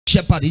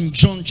shepherd in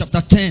John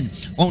chapter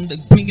 10, on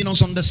bringing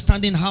us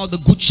understanding how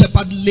the good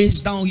shepherd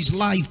lays down his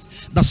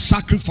life, the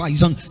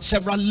sacrifice on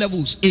several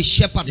levels. A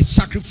shepherd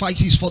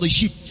sacrifices for the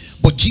sheep,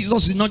 but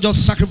Jesus did not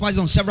just sacrifice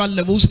on several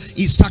levels,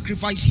 he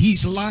sacrificed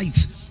his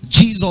life.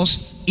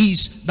 Jesus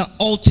is the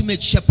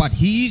ultimate shepherd.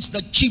 He is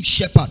the chief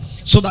shepherd,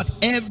 so that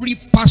every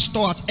pastor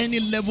at any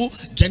level,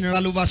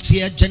 general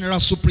overseer, general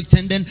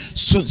superintendent,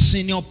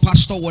 senior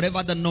pastor,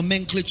 whatever the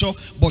nomenclature,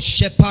 but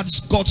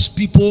shepherds, God's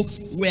people,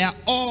 we are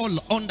all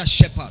under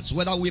shepherds.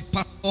 Whether we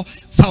pastor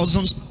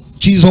thousands,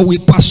 Jesus, we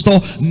pastor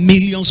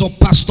millions of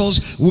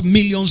pastors, with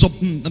millions of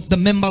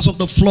the members of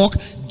the flock.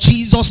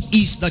 Jesus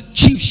is the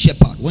chief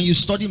shepherd. When you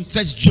study in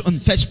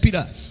First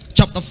Peter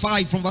chapter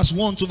 5 from verse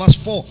 1 to verse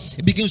 4,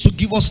 it begins to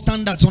give us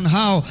standards on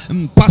how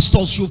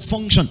pastors should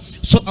function,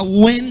 so that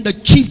when the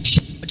chief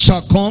shepherd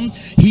shall come,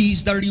 he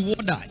is the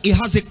rewarder. He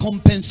has a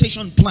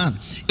compensation plan.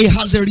 He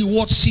has a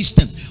reward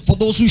system for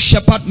those who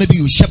shepherd. Maybe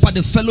you shepherd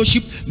the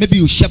fellowship, maybe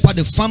you shepherd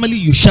the family,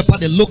 you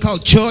shepherd a local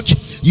church,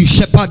 you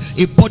shepherd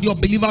a body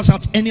of believers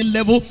at any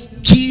level.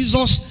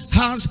 Jesus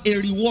has a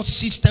reward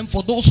system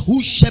for those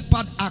who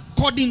shepherd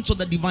according to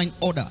the divine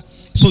order.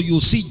 So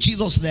you'll see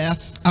Jesus there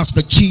as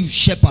the chief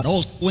shepherd.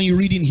 Also, when you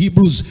read in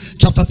Hebrews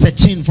chapter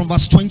 13 from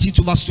verse 20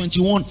 to verse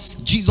 21,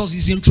 Jesus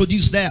is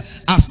introduced there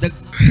as the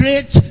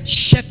great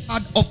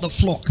shepherd of the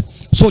flock.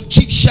 So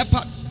chief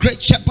shepherd,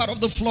 great shepherd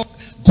of the flock,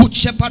 good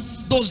shepherd,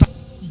 those are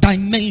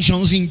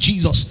dimensions in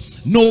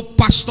Jesus. No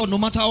pastor, no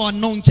matter how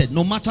anointed,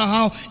 no matter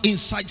how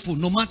insightful,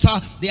 no matter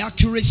the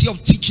accuracy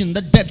of teaching,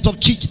 the depth of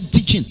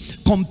teaching,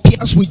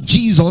 compares with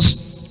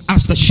Jesus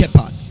as the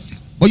shepherd.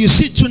 But you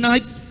see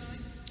tonight,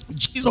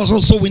 Jesus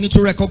also, we need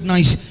to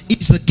recognize,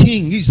 is the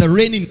king, is the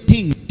reigning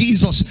king.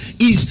 Jesus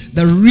is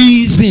the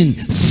risen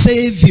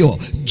savior.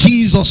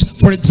 Jesus,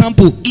 for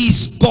example,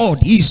 is God.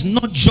 He's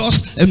not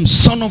just a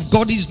son of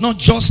God. He's not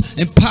just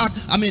a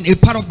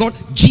part of God.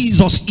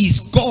 Jesus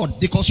is God,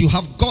 because you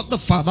have God the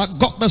Father,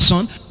 God the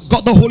Son,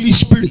 God the Holy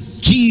Spirit.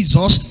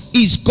 Jesus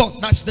is God.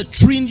 That's the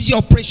Trinity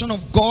operation of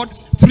God,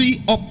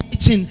 three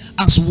operating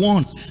as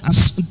one.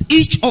 As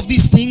each of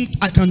these things,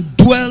 I can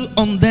dwell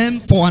on them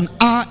for an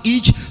hour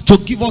each to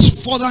give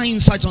us further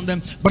insight on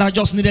them, but I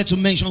just needed to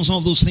mention some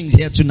of those things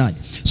here tonight,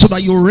 so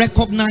that you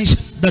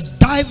recognize the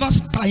diverse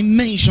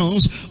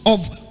dimensions of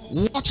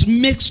what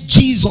makes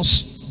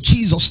Jesus.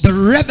 The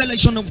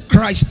revelation of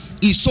Christ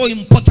is so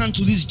important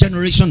to this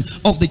generation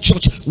of the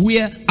church,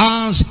 where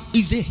ours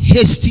is a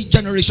hasty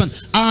generation,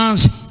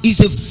 ours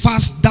is a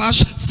fast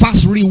dash,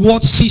 fast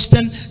reward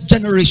system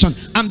generation,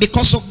 and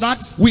because of that,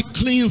 we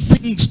clean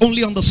things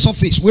only on the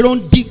surface. We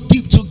don't dig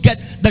deep to get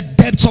the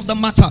depths of the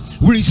matter.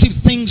 We receive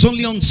things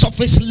only on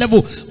surface level.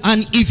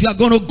 And if you are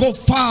going to go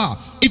far,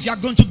 if you are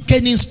going to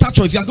gain in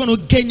stature, if you are going to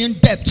gain in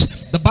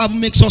depth, the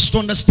Bible makes us to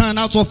understand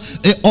out of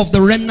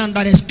the remnant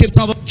that escaped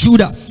out of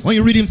Judah. When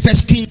you read in 1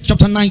 Kings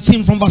chapter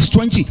 19 from verse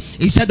 20,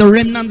 he said the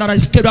remnant that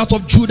escaped out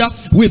of Judah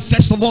will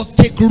first of all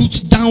take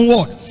roots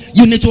downward.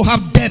 You need to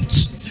have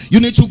depth. You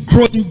need to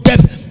grow in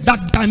depth.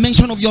 That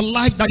dimension of your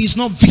life that is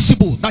not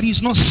visible, that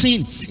is not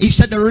seen. He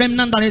said the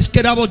remnant that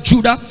escaped out of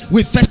Judah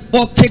will first of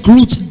all take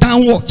roots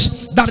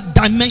downwards. That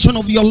dimension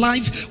of your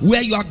life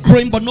where you are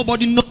growing but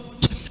nobody knows.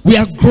 We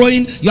are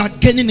growing, you are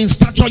gaining in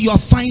stature, you are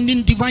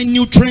finding divine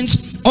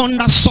nutrients on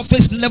that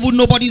surface level.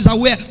 Nobody is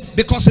aware,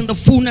 because in the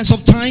fullness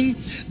of time,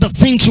 the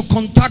things you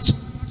contact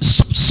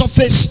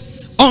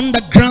surface on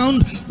the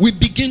ground will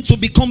begin to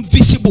become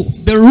visible.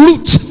 The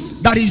root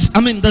that is,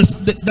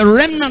 the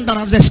remnant that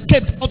has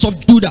escaped out of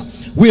Judah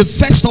will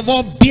first of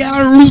all bear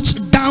roots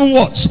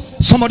downwards.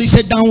 Somebody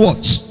say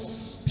downwards.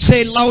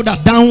 Say louder,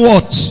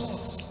 downwards.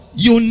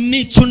 You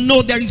need to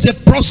know there is a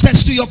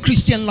process to your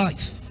Christian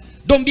life.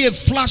 Don't be a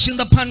flash in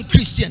the pan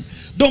Christian.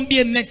 Don't be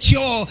a meteor,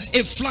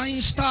 a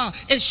flying star,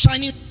 a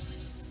shining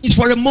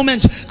for a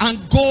moment and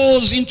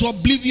goes into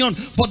oblivion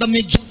for the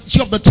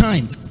majority of the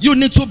time. You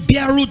need to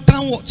bear root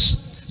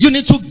downwards. You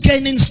need to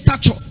gain in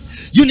stature.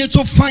 You need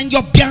to find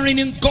your bearing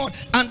in God,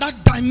 and that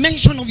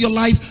dimension of your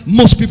life,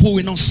 most people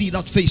will not see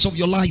that face of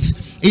your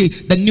life.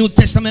 The New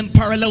Testament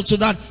parallel to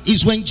that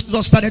is when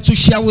Jesus started to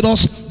share with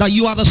us that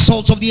you are the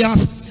salt of the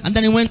earth, and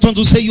then he went on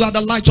to say you are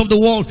the light of the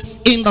world.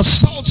 In the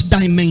salt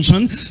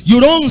dimension,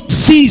 you don't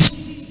see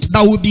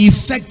that will be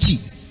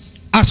effective.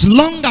 As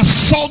long as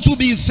salt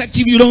will be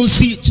effective, you don't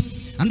see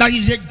it. And that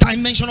is a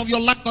dimension of your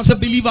life as a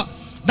believer,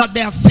 that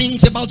there are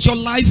things about your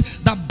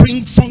life that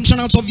bring function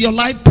out of your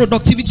life,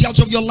 productivity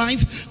out of your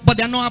life, but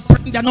they're not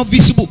apparent, they're not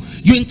visible.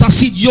 You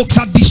intercede, yokes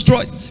are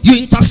destroyed.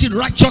 You intercede,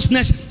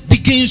 righteousness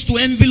begins to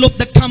envelope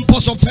the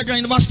campus of Federal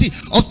University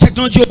of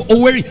Technology of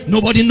OWERRI.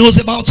 Nobody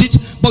knows about it,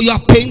 but you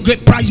are paying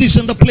great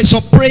prices in the place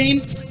of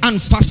praying and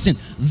fasting.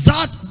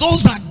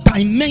 Those are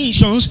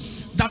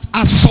dimensions that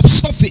are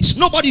subsurface.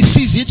 Nobody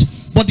sees it,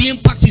 but the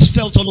impact is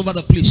felt all over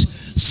the place.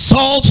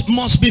 Salt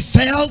must be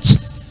felt.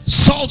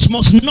 Salt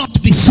must not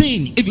be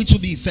seen if it will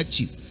be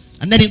effective.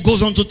 And then it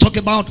goes on to talk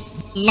about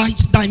light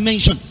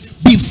dimension.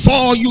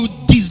 Before you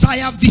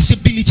desire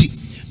visibility,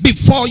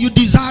 before you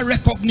desire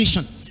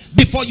recognition,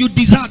 before you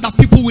desire that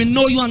people will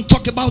know you and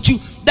talk about you,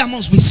 there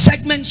must be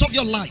segments of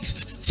your life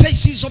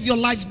phases of your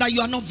life that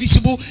you are not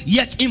visible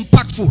yet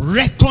impactful,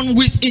 reckon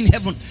with in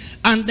heaven.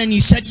 And then he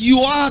said, you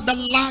are the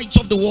light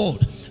of the world.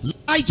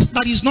 Light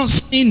that is not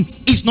seen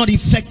is not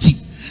effective.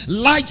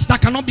 Lights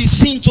that cannot be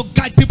seen to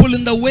guide people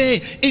in the way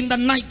in the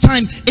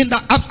nighttime,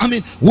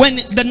 when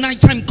the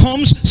nighttime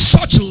comes,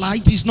 such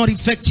light is not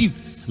effective.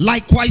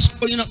 Likewise,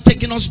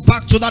 taking us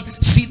back to that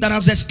seed that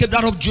has escaped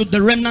out of Judah,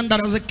 the remnant that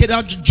has escaped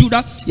out of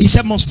Judah, he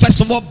said must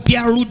first of all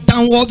bear root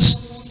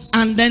downwards,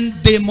 and then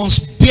they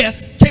must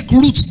take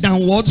roots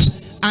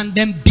downwards, and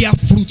then bear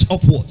fruit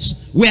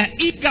upwards. We are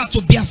eager to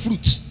bear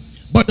fruit,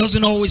 but it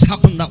doesn't always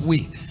happen that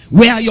way.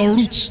 Where are your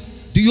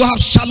roots? Do you have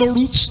shallow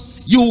roots?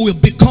 You will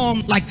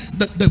become like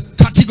the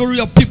category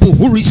of people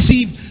who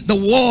receive the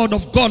word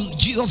of God.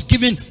 Jesus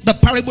giving the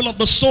parable of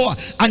the sower,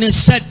 and it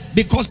said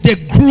because they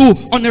grew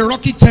on a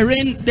rocky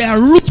terrain, their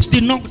roots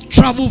did not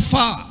travel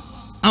far.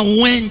 And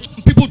when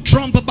people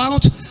trump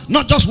about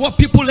not just what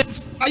people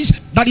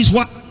emphasize, that is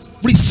why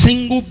every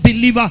single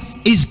believer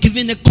is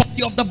given a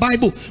copy of the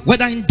Bible,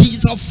 whether in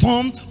digital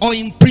form or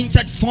in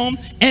printed form.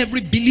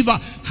 Every believer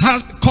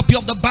has a copy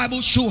of the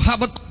Bible, should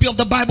have a copy of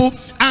the Bible,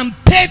 and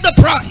pay the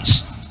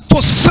price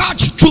to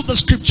search through the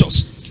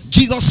scriptures.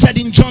 Jesus said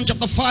in John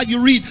chapter 5,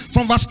 you read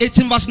from verse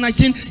 18, verse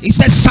 19, he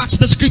says, search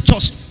the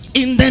scriptures.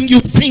 In them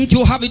you think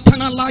you have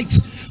eternal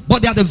life,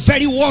 but they are the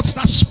very words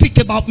that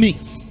speak about me.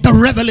 The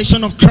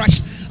revelation of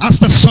Christ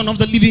as the Son of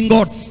the living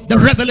God, the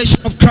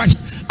revelation of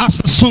Christ as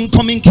the soon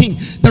coming King,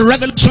 the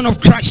revelation of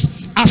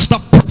Christ as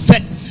the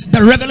prophet,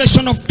 the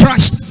revelation of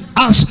Christ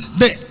as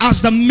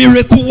the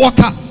miracle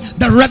worker,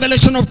 the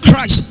revelation of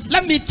Christ.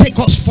 Let me take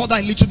us further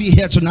a little bit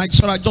here tonight,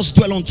 so I just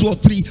dwell on 2 or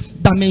 3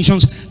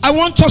 dimensions. I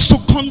want us to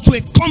come to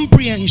a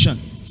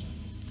comprehension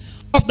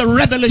of the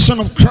revelation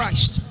of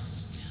Christ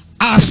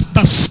as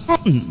the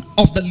Son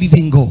of the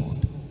living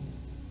God.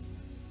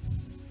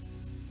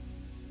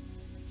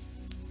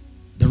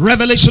 The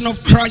revelation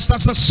of Christ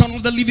as the Son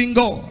of the living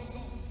God.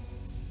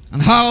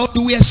 And how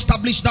do we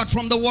establish that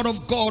from the word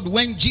of God?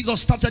 When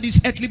Jesus started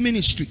his earthly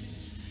ministry,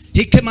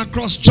 he came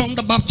across John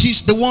the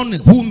Baptist, the one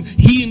whom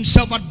he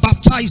himself had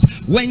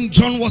baptized when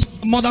John was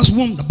in the mother's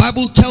womb. The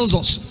Bible tells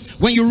us,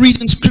 when you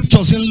read in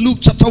scriptures in Luke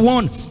chapter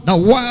 1, that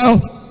while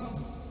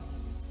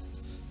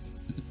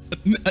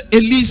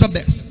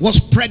Elizabeth was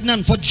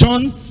pregnant for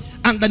John,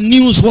 and the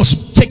news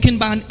was taken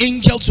by an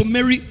angel to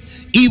Mary,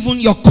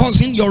 even your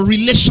cousin, your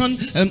relation,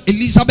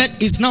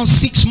 Elizabeth, is now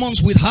 6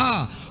 months with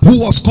her, who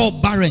was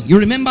called barren. You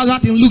remember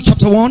that in Luke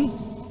chapter 1?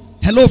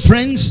 Hello,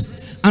 friends.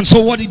 And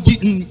so what did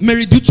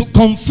Mary do to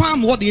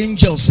confirm what the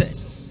angel said?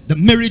 The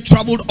Mary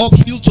traveled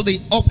uphill to the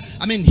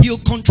hill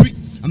country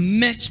and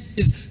met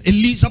with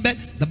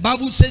Elizabeth. The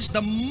Bible says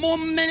the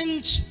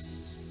moment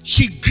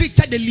she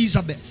greeted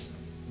Elizabeth,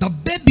 the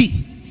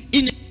baby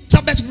in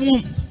Elizabeth's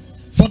womb,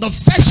 for the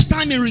first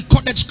time in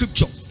recorded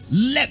scripture,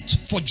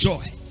 leapt for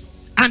joy.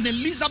 And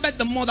Elizabeth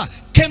the mother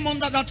came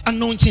under that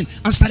anointing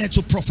and started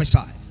to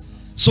prophesy.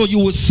 So you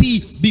will see,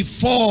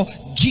 before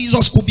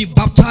Jesus could be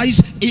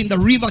baptized in the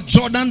river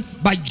Jordan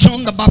by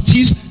John the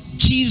Baptist,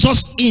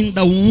 Jesus in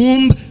the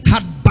womb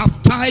had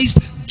baptized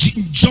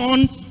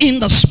John in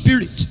the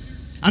Spirit.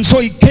 And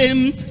so he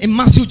came in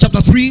Matthew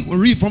chapter 3, we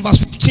read from verse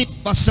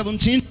 15, verse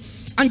 17.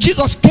 And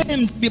Jesus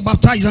came to be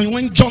baptized, and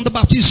when John the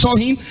Baptist saw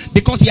him,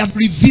 because he had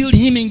revealed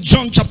him in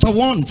John chapter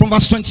 1 from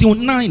verse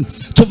 29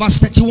 to verse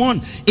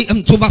 31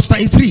 to verse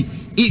 33,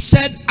 he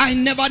said, I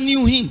never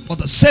knew him, but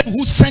the same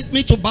who sent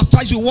me to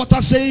baptize with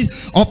water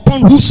says,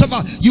 upon whosoever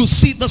you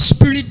see the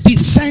Spirit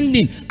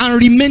descending and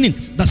remaining,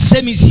 the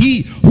same is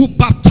he who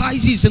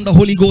baptizes in the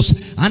Holy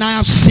Ghost. And I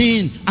have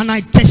seen and I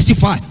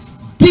testify,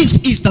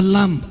 this is the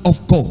Lamb of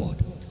God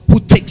who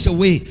takes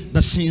away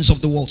the sins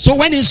of the world. So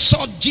when he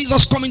saw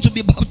Jesus coming to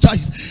be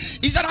baptized,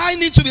 he said, I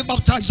need to be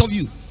baptized of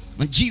you.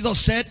 And Jesus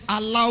said,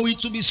 allow it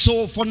to be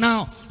so for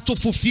now, to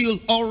fulfill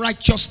all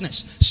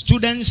righteousness.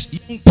 Students,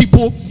 young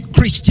people,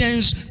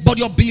 Christians,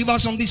 body of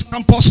believers on this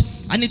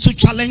campus, I need to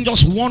challenge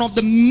us. One of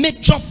the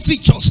major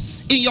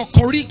features in your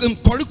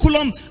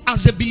curriculum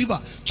as a believer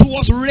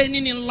towards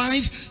reigning in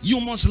life, you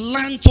must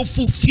learn to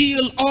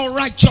fulfill all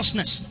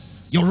righteousness.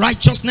 Your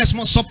righteousness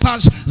must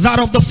surpass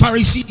that of the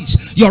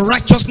Pharisees. Your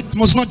righteousness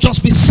must not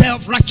just be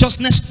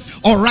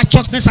self-righteousness or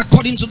righteousness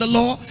according to the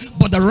law,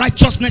 but the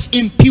righteousness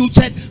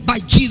imputed by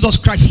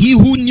Jesus Christ. He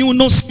who knew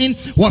no sin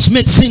was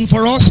made sin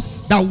for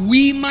us, that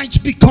we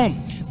might become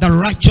the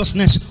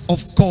righteousness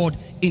of God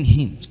in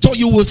him. So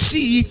you will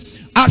see,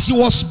 as he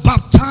was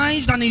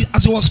baptized and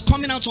as he was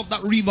coming out of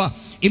that river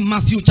in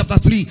Matthew chapter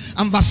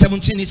 3 and verse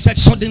 17, it said,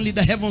 suddenly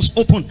the heavens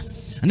opened,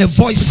 and a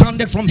voice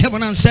sounded from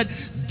heaven and said,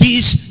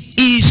 this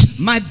is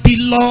my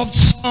beloved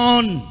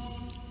Son.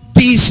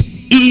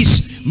 This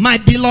is my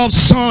beloved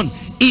Son,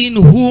 in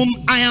whom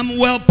I am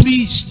well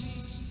pleased.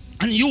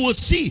 And you will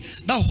see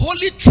the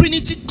Holy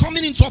Trinity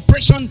coming into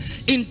operation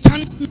in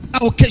tandem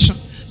occasion.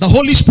 The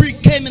Holy Spirit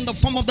came in the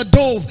form of the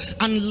dove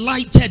and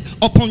lighted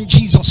upon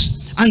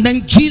Jesus. And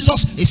then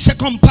Jesus, a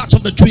second part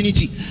of the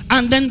Trinity.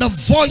 And then the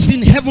voice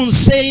in heaven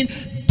saying,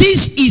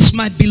 this is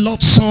my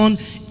beloved Son,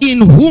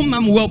 in whom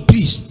I'm well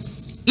pleased.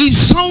 If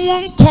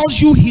someone calls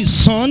you his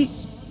son,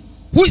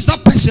 Who is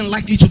that person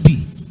likely to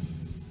be?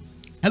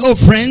 Hello,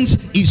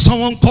 friends. If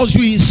someone calls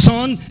you his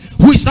son,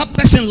 who is that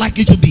person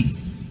likely to be?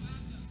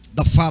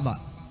 The Father.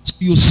 So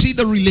you see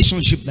the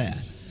relationship there.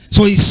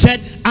 So he said,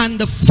 and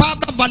the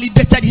Father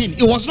validated him.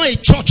 It was not a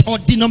church or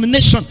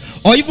denomination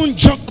or even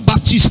John the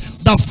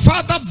Baptist. The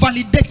Father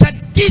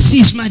validated, this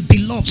is my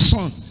beloved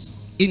son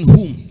in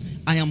whom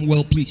I am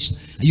well pleased.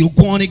 And you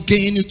go on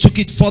again, you took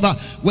it further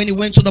when he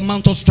went to the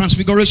Mount of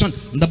Transfiguration.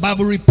 The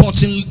Bible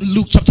reports in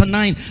Luke chapter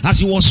 9, as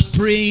he was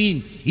praying,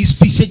 his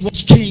visage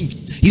was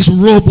changed. His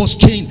robe was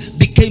changed,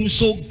 became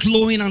so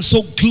glowing and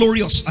so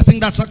glorious. I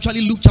think that's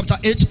actually Luke chapter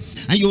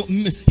 8. And you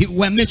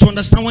were made to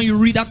understand when you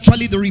read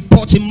actually the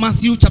report in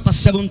Matthew chapter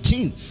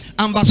 17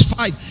 and verse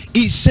 5.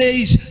 It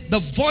says, the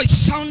voice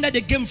sounded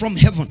again from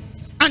heaven.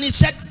 And he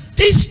said,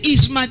 this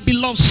is my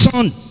beloved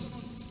son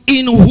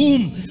in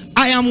whom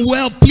I am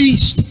well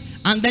pleased.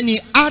 And then he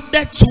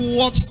added to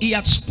what he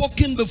had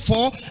spoken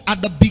before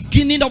at the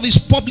beginning of his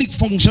public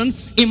function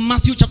in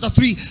Matthew chapter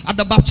 3 at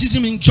the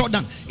baptism in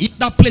Jordan. In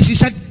that place he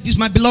said, this is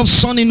my beloved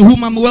son in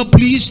whom I'm well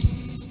pleased.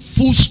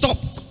 Full stop.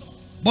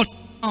 But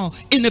now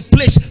in a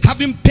place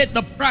having paid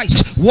the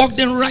price, walked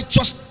in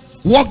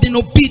righteousness, walked in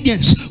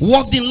obedience,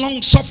 walked in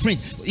long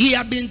suffering, he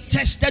had been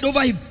tested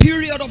over a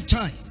period of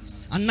time.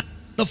 And now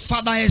the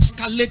Father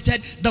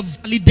escalated the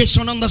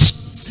validation on the son.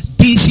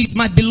 This is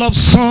my beloved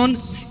son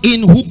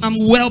in whom I'm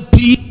well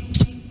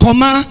pleased,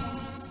 comma,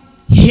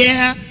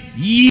 hear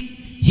ye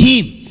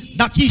him.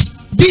 That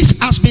is, this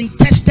has been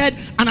tested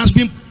and has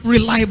been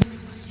reliable.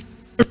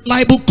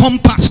 Reliable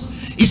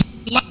compass, it's a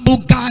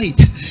reliable guide,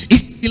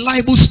 it's a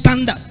reliable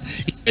standard,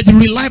 it's a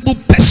reliable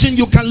person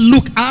you can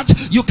look at,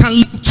 you can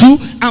look to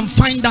and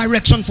find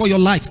direction for your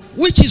life.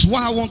 Which is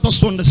why I want us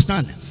to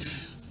understand,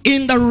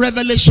 in the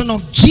revelation of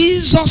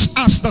Jesus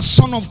as the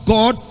Son of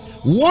God,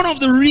 one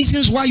of the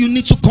reasons why you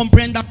need to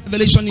comprehend that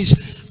revelation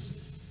is,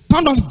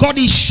 Son of God,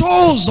 it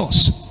shows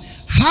us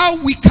how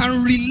we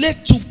can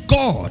relate to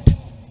God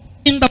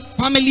in the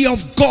family of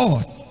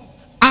God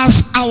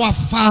as our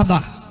Father.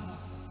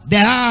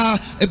 There are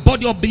a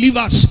body of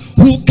believers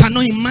who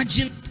cannot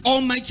imagine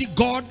Almighty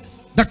God,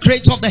 the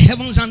creator of the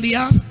heavens and the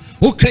earth,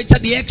 who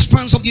created the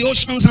expanse of the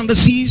oceans and the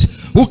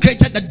seas, who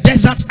created the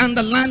deserts and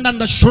the land and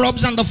the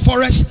shrubs and the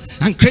forests,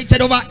 and created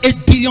over 8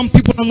 billion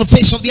people on the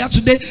face of the earth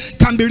today,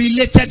 can be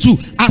related to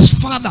as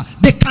Father.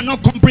 They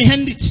cannot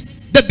comprehend it.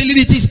 They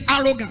believe it is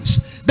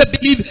arrogance. They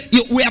believe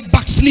we are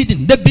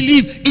backsliding. They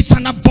believe it's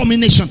an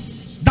abomination.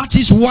 That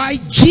is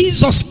why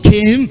Jesus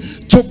came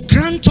to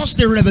grant us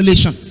the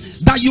revelation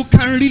that you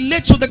can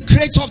relate to the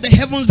creator of the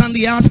heavens and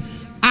the earth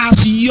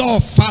as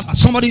your Father.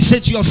 Somebody say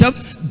to yourself,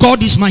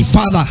 God is my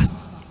Father.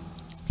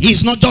 He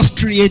is not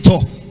just creator.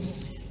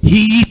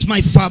 He is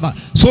my Father.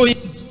 So in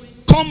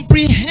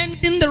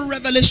comprehending the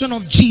revelation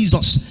of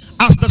Jesus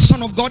as the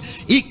Son of God,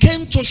 he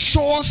came to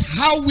show us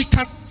how we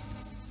can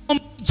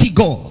Almighty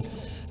God,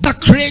 the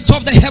creator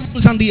of the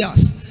heavens and the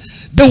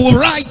earth, the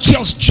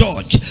righteous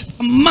judge,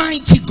 the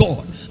mighty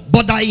God,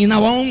 but that in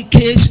our own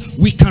case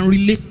we can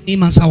relate to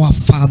him as our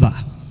Father.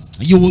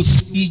 You will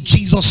see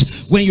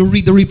Jesus when you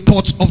read the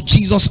reports of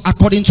Jesus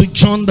according to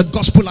John, the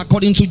gospel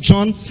according to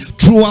John.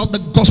 Throughout the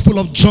gospel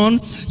of John,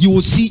 you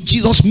will see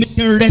Jesus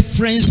making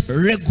reference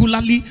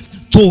regularly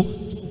to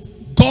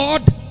God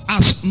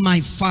as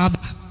my Father.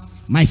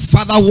 My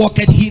Father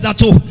walketh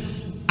hitherto,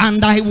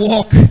 and I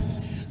walk.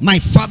 My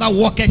Father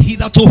walketh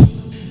hitherto,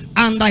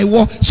 and I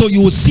walk. So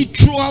you will see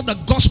throughout the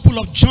gospel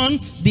of John,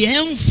 the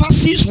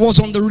emphasis was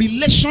on the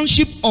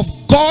relationship of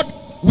God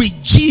with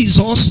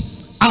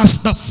Jesus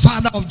as the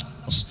Father of Jesus.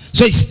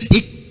 So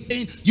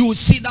you will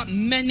see that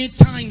many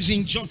times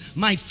in John,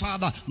 my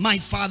Father, my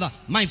Father,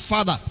 my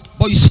Father.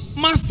 But you see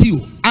Matthew,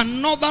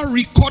 another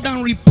recorder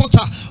and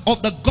reporter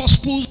of the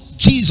gospels,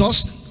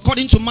 Jesus,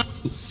 according to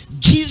Matthew,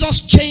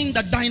 Jesus changed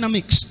the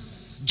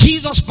dynamics.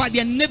 Jesus, by the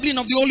enabling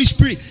of the Holy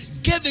Spirit,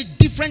 gave a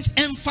different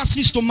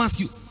emphasis to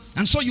Matthew.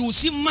 And so you will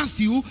see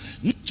Matthew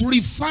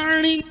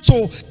referring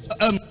to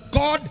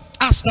God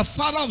as the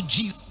Father of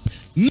Jesus.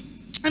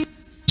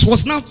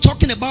 Was now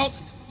talking about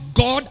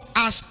God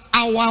as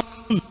our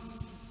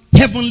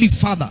heavenly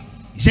Father.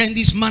 He said, in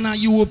this manner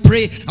you will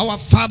pray, our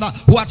Father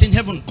who art in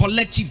heaven,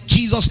 collective,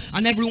 Jesus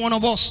and every one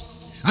of us.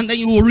 And then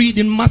you will read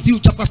in Matthew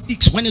chapter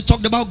 6, when he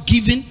talked about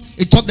giving,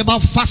 he talked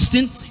about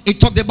fasting, he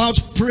talked about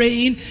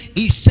praying.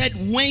 He said,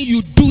 when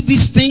you do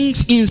these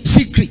things in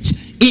secret,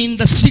 in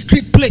the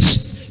secret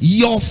place,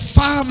 your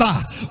Father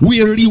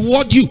will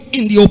reward you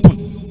in the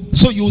open.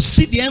 So you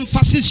see the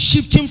emphasis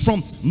shifting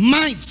from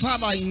my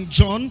Father in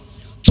John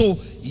to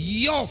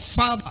your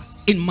Father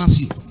in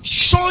Matthew,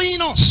 showing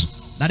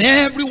us that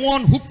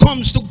everyone who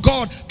comes to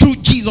God through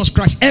Jesus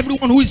Christ,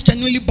 everyone who is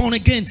genuinely born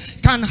again,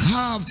 can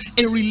have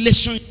a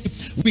relationship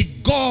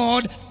with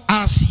God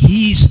as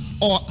his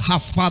or her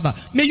Father.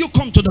 May you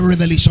come to the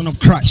revelation of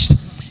Christ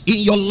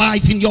in your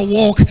life, in your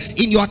walk,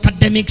 in your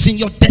academics, in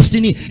your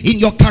destiny,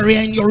 in your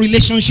career, in your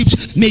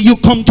relationships. May you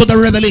come to the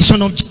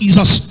revelation of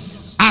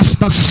Jesus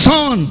as the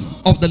Son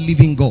of the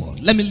living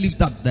God. Let me leave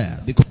that there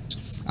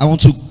because I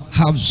want to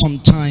have some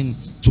time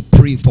to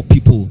pray for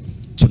people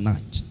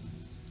tonight.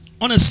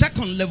 On a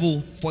second level,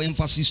 for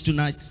emphasis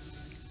tonight,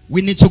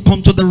 we need to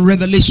come to the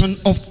revelation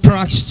of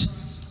Christ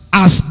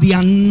as the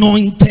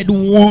anointed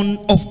one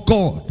of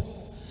God.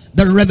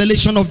 The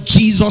revelation of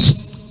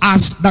Jesus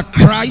as the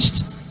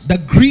Christ, the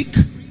Greek,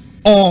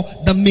 or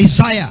the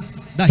Messiah,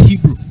 the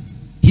Hebrew.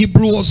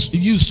 Hebrew was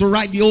used to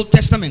write the Old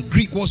Testament.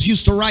 Greek was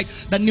used to write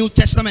the New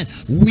Testament.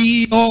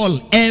 We all,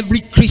 every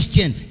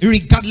Christian,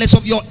 regardless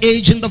of your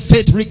age in the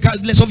faith,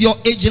 regardless of your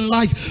age in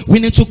life, we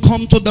need to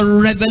come to the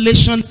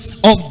revelation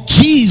of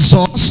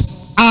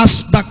Jesus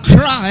as the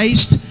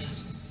Christ,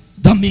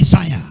 the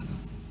Messiah.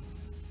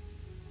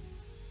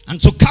 And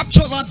to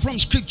capture that from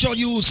scripture,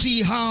 you will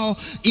see how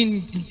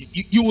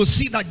you will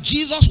see that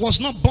Jesus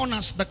was not born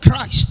as the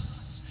Christ.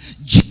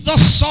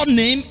 Jesus'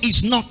 surname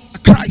is not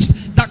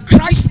Christ. The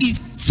Christ is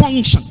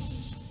function.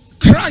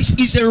 Christ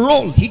is a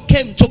role he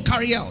came to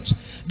carry out.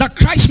 The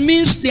Christ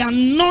means the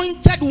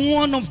anointed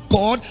one of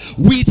God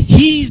with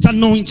his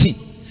anointing.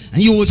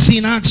 And you will see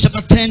in Acts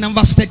chapter 10 and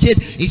verse 38,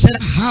 he said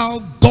how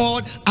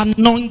God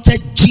anointed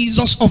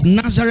Jesus of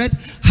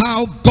Nazareth,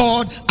 how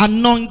God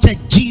anointed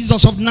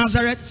Jesus of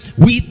Nazareth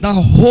with the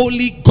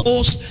Holy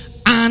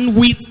Ghost and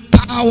with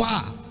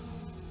power.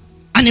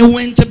 And he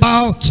went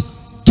about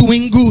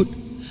doing good.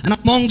 And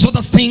amongst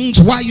other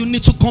things, why you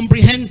need to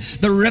comprehend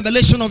the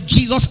revelation of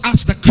Jesus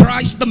as the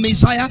Christ, the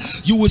Messiah,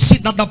 you will see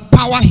that the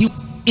power he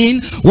in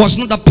was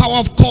not the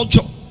power of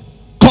culture.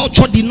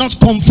 Culture did not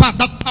confer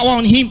that power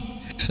on him.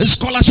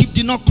 Scholarship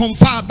did not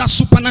confer that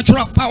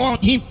supernatural power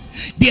on him.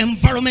 The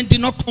environment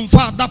did not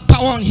confer that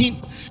power on him.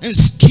 And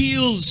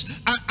skills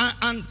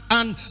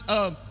and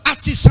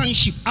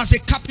artisanship as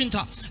a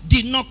carpenter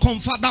did not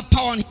confer that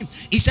power on him.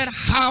 He said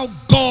how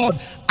God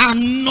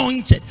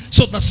anointed.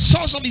 So the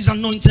source of his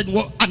anointing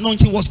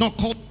was not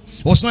called,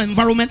 was not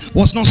environment,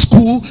 was not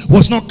school,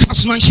 was not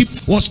craftsmanship,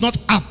 was not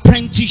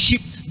apprenticeship.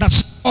 The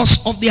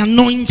source of the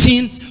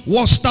anointing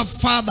was the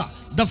Father.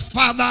 The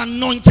Father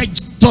anointed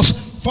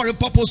Jesus for a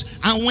purpose,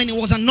 and when he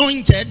was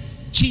anointed,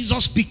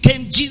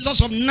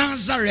 Jesus of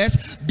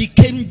Nazareth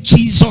became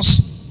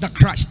Jesus the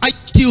Christ. Are you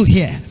still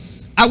here?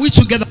 Are we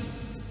together?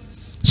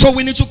 So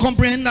we need to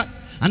comprehend that.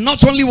 And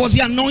not only was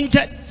he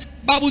anointed,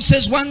 Bible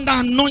says when the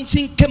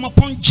anointing came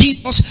upon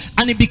Jesus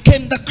and he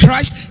became the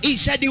Christ, he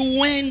said he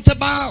went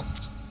about.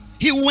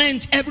 He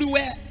went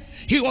everywhere.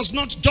 He was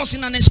not just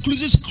in an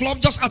exclusive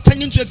club, just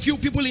attending to a few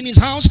people in his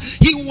house.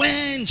 He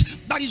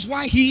went. That is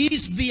why he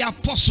is the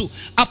apostle.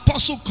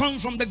 Apostle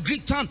comes from the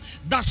Greek term,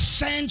 the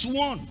sent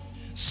one,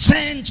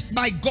 sent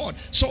by God.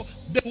 So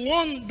the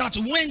one that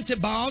went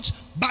about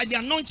by the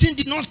anointing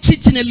did not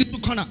sit in a little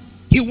corner.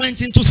 He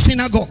went into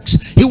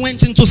synagogues. He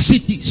went into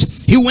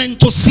cities. He went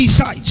to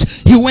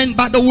seasides. He went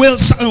by the well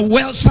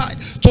side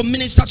to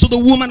minister to the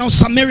woman of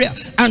Samaria.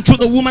 And through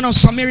the woman of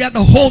Samaria,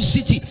 the whole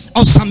city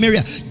of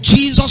Samaria.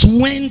 Jesus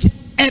went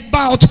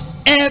about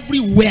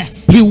everywhere.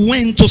 He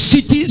went to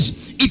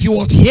cities. If he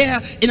was here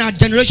in our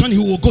generation,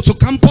 he will go to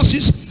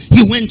campuses.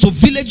 He went to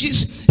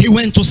villages. He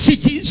went to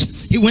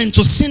cities. He went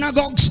to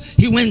synagogues.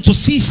 He went to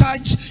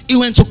seasides. He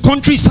went to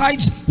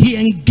countrysides. He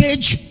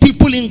engaged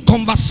people in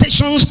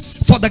conversations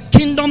for the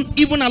kingdom,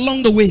 even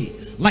along the way,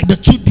 like the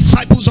two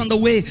disciples on the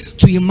way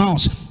to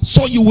Emmaus.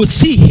 So you will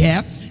see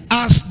here,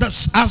 as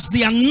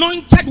the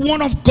anointed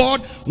one of God,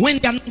 when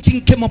the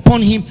anointing came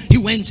upon him, he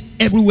went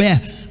everywhere.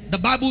 The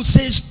Bible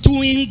says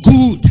doing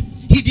good.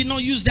 He did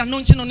not use the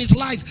anointing on his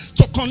life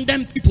to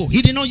condemn people.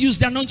 He did not use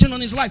the anointing on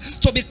his life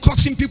to be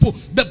cursing people,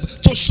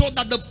 to show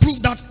that the proof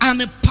that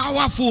I'm a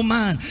powerful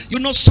man.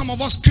 You know, some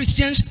of us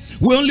Christians,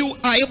 we only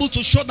are able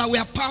to show that we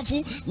are powerful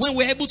when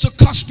we're able to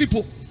curse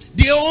people.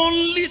 The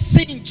only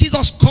thing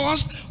Jesus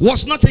caused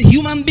was not a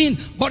human being,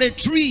 but a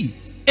tree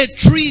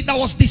that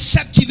was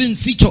deceptive in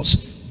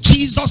features.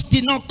 Jesus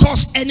did not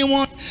curse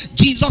anyone.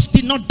 Jesus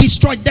did not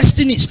destroy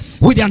destinies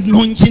with the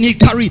anointing he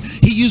carried.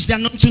 He used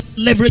the anointing to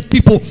leverage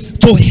people,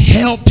 to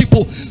help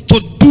people, to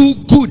do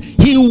good.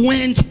 He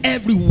went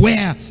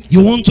everywhere.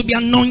 You want to be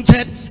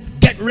anointed?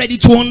 Get ready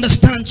to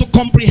understand, to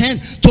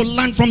comprehend, to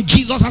learn from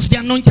Jesus as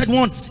the anointed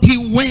one.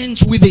 He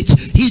went with it.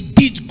 He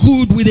did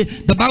good with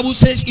it. The Bible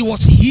says he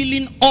was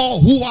healing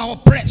all who are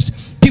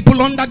oppressed. People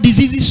under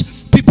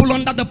diseases, people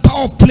under the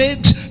power of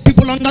plagues,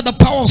 people under the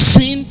power of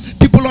sin,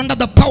 people under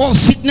the power of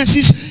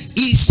sicknesses.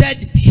 He said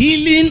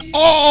healing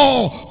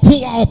all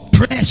who are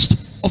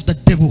oppressed of the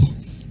devil,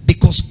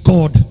 because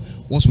God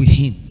was with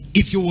him.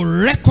 If you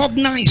will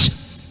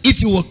recognize,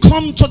 if you will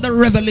come to the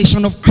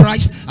revelation of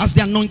Christ as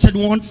the anointed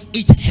one,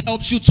 it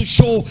helps you to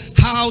show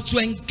how to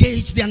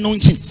engage the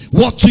anointing,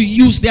 what to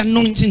use the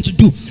anointing to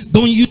do.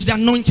 Don't use the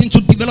anointing to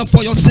develop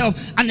for yourself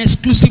an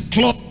exclusive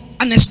club,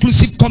 an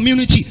exclusive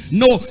community.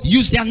 No,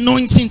 use the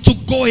anointing to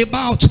go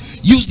about.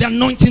 Use the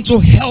anointing to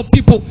help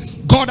people.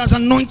 God has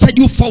anointed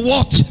you for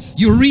what?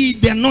 You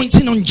read the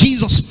anointing on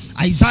Jesus.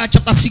 Isaiah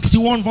chapter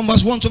 61 from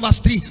verse 1 to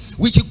verse 3,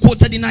 which he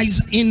quoted in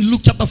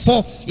Luke chapter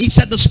 4. He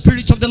said, the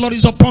Spirit of the Lord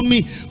is upon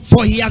me,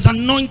 for he has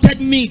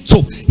anointed me to,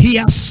 he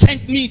has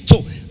sent me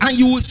to. And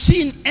you will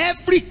see in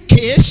every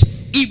case,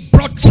 he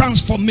brought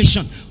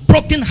transformation.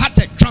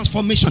 Broken-hearted,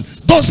 transformation.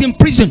 Those in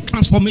prison,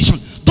 transformation.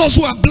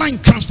 Those who are blind,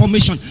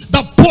 transformation. The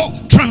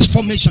undergo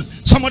transformation.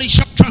 Somebody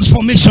shout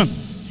transformation.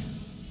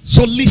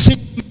 So listen,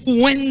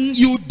 when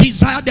you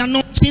desire the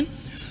anointing,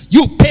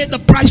 you pay the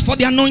price for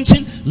the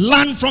anointing.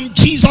 Learn from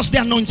Jesus,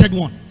 the anointed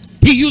one.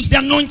 He used the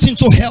anointing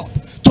to help,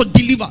 to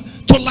deliver,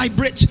 to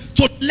liberate,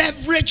 to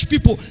leverage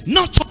people,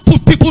 not to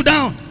put people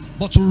down,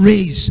 but to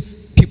raise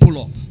people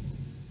up.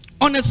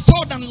 On a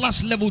third and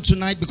last level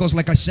tonight, because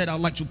like I said, I'd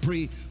like to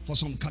pray for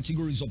some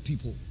categories of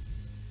people.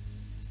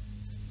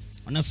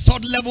 On a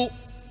third level,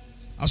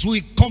 as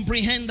we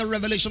comprehend the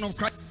revelation of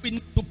Christ, we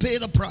need to pay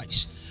the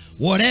price.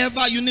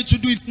 Whatever you need to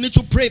do, if you need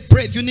to pray,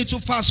 pray. If you need to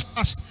fast,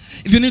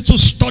 fast. If you need to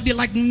study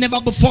like never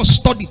before,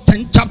 study.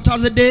 10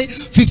 chapters a day,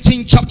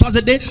 15 chapters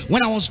a day.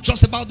 When I was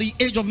just about the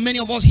age of many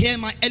of us here in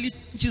my early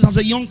 20s as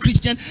a young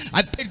Christian,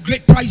 I paid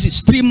great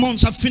prices. 3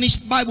 months, I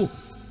finished the Bible.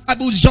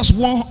 Bible is just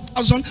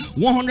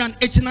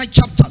 1,189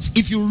 chapters.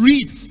 If you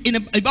read in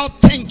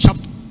about 10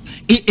 chapters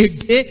a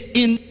day,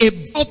 in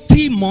about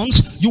 3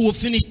 months, you will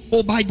finish the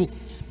whole Bible.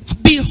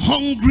 Be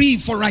hungry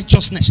for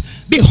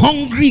righteousness. Be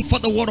hungry for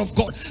the word of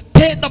God.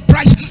 Pay the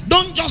price.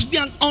 Don't just be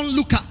an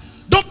onlooker.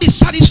 Don't be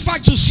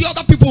satisfied to see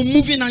other people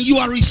moving and you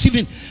are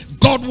receiving.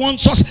 God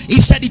wants us.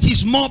 He said it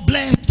is more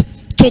blessed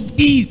to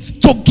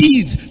give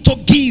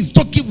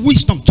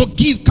wisdom, to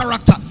give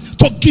character,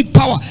 to give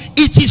power.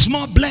 It is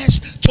more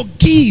blessed to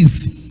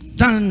give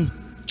than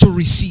to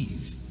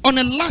receive. On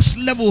a last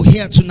level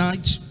here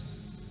tonight,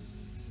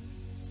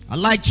 I'd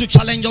like to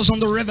challenge us on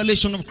the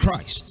revelation of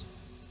Christ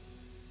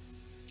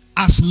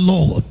as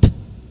Lord.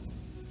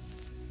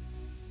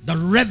 The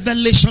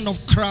revelation of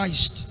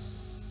Christ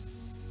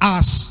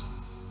as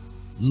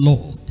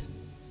Lord.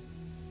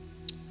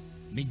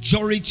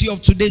 Majority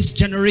of today's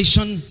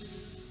generation,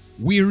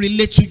 we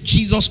relate to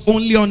Jesus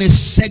only on a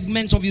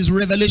segment of his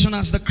revelation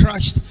as the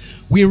Christ.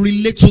 We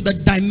relate to the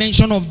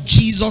dimension of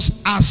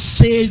Jesus as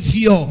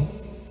Savior.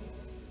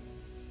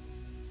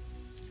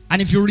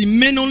 And if you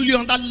remain only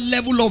on that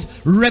level of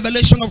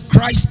revelation of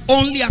Christ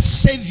only as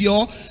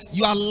Savior,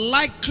 you are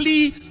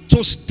likely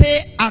to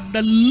stay at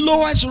the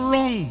lowest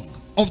rung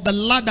of the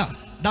ladder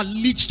that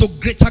leads to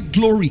greater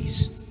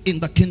glories in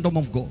the kingdom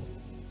of God.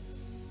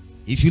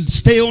 If you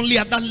stay only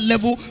at that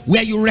level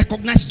where you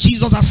recognize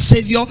Jesus as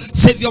Savior,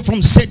 Savior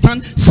from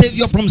Satan,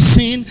 Savior from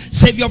sin,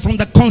 Savior from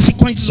the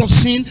consequences of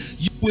sin,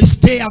 you will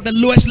stay at the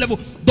lowest level.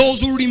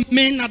 Those who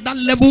remain at that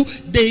level,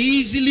 they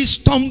easily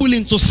stumble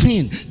into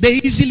sin. They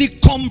easily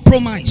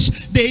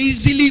compromise. They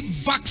easily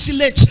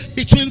vacillate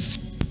between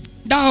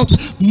doubt.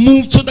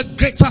 Move to the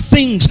greater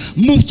things.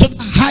 Move to the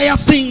higher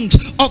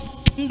things of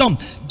kingdom.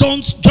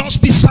 Don't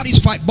just be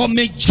satisfied. But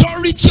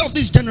majority of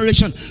this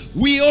generation,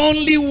 we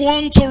only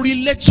want to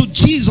relate to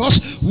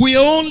Jesus. We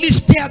only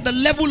stay at the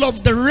level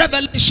of the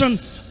revelation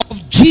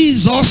of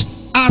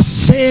Jesus as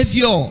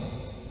Savior.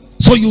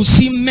 So you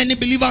see many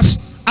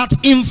believers at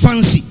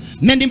infancy,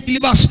 many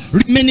believers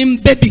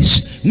remaining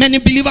babies, many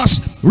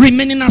believers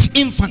remaining as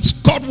infants.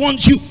 God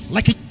wants you,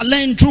 like he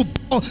learned through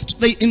Paul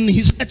in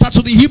his letter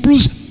to the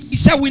Hebrews. He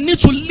said we need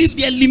to leave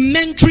the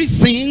elementary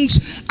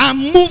things and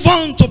move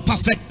on to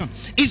perfection.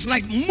 It's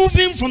like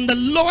moving from the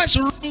lowest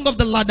rung of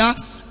the ladder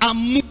and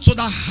move to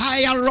the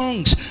higher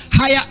rungs,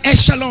 higher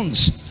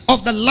echelons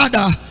of the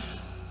ladder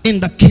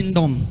in the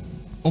kingdom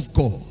of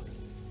God.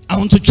 I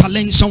want to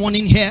challenge someone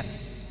in here.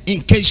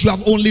 In case you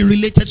have only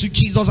related to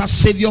Jesus as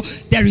Savior,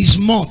 there is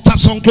more. Tap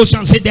someone closer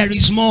and say there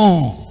is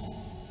more.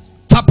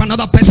 Tap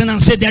another person and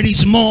say there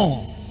is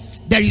more.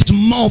 There is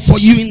more for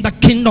you in the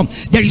kingdom.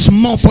 There is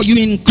more for you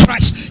in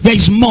Christ. There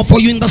is more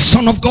for you in the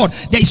Son of God.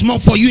 There is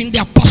more for you in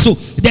the Apostle.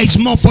 There is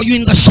more for you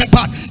in the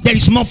Shepherd. There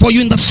is more for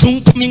you in the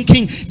soon coming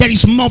King. There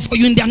is more for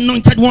you in the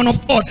Anointed One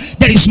of God.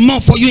 There is more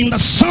for you in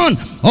the Son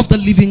of the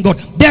living God.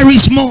 There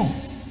is more.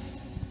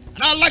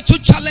 And I'd like to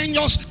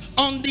challenge us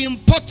on the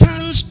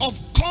importance of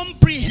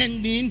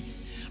comprehending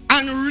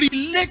and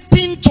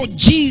relating to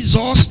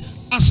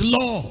Jesus as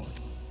Lord.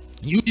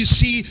 You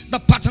see the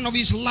pattern of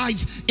his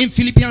life in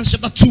Philippians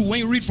chapter 2 when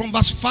you read from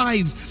verse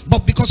 5.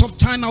 But because of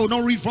time, I will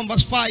not read from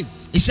verse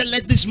 5. He said,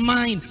 let this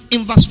mind,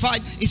 in verse 5,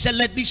 he said,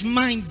 let this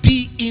mind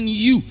be in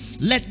you.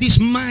 Let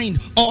this mind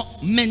or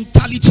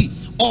mentality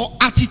or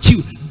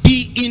attitude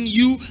be in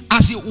you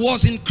as it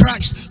was in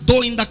Christ.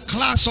 Though in the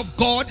class of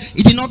God,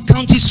 he did not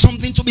count it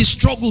something to be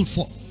struggled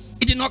for.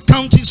 He did not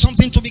count it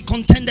something to be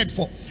contended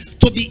for,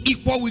 to be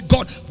equal with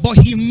God.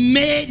 But he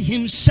made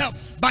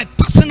himself by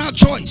personal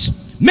choice,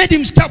 made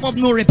himself of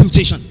no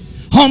reputation,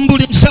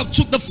 humbled himself,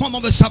 took the form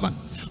of a servant,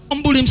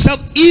 humbled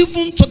himself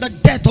even to the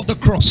death of the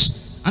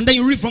cross. And then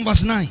you read from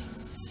verse 9.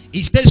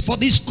 It says, for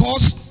this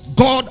cause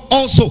God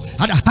also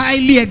had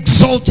highly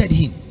exalted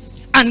him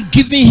and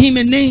given him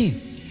a name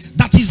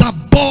that is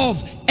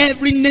above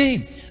every name,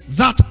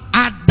 that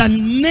at the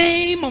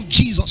name of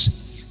Jesus.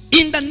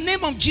 In the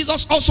name of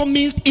Jesus also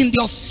means in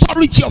the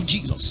authority of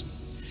Jesus.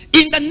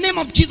 In the name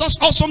of Jesus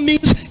also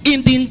means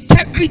in the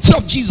integrity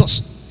of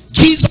Jesus.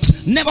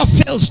 Jesus never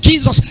fails.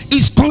 Jesus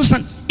is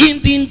constant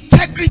in the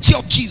integrity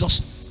of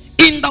Jesus,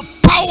 in the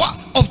power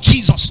of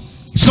Jesus,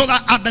 so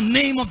that at the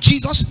name of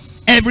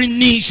Jesus every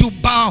knee should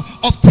bow,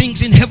 of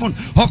things in heaven,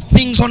 of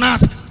things on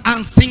earth,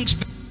 and things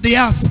beneath the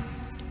earth.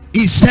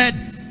 He said,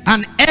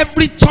 and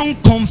every tongue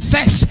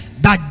confess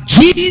that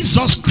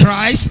Jesus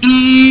Christ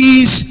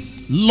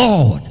is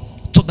Lord,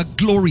 to the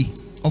glory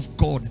of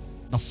God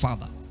the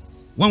Father.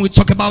 When we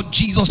talk about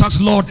Jesus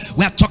as Lord,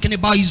 we are talking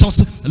about his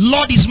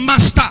Lord is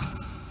master.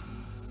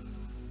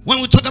 When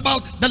we talk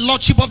about the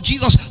lordship of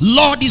Jesus,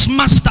 Lord is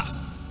master.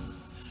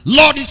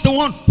 Lord is the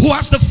one who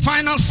has the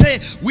final say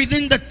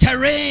within the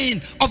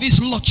terrain of his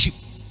lordship.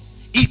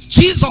 Is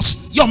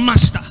Jesus your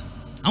master?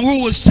 And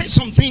we will say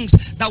some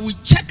things that will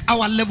check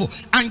our level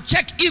and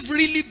check if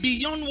really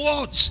beyond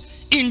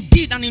words, in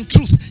deed and in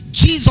truth,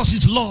 Jesus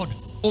is Lord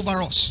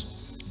over us.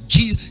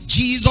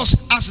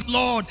 Jesus as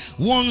Lord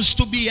wants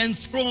to be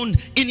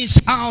enthroned in his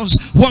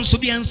house, wants to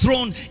be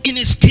enthroned in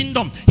his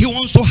kingdom. He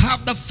wants to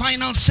have the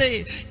final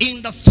say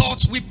in the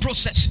thoughts we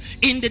process,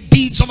 in the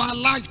deeds of our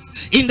life,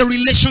 in the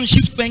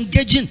relationships we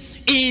engage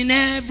in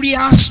every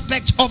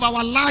aspect of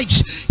our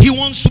lives. He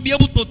wants to be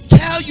able to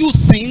tell you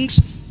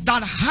things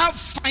that have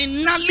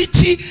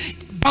finality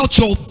about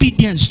your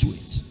obedience to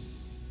it.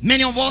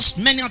 Many of us,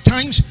 many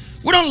times,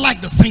 we don't like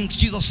the things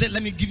Jesus said.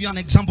 Let me give you an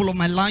example of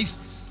my life.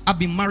 I've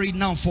been married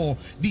now for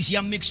this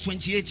year makes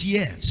 28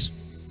 years.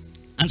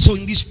 And so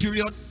in this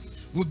period,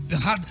 we've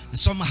had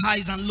some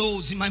highs and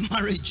lows in my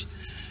marriage.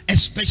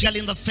 Especially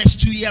in the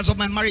first 2 years of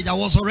my marriage. I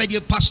was already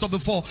a pastor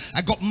before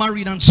I got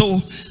married. And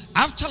so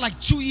after like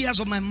 2 years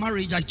of my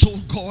marriage, I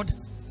told God,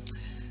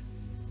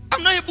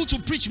 I'm not able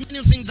to preach many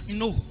things I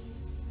know,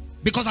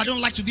 because I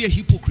don't like to be a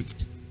hypocrite.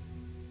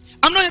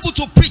 I'm not able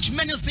to preach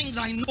many things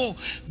I know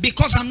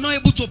because I'm not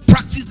able to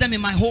practice them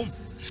in my home.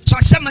 So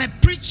I said my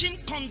preaching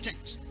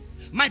content,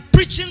 my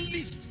preaching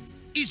list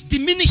is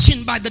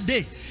diminishing by the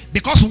day,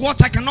 because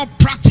what I cannot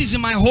practice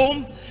in my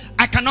home,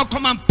 I cannot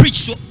come and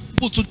preach to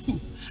people to do.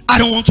 I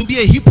don't want to be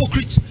a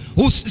hypocrite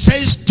who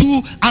says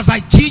do as I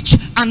teach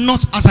and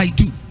not as I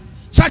do.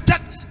 So I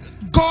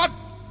said, God,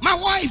 my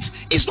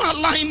wife is not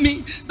allowing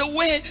me. The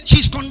way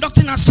she's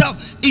conducting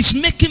herself is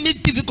making me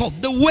difficult.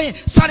 The way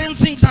certain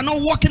things are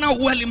not working out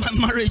well in my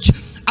marriage,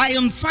 I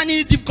am finding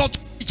it difficult to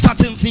teach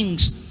certain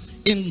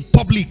things in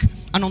public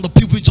and on the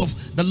pulpit of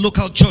the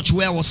local church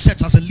where I was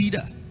set as a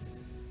leader.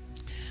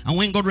 And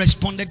when God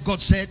responded, God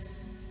said,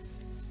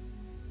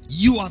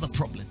 you are the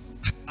problem.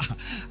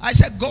 I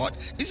said, God,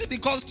 is it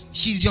because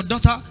she's your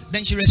daughter?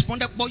 Then she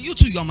responded, but you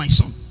too, you are my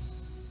son.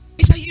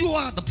 He said, you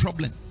are the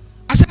problem.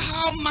 I said,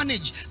 how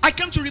manage? I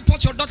came to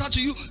report your daughter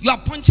to you. You are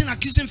pointing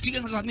accusing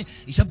fingers at me.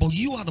 He said, but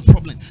you are the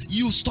problem.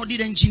 You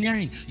studied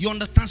engineering. You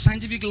understand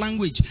scientific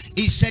language.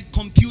 He said,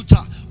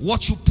 computer.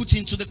 What you put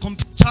into the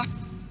computer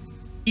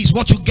is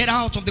what you get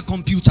out of the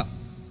computer.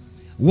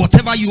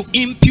 Whatever you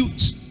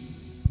input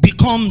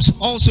becomes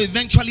also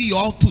eventually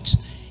your output.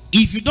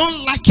 If you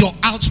don't like your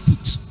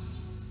output,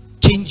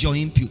 change your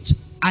input.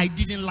 I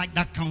didn't like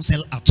that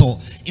counsel at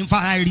all. In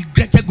fact, I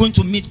regretted going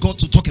to meet God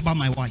to talk about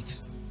my wife.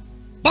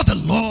 But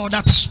the Lord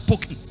had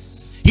spoken.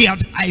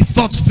 I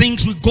thought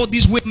things would go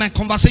this way, my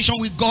conversation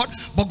with God,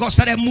 but God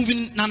started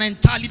moving in an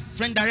entirely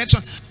different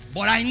direction.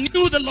 But I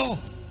knew the Lord.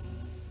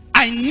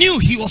 I knew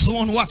he was the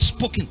one who had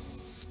spoken.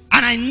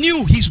 And I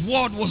knew his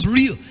word was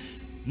real.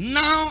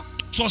 Now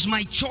it was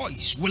my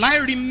choice. Will I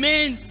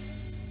remain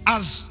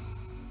as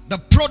the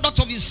product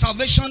of his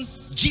salvation,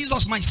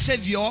 Jesus my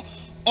Savior,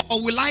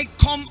 or will I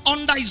come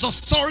under his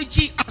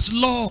authority as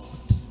Lord?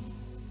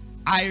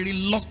 I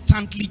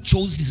reluctantly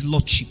chose his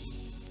lordship.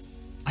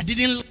 I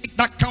didn't like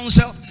that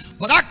counsel,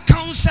 but that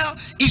counsel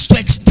is to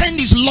extend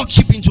his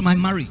lordship into my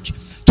marriage,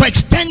 to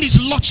extend his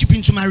lordship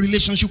into my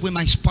relationship with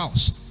my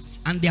spouse.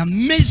 And the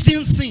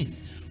amazing thing,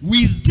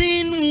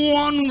 within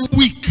 1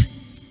 week,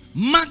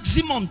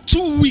 maximum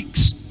 2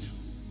 weeks,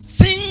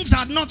 things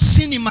I'd not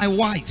seen in my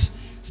wife,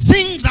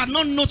 things I'd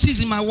not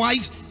noticed in my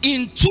wife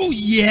in 2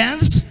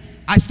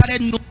 years, I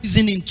started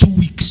noticing in 2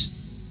 weeks.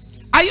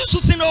 I used to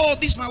think, oh,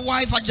 this is my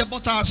wife,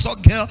 Ajabota, a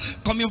soft girl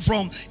coming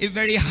from a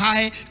very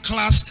high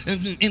class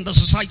in the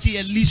society,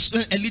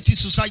 elitist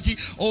society.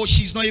 Oh,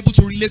 she's not able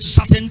to relate to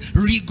certain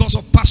rigors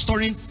of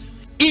pastoring.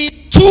 In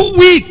 2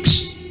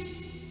 weeks,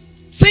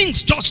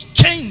 things just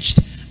changed,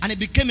 and it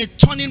became a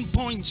turning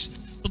point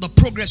to the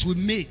progress we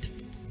made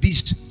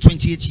these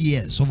 28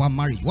 years of our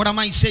marriage. What am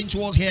I saying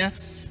to us here?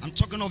 I'm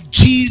talking of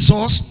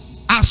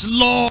Jesus as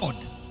Lord.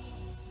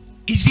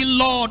 Is he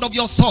Lord of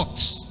your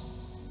thoughts?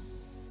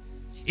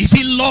 Is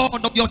he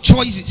Lord of your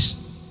choices?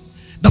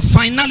 The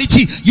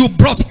finality you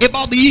brought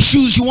about the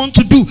issues you want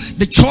to do,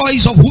 the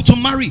choice of who to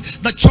marry,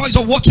 the choice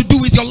of what to do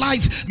with your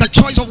life, the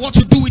choice of what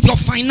to do with your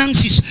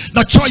finances,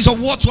 the choice of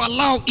what to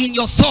allow in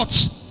your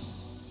thoughts.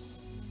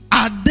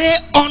 Are they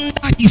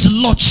under his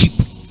lordship?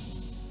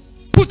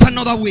 Put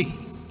another way,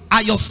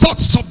 are your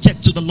thoughts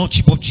subject to the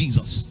lordship of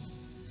Jesus?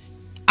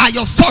 Are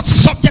your thoughts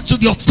subject to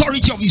the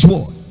authority of his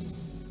word?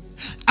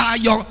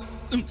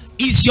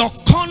 Is your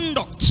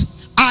conduct,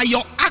 are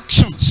your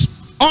actions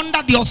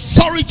under the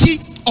authority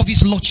of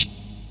his lordship?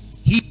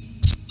 He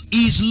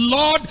is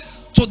Lord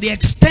to the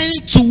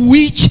extent to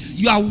which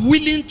you are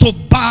willing to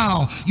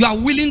bow, you are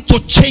willing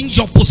to change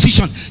your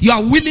position, you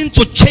are willing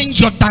to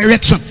change your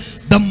direction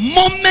the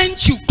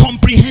moment you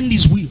comprehend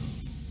his will.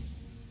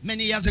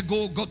 Many years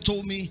ago, God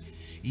told me,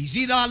 he's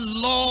either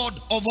Lord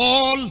of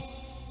all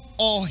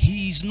or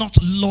he is not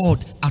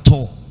Lord at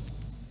all.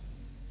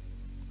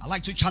 I'd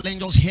like to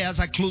challenge us here as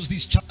I close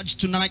this charge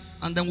tonight,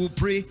 and then we'll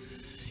pray.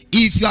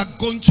 If you are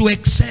going to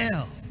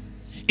excel,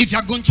 if you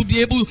are going to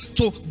be able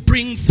to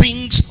bring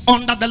things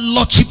under the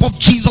Lordship of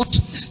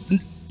Jesus,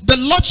 the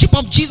Lordship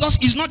of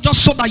Jesus is not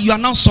just so that you are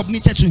now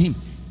submitted to him.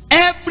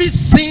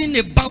 Everything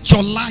about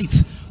your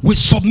life will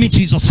submit to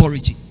his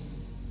authority.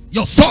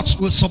 Your thoughts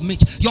will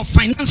submit. Your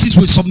finances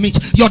will submit.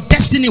 Your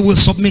destiny will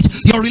submit.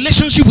 Your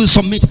relationship will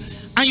submit.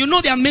 And you know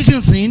the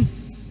amazing thing?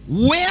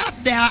 Where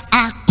there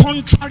are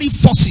contrary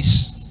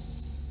forces,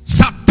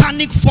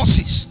 satanic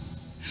forces,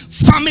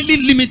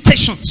 family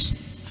limitations,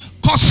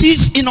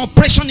 causes in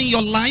operation in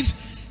your life,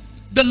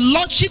 the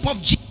Lordship of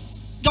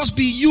Jesus just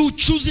be you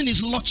choosing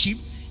his Lordship.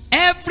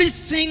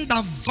 Everything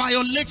that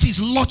violates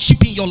his Lordship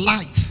in your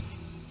life,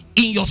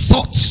 in your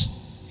thoughts,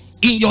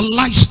 in your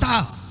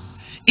lifestyle,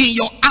 in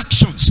your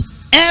actions,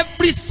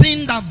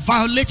 everything that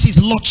violates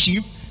his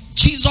Lordship,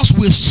 Jesus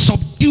will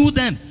subdue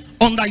them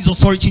under his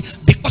authority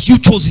because you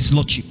chose his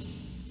Lordship.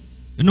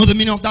 You know the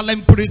meaning of that? Let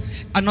me put it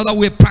another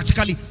way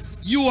practically.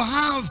 You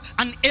have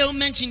an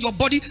ailment in your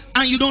body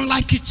and you don't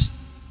like it,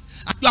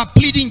 and you are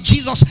pleading,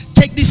 Jesus,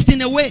 take this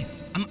thing away.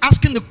 I'm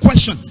asking the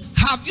question,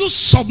 have you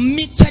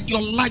submitted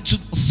your life to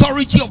the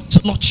authority of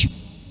the Lordship?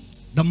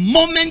 The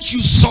moment you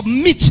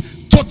submit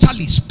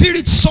totally,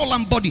 spirit, soul,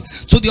 and body,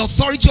 to the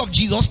authority of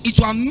Jesus, it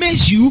will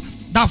amaze you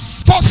that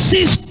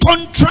forces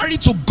contrary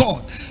to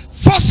God,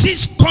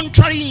 forces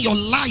contrary in your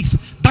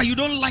life that you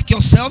don't like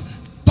yourself,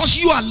 because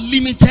you are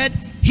limited,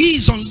 he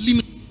is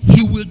unlimited.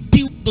 He will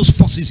deal with those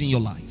forces in your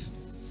life.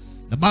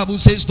 The Bible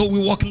says, though we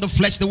walk in the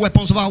flesh, the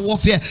weapons of our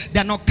warfare, they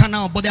are not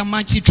carnal, but they are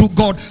mighty through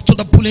God to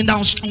the pulling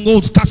down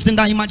strongholds, casting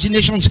down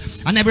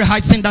imaginations, and every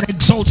high thing that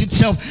exalts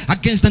itself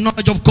against the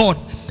knowledge of God.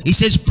 He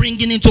says,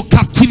 bringing into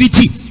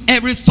captivity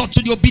every thought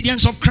to the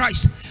obedience of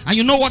Christ. And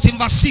you know what? In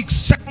verse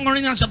 6, 2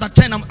 Corinthians chapter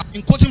 10, I'm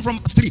quoting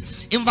from verse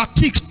 3. In verse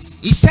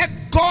 6, he said,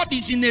 God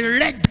is in a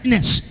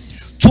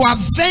readiness to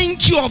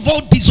avenge you of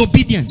all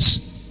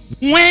disobedience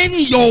when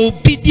your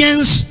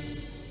obedience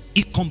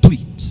is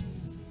complete.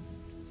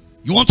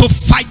 You want to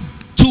fight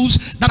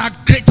battles that are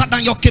greater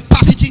than your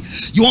capacity.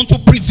 You want to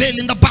prevail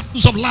in the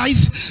battles of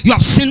life. You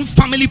have seen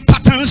family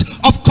patterns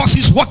of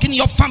causes working in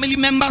your family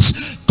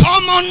members.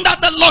 Come under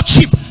the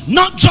Lordship,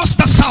 not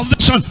just the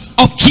salvation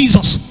of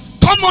Jesus.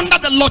 Come under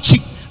the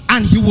Lordship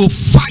and he will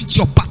fight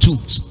your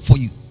battles for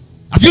you.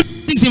 Have you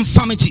noticed these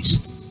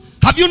infirmities?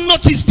 Have you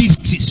noticed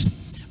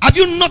diseases? Have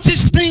you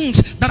noticed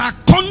things that are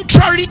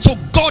contrary to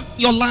God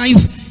in your life?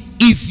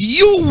 If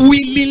you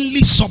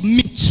willingly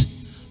submit,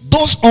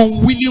 those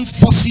unwilling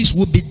forces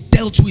will be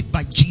dealt with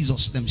by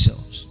Jesus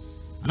themselves.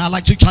 And I'd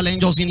like to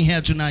challenge us in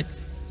here tonight.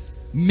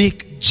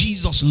 Make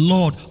Jesus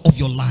Lord of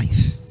your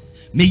life.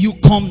 May you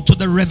come to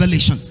the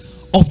revelation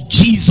of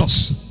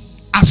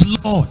Jesus as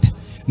Lord.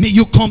 May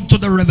you come to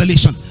the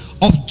revelation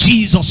of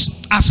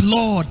Jesus as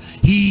Lord.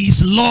 He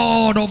is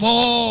Lord of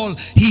all.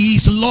 He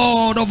is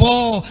Lord of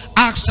all.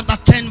 Acts chapter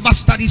 10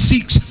 verse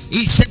 36.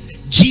 He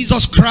said,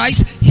 Jesus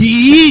Christ,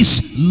 he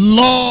is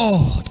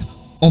Lord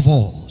of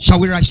all. Shall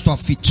we rise to our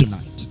feet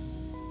tonight?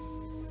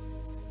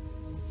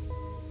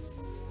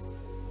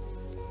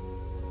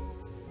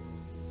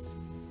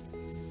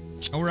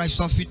 Shall we rise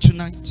to our feet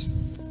tonight?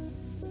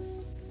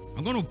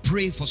 I'm going to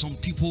pray for some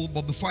people,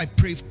 but before I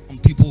pray for some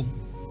people,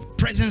 the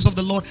presence of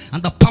the Lord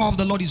and the power of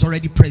the Lord is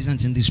already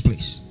present in this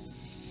place.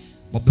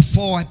 But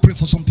before I pray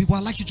for some people,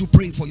 I'd like you to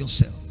pray for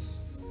yourself.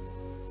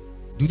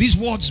 Do these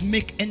words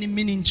make any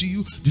meaning to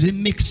you? Do they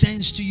make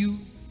sense to you?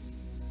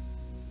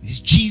 Is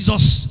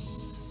Jesus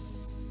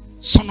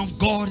Son of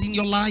God in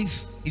your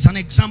life? Is an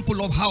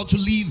example of how to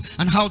live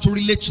and how to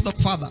relate to the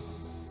Father.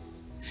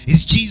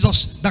 Is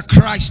Jesus the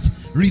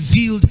Christ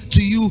revealed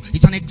to you?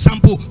 It's an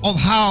example of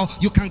how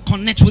you can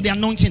connect with the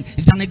anointing.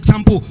 It's an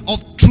example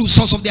of true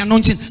source of the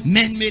anointing.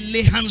 Men may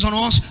lay hands on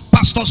us,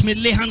 pastors may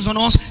lay hands on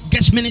us,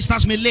 guest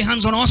ministers may lay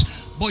hands on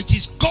us, but it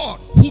is God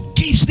who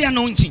gives the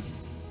anointing,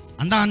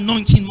 and that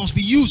anointing must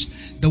be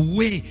used the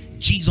way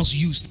Jesus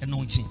used the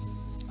anointing.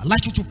 I'd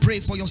like you to pray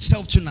for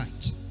yourself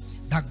tonight,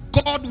 that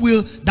God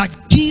will, that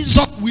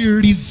Jesus will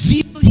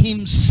reveal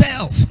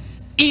himself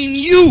in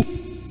you,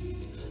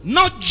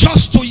 not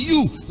just to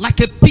you like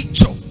a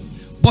picture,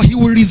 but he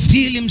will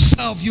reveal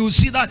himself. You will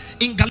see that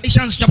in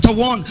Galatians chapter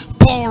 1,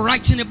 Paul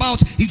writing about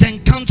his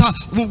encounter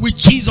with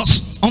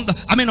Jesus on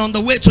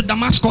the way to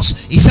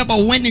Damascus. He said,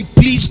 but when it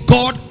pleased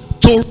God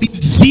to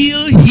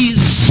reveal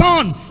his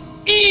son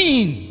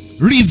in,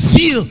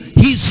 reveal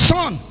his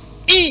son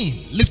in.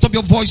 Lift up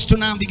your voice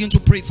tonight and begin to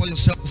pray for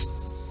yourself.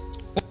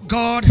 Oh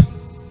God,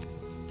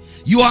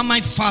 you are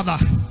my Father.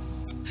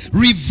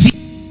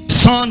 Reveal the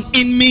Son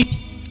in me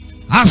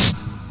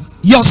as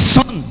your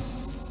Son,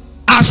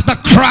 as the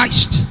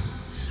Christ,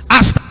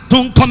 as the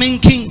homecoming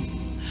King,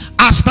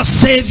 as the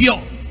Savior,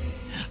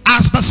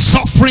 as the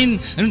suffering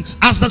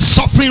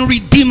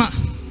Redeemer,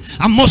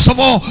 and most of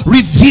all,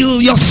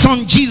 reveal your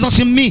Son Jesus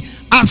in me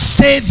as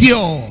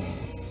Savior.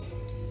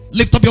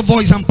 Lift up your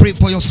voice and pray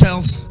for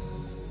yourself.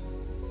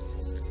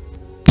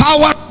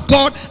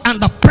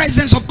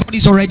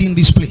 is already in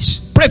this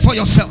place. Pray for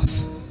yourself.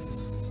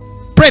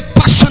 Pray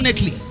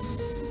passionately.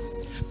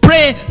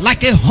 Pray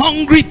like a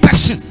hungry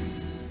person.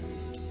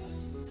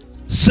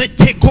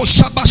 Seteko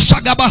shaba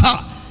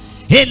shagabaha.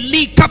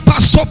 Elika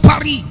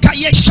pasopari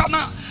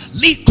kayeshama.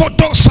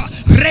 Likodosa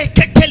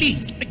reketeli.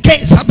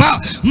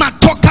 Kezaba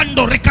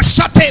matokando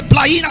rekasate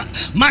blaina.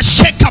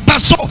 Masheka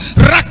baso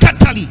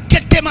rakatali.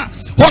 Ketema.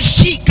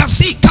 Oshika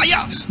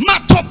sikaya.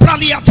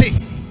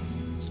 Matopraliate.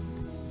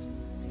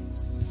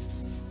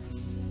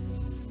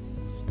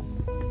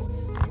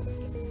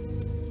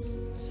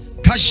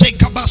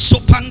 Kashekaba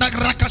sopanda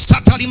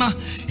rakasatalima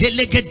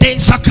elegede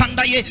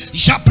sakandaye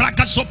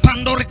jabraga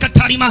sopando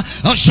rekatalima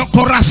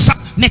jokorasa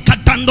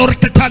mekadando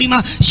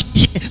rekatalima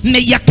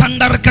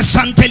meyakanda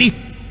rekasanteli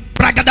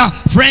bragada.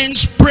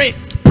 Friends, pray,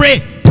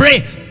 pray,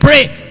 pray,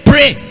 pray,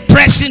 pray.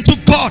 Press into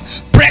God,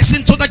 press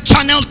into the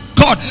channels of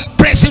God,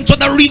 press into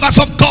the rivers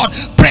of God,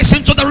 press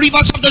into the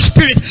rivers of the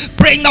Spirit.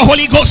 Pray in the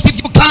Holy Ghost if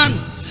you can,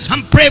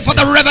 and pray for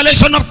the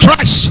revelation of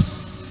Christ.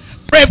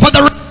 Pray for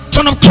the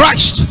revelation of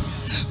Christ.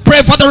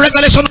 Pray for the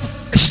revelation of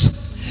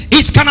Christ.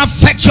 It can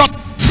affect your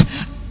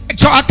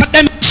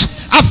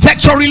academics,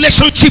 affect your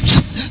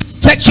relationships,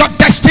 affect your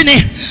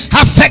destiny,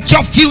 affect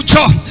your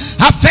future,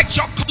 affect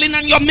your calling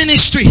and your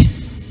ministry.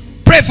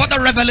 Pray for the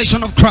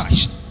revelation of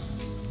Christ.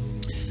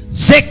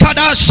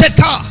 Zekada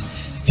sheka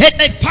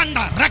hede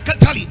panda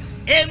rakatali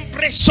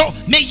empreso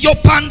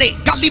meyopande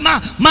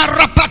kalima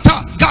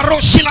marapata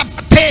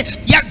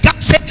garoshilapate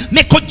yagase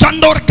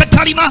mekojandor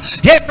katalima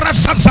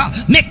ebrasaza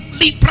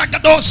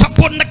meklipragado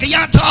saponna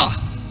kayata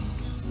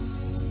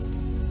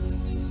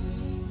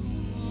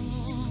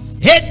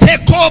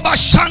etekoba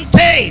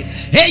shante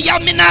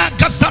eyamina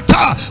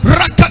gazata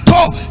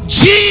rakato.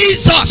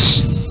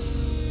 Jesus,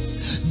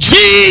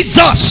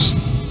 Jesus,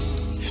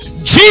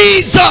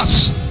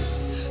 Jesus.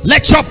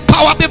 Let your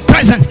power be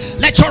present.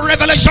 Let your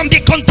revelation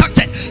be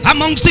contacted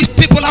amongst these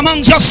people,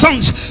 amongst your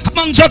sons,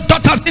 amongst your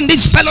daughters, in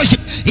this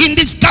fellowship, in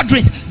this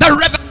gathering. The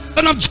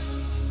revelation of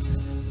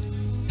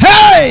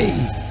hey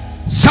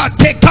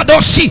Sate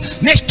Kadoshi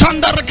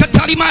Meshanda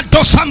Rakatalima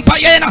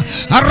Dosampayena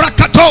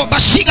Arakato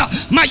Bashiga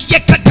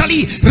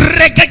Mayekatali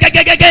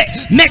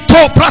Regegegege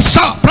Meto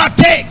Prasa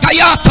Prate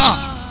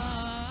Kayata.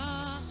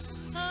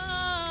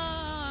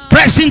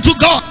 Press into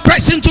God,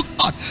 press into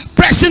God,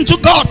 press into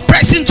God,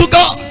 press into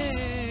God.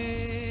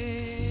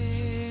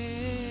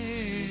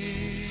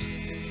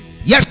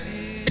 Yes,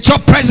 let your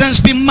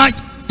presence be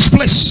mighty in this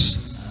place.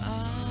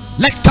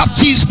 Let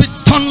captives be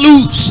turned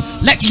loose.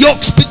 Let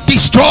yokes be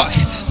destroyed.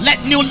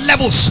 Let new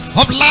levels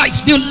of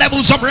life, new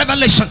levels of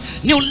revelation,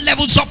 new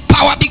levels of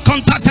power be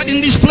contacted in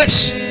this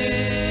place.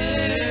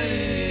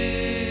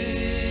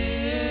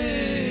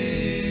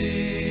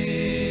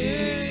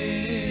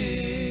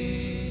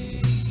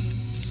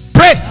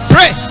 Pray,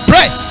 pray,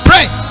 pray,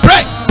 pray,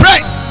 pray, pray.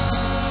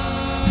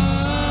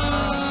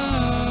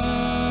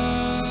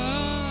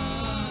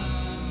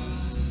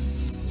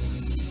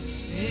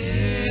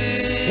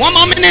 1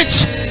 more minute.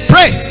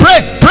 Pray, pray,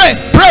 pray,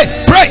 pray,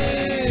 pray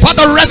for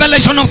the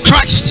revelation of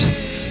Christ.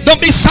 Don't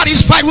be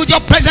satisfied with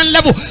your present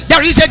level. There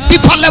is a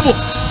deeper level.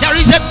 There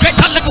is a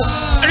greater level.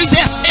 There is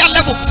a higher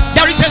level.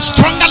 There is a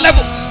stronger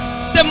level.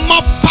 The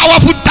more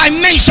powerful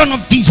dimension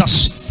of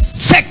Jesus.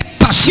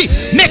 Sekpashi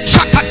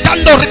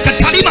mechakadando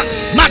rekatalima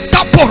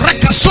matapo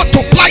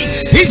rekasoto plai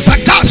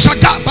izaga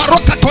shaga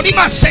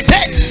barokatolima sete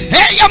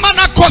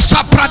eyamanako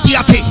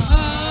sapradiate.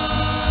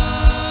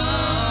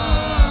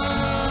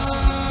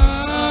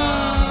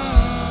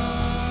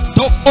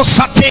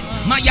 Osate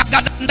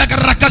mayagadanda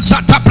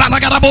rakasata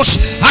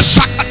pranagarabos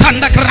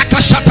ashakatanda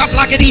rakasata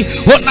blagedi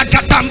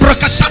olakatambro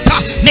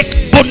kasata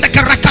mekbonda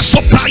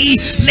rakasopai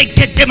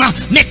lekedema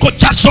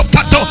mekojaso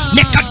kato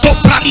mekato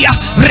pralia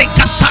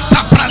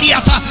rekasata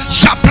praliata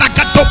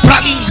shabrakato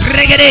praling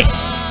regede.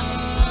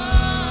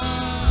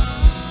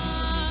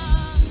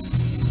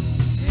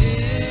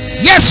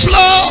 Yes,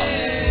 Lord.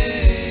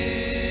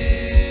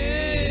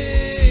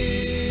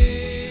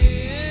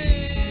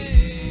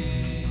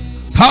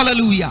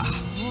 Hallelujah.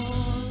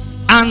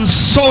 And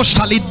so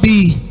shall it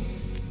be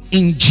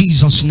in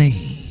Jesus' name.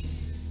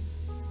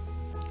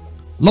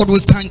 Lord, we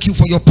thank you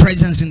for your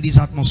presence in this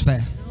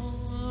atmosphere.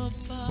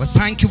 We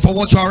thank you for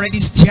what you're already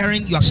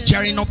stirring. You are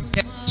stirring up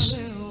depths.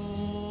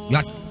 You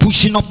are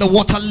pushing up the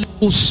water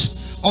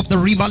levels of the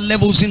river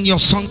levels in your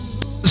son.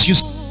 You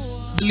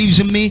believes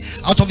in me,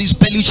 out of his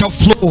belly shall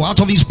flow, out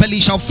of his belly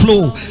shall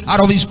flow,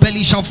 out of his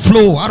belly shall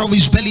flow, out of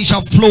his belly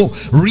shall flow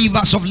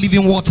rivers of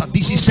living water.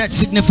 This is said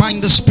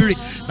signifying the Spirit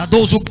that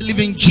those who believe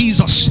in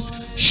Jesus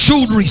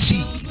should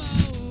receive.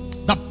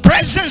 The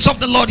presence of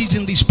the Lord is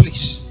in this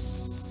place.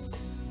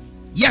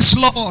 Yes,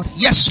 Lord.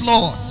 Yes,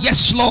 Lord.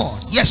 Yes, Lord.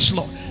 Yes,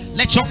 Lord.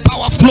 Let your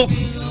power flow.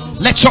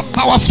 Let your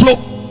power flow.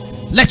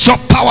 Let your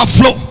power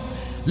flow.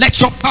 Let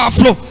your power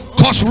flow.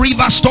 Cause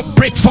rivers to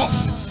break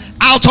forth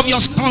out of your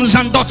sons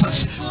and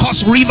daughters.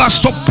 Cause rivers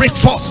to break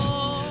forth.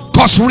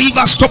 Cause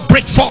rivers to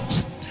break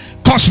forth.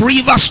 Cause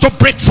rivers to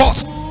break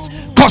forth.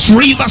 Cause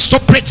rivers to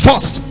break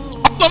forth.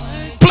 All of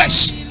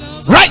flesh.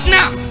 Right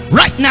now.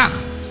 Right now.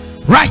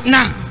 Right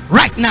now.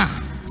 Right now.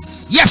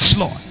 Yes,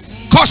 Lord.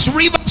 Cause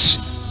rivers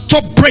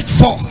to break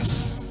forth.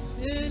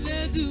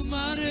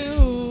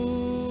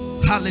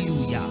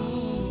 Hallelujah.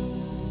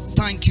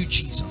 Thank you,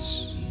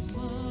 Jesus.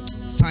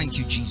 Thank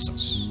you,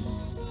 Jesus.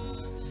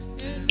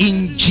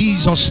 In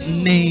Jesus'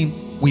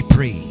 name we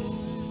pray.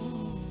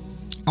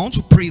 I want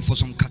to pray for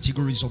some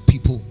categories of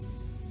people.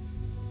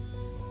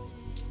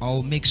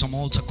 I'll make some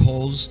altar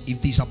calls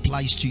if this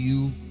applies to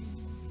you.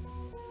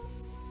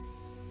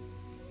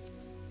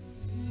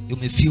 You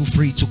may feel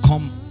free to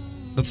come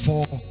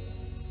before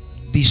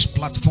this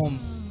platform.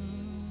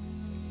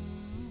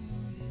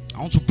 I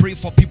want to pray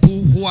for people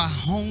who are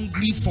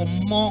hungry for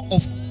more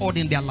of God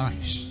in their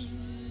lives.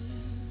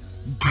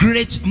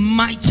 Great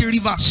mighty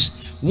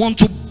rivers want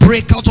to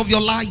break out of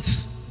your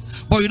life,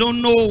 but you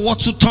don't know what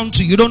to turn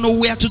to. You don't know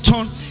where to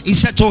turn. He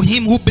said to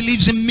him who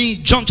believes in me,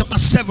 John chapter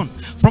 7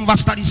 from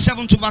verse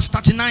 37 to verse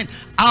 39,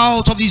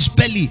 out of his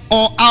belly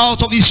or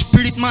out of his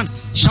spirit man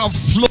shall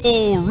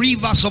flow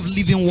rivers of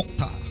living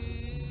water.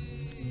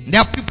 There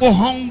are people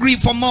hungry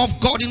for more of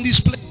God in this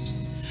place.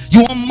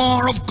 You want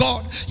more of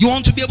God. You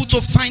want to be able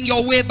to find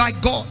your way by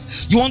God.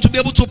 You want to be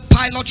able to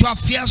pilot your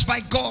affairs by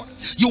God.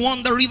 You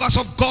want the rivers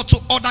of God to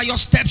order your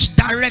steps,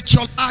 direct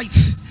your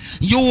life.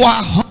 You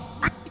are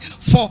hungry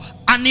for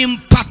an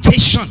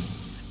impartation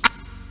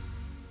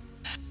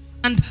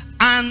and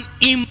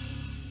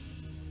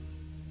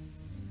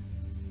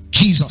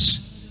Jesus.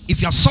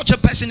 If you are such a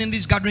person in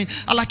this gathering,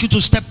 I'd like you to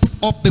step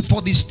up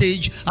before this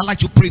stage. I'd like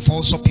to pray for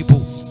also people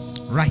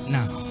right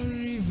now.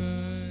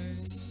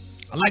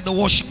 I like the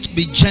worship to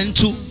be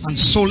gentle and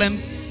solemn.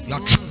 You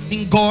are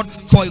trusting God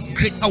for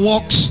greater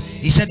works.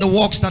 He said, the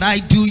works that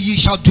I do, ye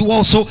shall do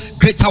also.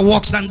 Greater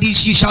works than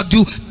these ye shall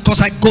do,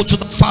 because I go to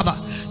the Father.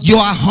 You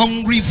are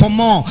hungry for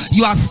more.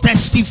 You are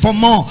thirsty for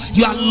more.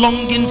 You are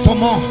longing for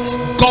more.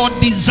 God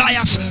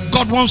desires.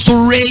 God wants to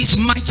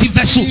raise mighty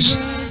vessels.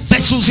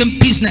 Vessels in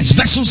business,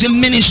 vessels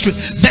in ministry,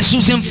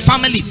 vessels in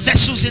family,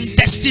 vessels in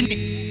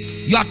destiny.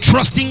 You are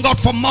trusting God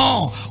for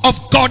more of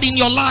God in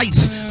your life.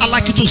 I'd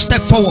like you to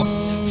step forward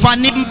for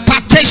an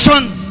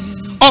impartation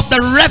of the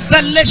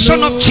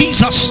revelation of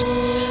Jesus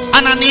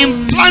and an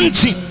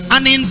implanting,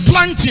 an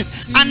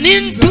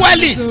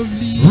indwelling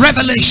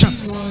revelation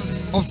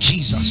of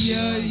Jesus.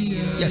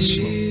 Yes,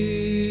 Lord.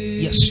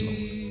 Yes, Lord.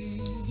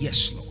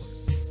 Yes, Lord.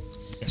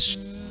 Yes.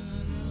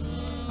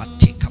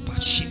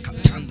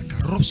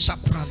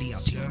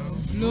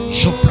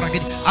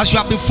 As you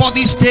are before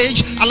this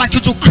stage, I'd like you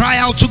to cry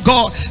out to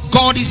God.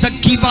 God is the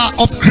giver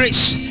of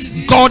grace.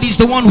 God is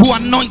the one who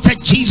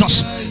anointed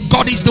Jesus.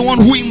 God is the one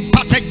who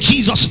imparted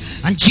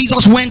Jesus, and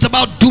Jesus went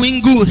about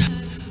doing good.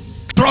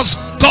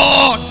 Trust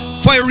God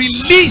for a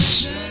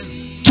release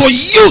to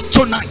you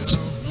tonight.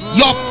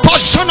 Your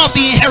portion of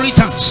the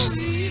inheritance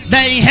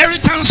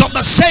of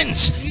the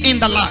saints in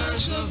the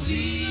light.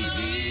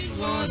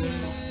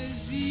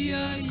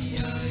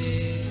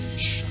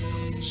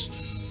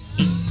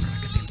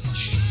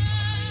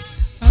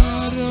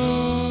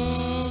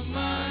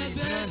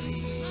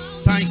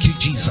 Thank you,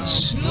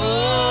 Jesus.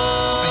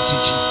 Thank you,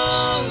 Jesus.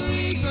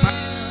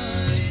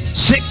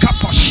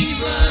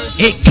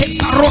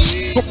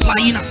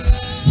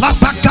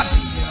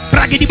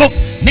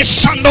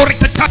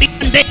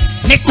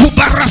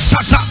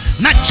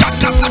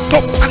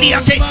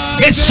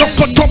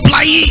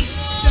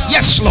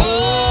 Yes, Lord.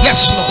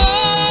 Yes, Lord.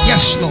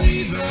 Yes, Lord.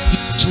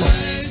 Yes, Lord.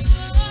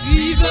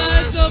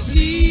 Rivers of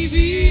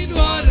living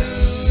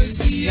waters.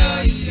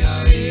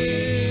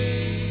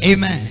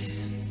 Amen.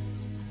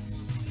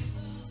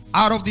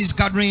 Out of this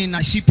gathering,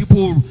 I see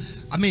people,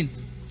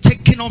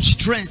 taking up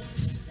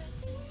strength.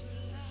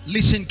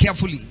 Listen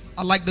carefully.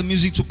 I like the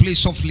music to play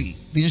softly,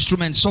 the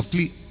instrument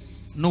softly,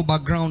 no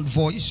background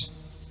voice.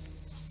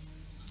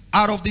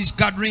 Out of this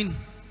gathering,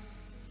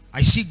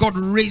 I see God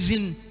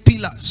raising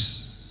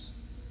pillars,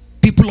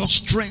 people of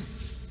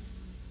strength,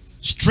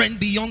 strength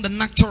beyond the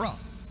natural.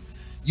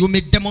 You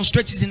may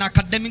demonstrate it in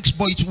academics,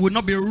 but it will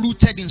not be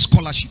rooted in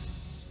scholarship.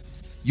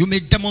 You may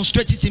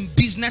demonstrate it in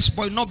business,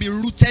 but it will not be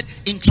rooted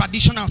in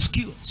traditional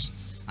skills.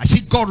 I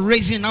see God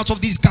raising out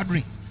of this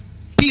gathering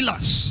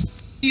pillars.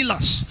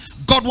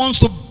 God wants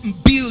to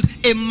build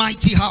a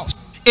mighty house,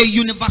 a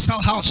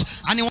universal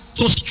house, and he wants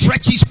to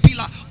stretch his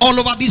pillar all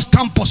over this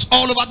campus,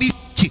 all over this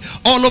city,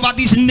 all over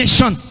this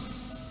nation.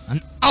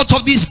 And out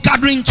of this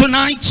gathering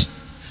tonight,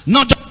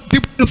 not just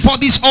people before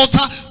this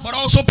altar, but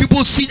also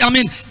people still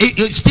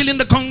in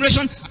the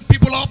congregation,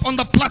 people up on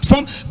the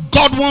platform.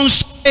 God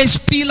wants to raise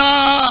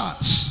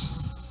pillars,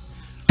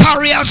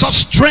 carriers of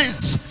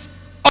strength,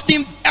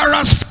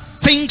 bearers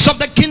things of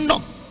the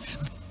kingdom,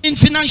 in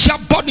financial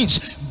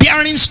burdens,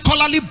 bearing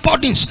scholarly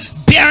burdens,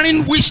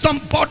 bearing wisdom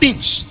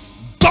burdens.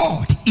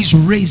 God is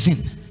raising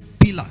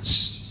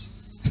pillars.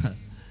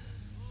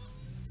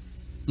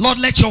 Lord,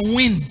 let your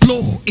wind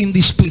blow in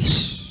this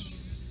place.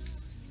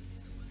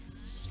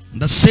 In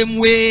the same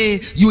way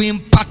you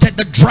imparted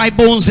the dry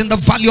bones in the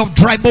valley of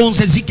dry bones,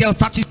 Ezekiel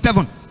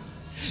 37.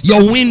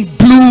 Your wind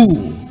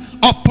blew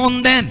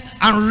upon them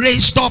and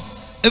raised up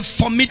a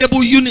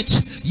formidable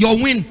unit. Your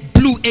wind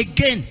blew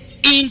again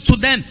into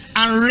them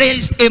and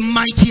raised a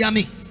mighty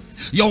army.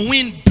 Your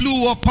wind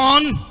blew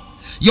upon.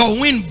 Your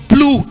wind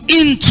blew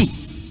into.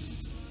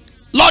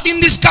 Lord, in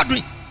this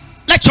gathering,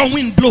 let your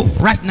wind blow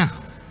right now.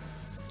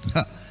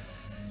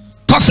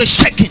 Cause a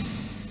shaking.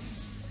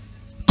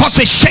 Cause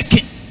a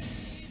shaking.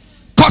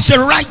 Cause a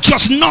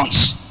righteous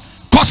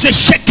noise. Cause a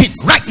shaking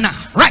right now.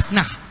 Right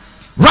now.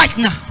 Right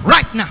now.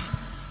 Right now.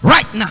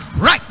 Right now.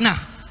 Right now.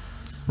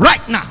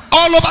 Right now.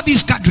 All over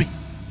this gathering.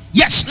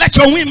 Yes, let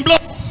your wind blow.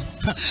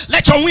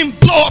 Let your wind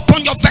blow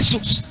upon your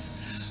vessels.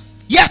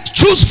 Yet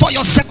choose for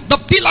yourself the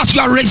pillars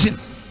you are raising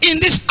in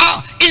this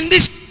hour, in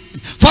this,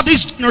 for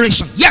this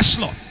generation. Yes,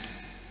 Lord.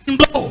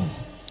 Blow.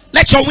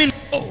 Let your wind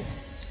blow.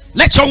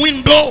 Let your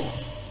wind blow.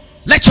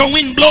 Let your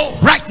wind blow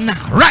right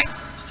now. Right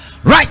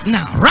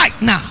now.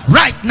 Right now.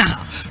 Right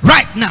now.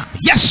 Right now.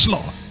 Yes,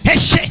 Lord.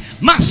 Heshe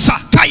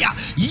masakaya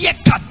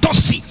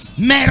yekatosi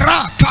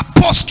mera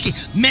kaposki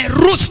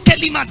meruske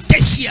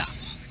limadesia.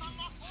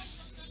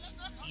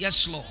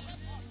 Yes, Lord.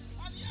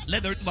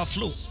 Let the river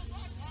flow.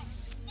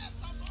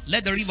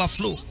 Let the river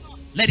flow.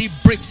 Let it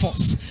break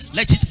forth.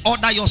 Let it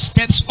order your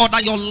steps, order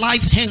your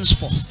life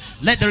henceforth.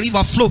 Let the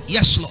river flow.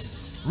 Yes, Lord.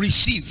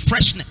 Receive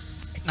freshness.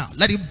 Now,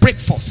 let it break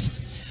forth.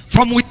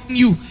 From within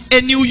you,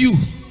 a new you.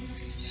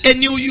 A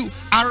new you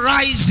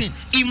arising.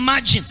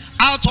 Imagine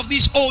out of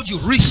this old you.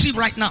 Receive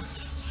right now.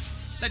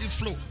 Let it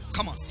flow.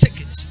 Come on, take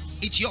it.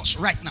 It's yours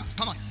right now.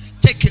 Come on,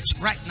 take it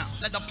right now.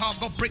 Let the power of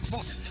God break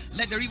forth.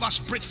 Let the rivers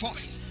break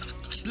forth.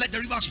 Let the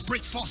rivers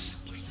break forth.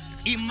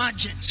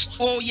 Emergence,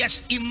 oh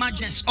yes,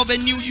 emergence of a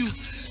new you.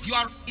 You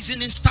are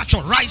rising in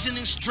stature, rising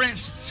in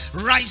strength,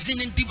 rising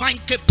in divine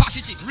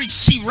capacity.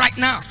 Receive right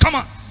now. Come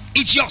on,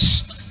 it's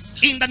yours.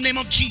 In the name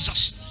of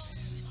Jesus,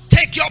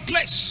 take your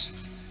place.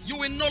 You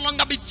will no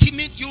longer be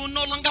timid. You will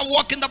no longer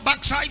walk in the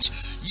backsides.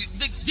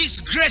 This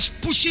grace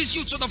pushes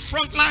you to the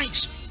front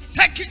lines.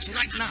 Take it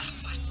right now.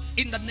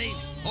 In the name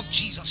of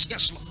Jesus.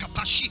 Yes, Lord.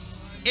 Kapashi.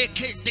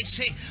 Eke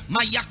dese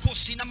mayako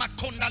sinama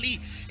kondali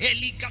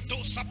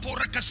eligado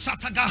sapora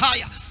kasata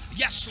gahaya.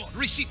 Yes, Lord.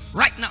 Receive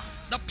right now.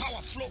 The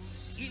power flow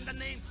in the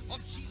name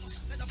of Jesus.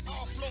 Let the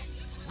power flow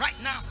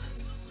right now.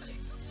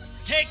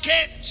 Take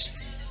it.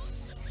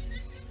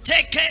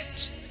 Take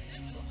it.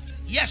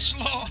 Yes,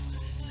 Lord.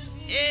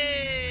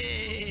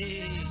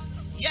 Hey.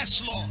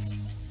 Yes, Lord.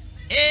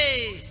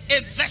 Hey.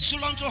 A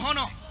vessel unto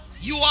honor.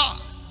 You are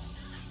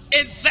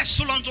a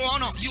vessel unto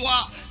honor. You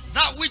are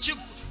that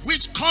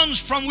which comes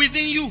from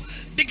within you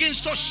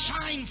begins to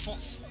shine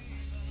forth.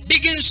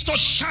 Begins to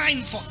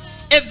shine forth.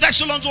 A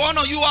vessel unto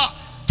honor you are.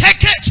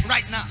 Take it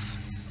right now.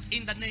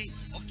 In the name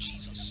of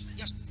Jesus.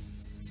 Yes.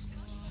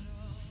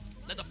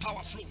 Let the power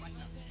flow right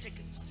now. Take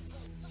it.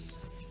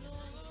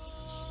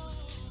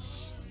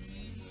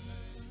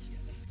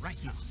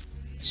 Right now.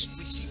 Yes.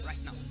 Receive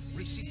right now.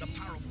 Receive the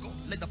power of God.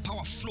 Let the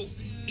power flow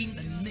in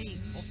the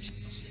name of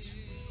Jesus.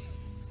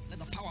 Let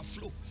the power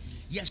flow.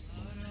 Yes.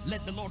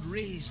 Let the Lord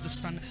raise the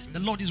standard. The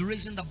Lord is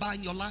raising the bar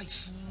in your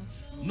life.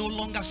 No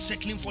longer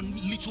settling for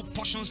little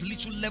portions,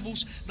 little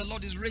levels. The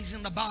Lord is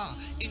raising the bar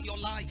in your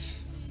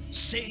life.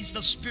 Says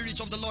the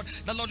Spirit of the Lord.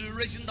 The Lord is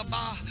raising the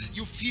bar.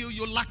 You feel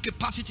you lack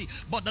capacity,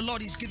 but the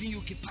Lord is giving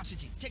you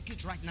capacity. Take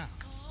it right now.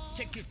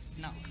 Take it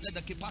now. Let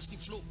the capacity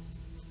flow.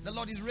 The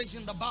Lord is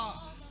raising the bar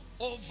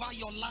over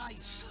your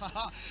life.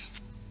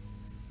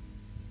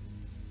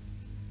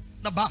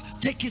 The bar.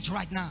 Take it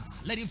right now.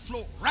 Let it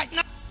flow right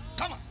now.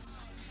 Come on.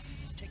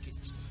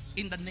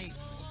 In the name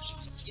of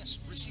Jesus. Yes,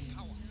 receive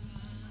power.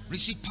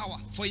 Receive power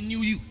for a new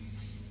you.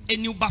 A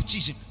new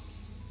baptism.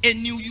 A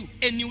new you.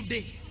 A new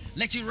day.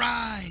 Let it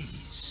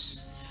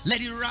rise. Let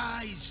it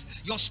rise.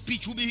 Your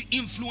speech will be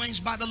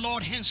influenced by the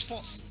Lord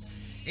henceforth.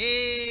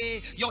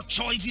 Hey, your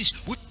choices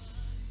will.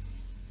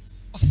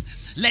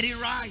 Let it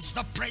rise.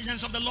 The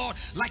presence of the Lord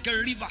like a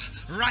river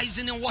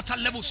rising in water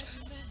levels.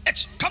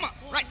 Come on,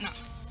 right now.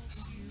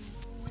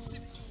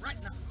 Receive it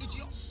right now. It's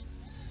yours.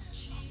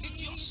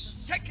 It's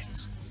yours. Take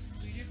it.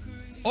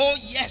 Oh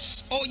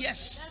yes, oh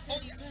yes, oh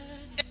yes.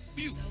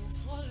 You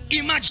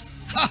imagine.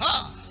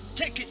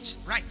 Take it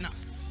right now.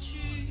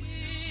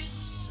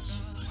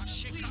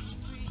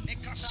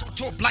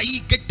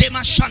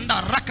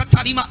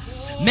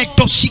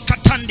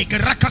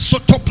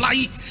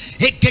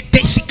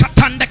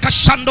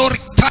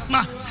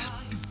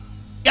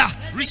 Yeah,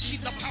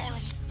 receive the power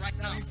of right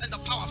now. Let the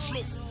power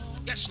flow.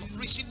 Yes, Lord.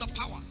 Receive the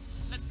power.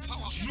 Let the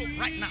power flow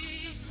right now.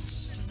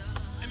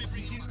 Let me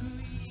bring you back.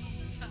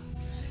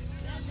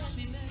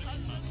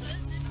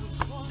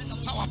 Let the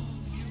power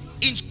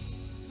in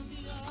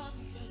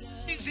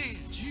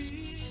seasons.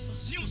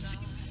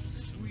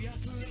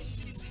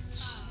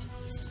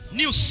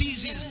 New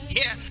seasons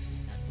here.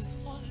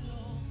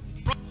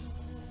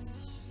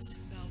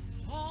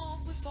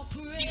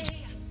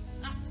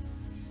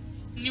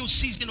 New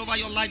season over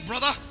your life,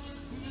 brother.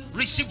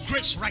 Receive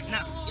grace right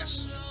now.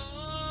 Yes,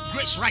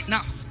 grace right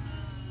now.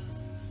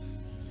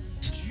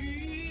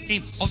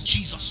 Name of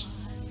Jesus.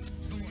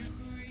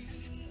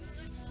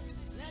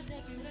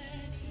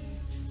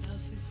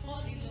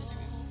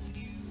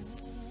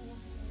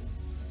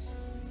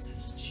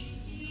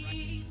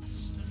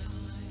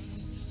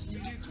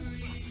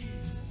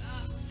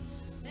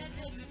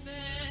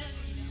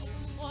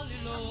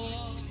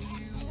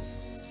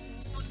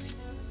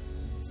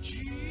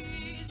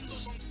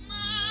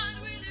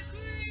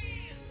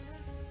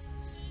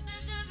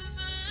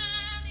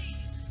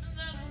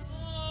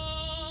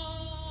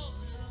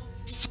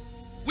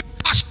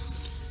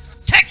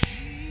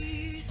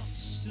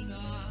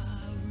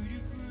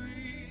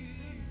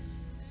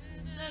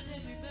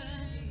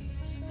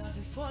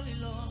 Fall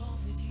in love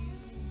with you.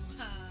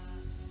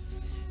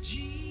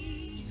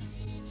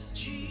 Jesus,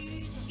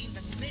 Jesus, in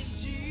the name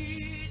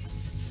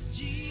Jesus,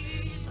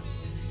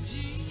 Jesus,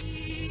 Jesus.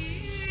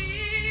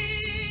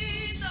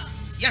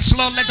 Yes,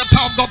 Lord, let the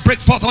power of God break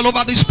forth all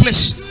over this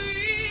place,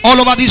 all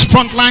over these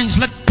front lines.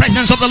 Let the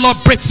presence of the Lord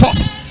break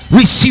forth.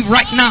 Receive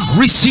right now,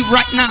 receive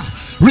right now,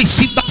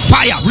 receive the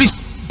fire,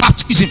 receive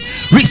baptism,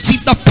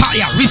 receive the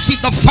fire, receive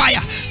the fire.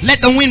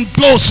 Let the wind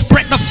blow,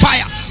 spread the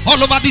fire all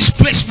over this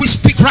place. We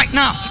speak right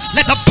now.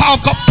 Let the power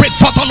of God break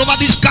forth all over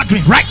this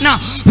gathering right now.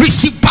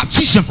 Receive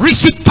baptism,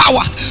 receive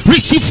power,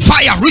 receive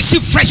fire,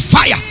 receive fresh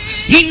fire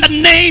in the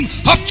name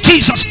of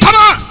Jesus. Come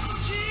on,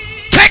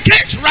 take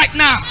it right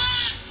now.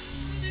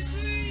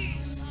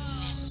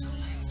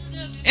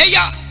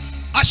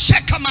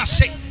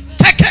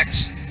 Take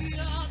it.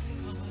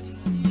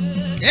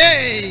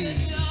 Hey,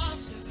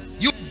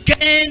 you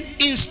gain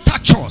in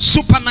stature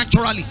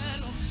supernaturally.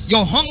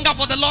 Your hunger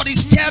for the Lord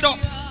is stirred up.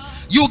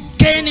 You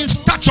gain in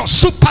stature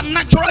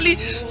supernaturally,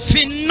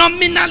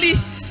 phenomenally,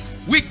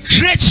 with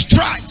great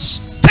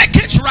strides. Take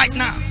it right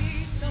now.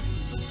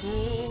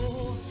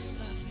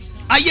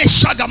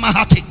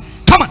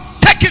 Come on,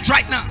 take it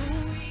right now.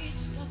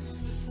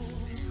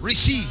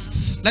 Receive.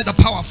 Let the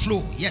power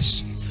flow.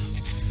 Yes.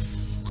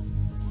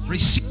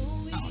 Receive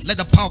now. Let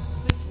the power.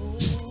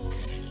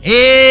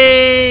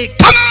 Hey,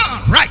 come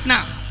on right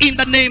now in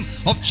the name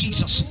of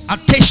Jesus.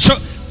 Attention.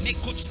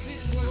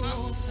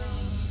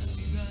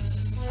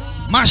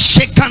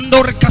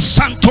 Mashekando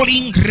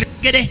rekasantoling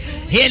regede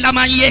ela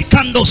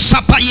mayekando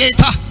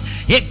sapayeta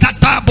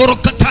ekata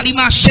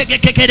borokatalima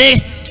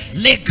shegekekere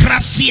le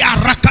gracia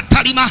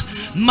rakatalima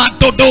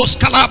madodos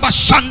kalaba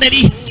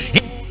shandeli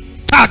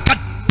ekata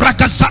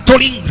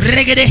brakasatoling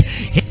regede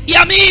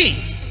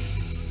yami.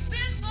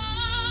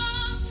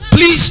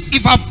 Please,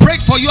 if I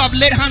prayed for you, I've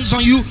laid hands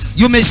on you,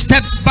 you may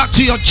step back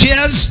to your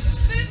chairs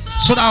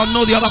so that I'll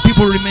know the other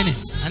people remaining.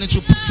 I need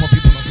to pray for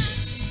people.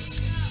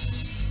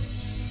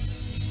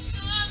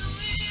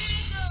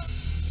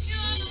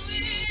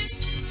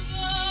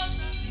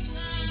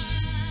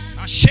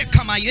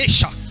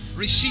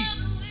 Receive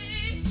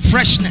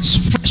freshness,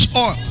 fresh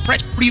oil,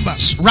 fresh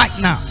rivers right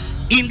now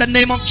in the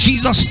name of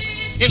Jesus.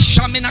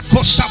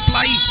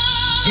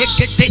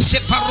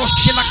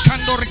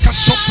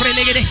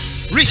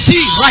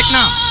 Receive right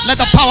now. Let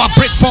the power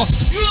break forth.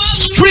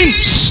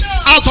 Streams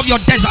out of your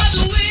desert.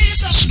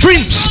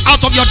 Streams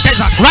out of your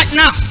desert right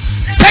now.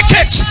 Take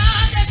it.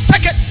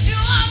 Take it.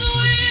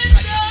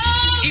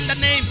 In the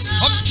name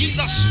of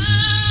Jesus.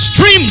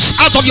 Streams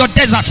out of your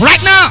desert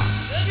right now.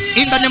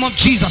 In the name of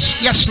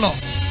Jesus. Yes, Lord.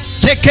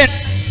 Take it.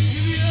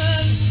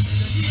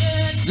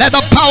 Let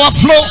the power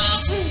flow.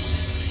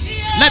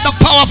 Let the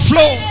power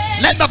flow.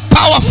 Let the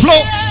power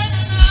flow.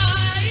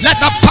 Let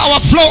the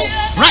power flow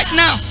right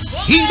now.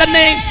 In the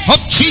name of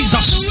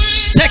Jesus.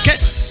 Take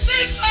it.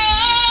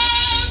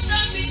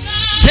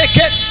 Take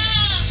it.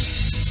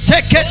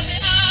 Take it.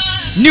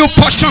 New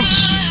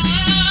portions.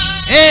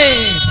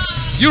 Hey,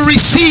 you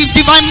receive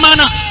divine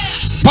manna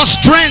for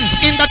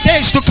strength in the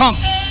days to come.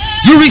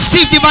 You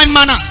receive divine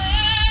manna.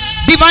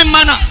 Divine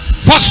manna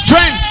for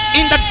strength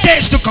in the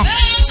days to come.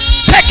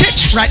 Take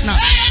it right now.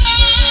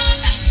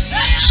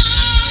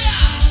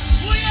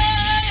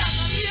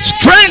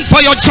 Strength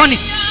for your journey.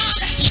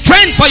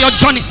 Strength for your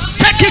journey.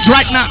 Take it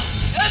right now.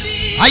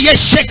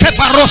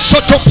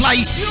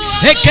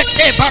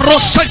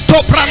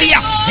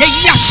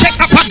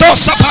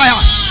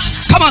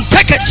 Come on,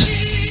 take it.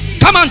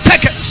 Come on,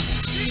 take it.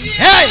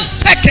 Hey,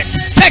 take it.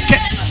 Take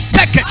it.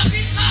 Take it.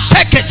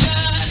 Take it.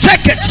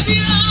 Take it.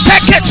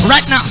 Take it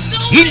right now.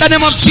 In the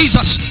name of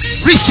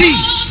Jesus. Receive.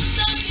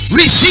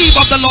 Receive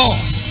of the Lord.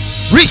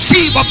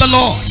 Receive of the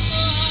Lord.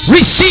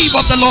 Receive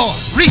of the Lord.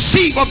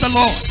 Receive of the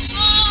Lord.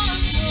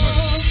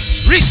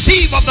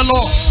 Receive of the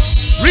Lord.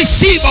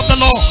 Receive of the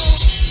Lord.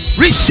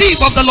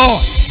 Receive of the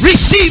Lord.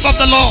 Receive of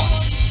the Lord.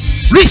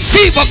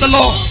 Receive of the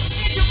Lord.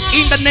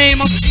 In the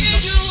name of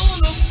Jesus.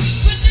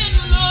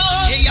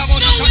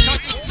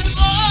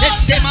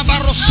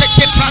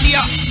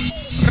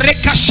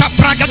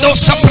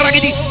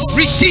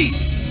 Receive.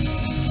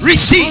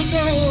 Receive.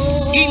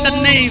 In the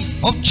name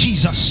of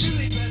Jesus.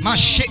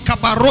 Masheka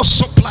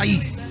baroso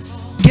plai.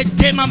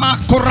 Gedema ma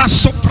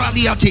coraso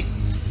praliati.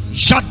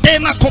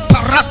 Jadema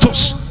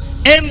coparatos.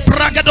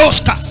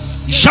 Embragadoska.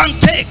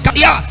 Jante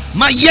kaya.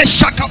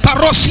 Mayesha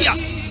kaparosia.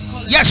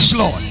 Yes,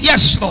 Lord.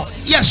 Yes, Lord.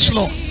 Yes,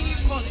 Lord.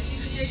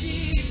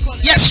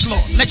 Yes,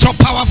 Lord. Let your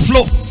power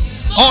flow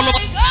all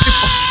over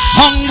people.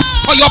 Hungry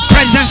for your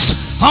presence.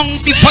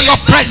 Hungry for your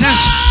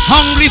presence.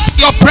 Hungry for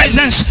your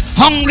presence.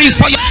 Hungry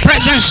for your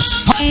presence.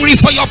 Hungry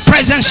for your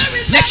presence.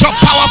 Let your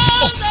power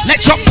flow.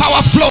 Let your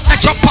power flow.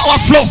 Let your power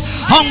flow.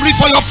 hungry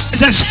for your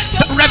presence.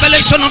 The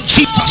revelation of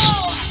Jesus.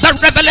 The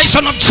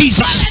revelation of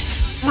Jesus.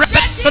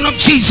 Revelation of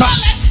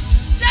Jesus.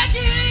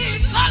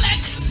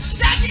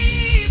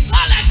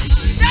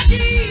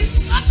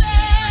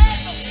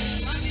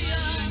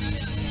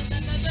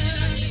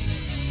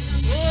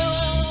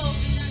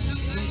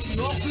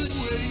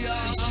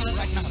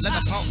 Right now, let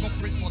the power of God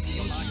break forth in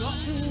your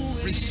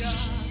life. Receive.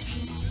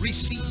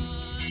 Receive.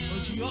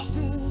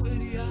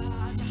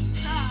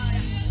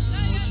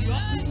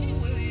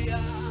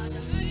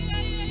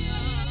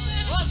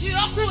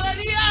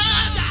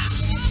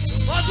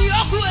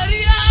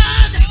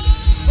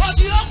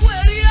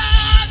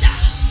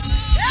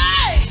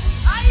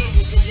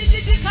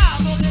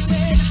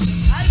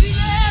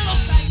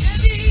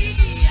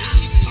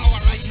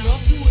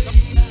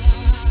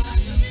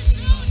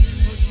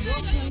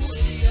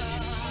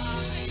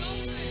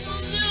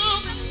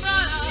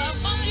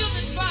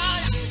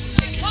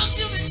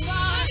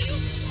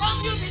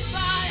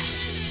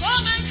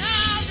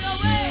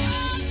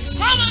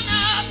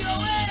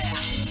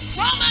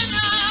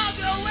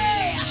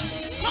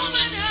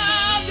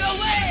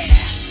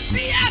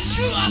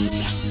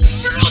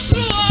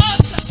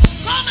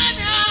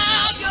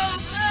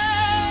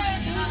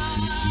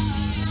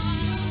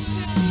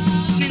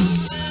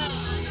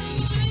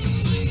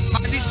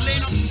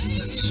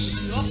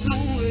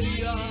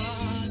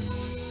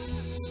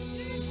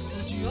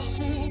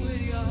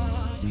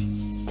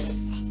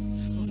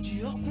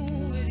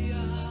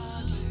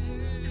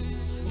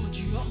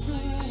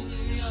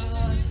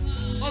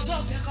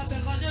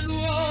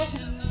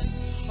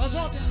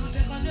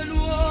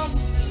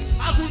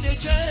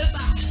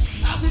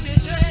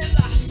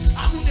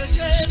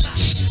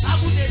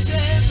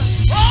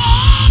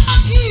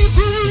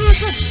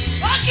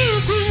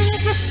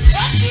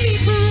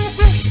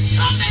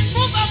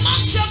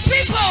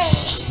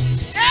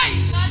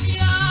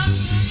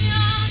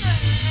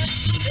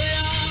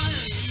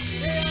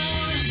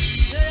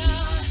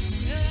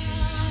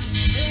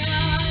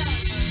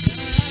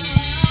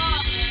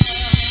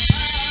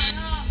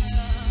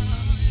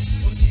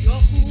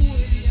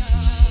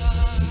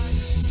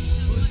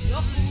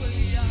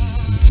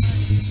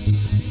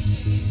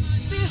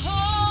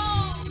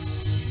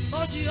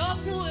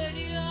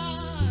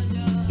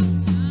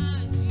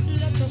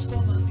 Let us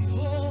come and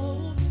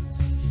behold.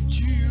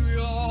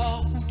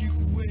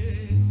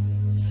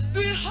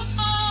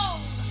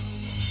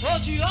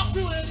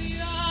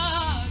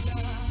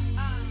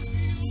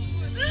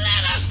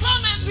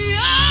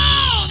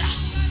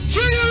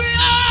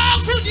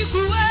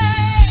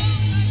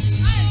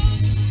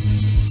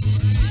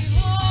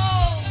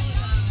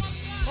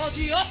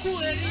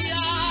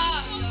 Behold.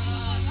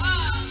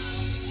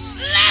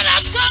 Let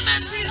us come and behold. Let us come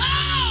and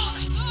behold.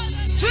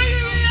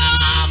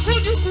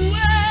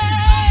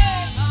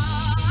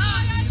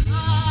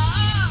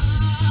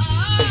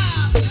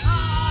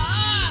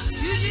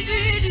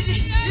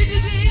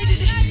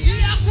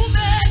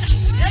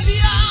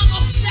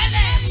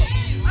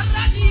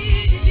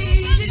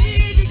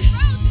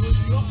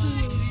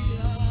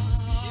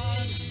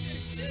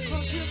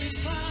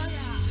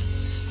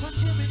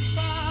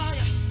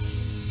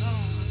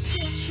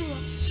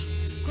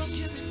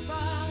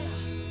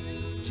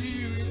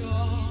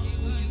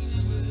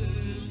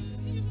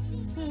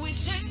 We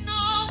say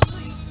no to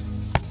you,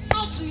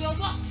 no to your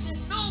works,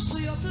 and no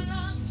to your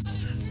plans,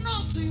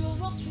 no to your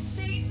works. We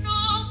say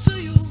no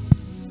to you.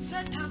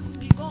 Satan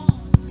be gone.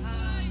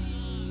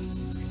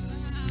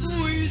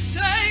 We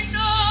say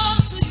no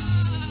to you,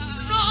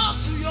 no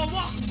to your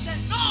works,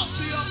 and no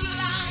to your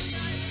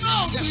plans,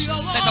 no to your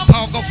works. Let the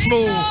power of God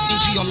flow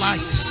into your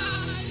life.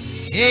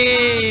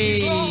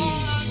 Hey,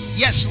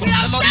 yes, Lord.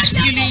 The Lord is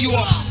filling you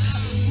up.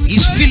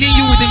 He's filling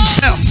you with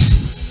Himself.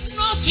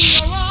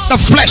 Shut the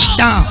flesh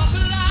down,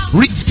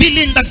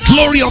 revealing the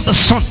glory of the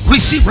Son.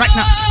 Receive right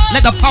now.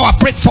 Let the power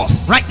break forth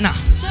right now.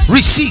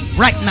 Receive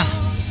right now.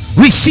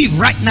 Receive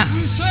right now.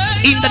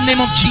 In the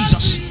name of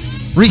Jesus.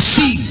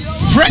 Receive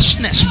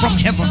freshness from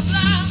heaven.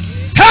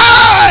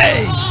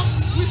 Hey!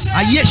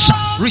 Ayesha,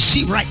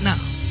 receive right now.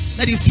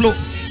 Let it flow.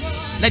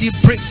 Let it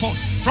break forth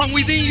from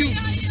within you.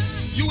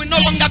 You will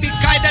no longer be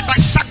guided by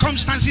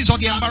circumstances or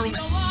the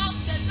environment.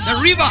 The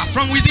river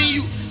from within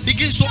you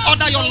begins to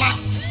order your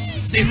life.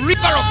 The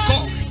river of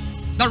God,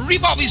 the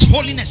river of His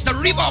holiness, the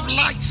river of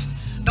life,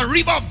 the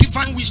river of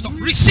divine wisdom.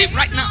 Receive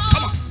right now.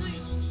 Come on.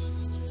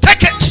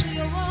 Take it.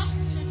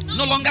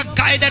 No longer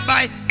guided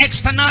by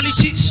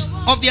externalities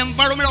of the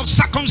environment of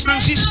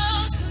circumstances.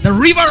 The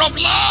river of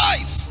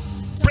life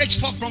breaks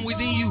forth from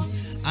within you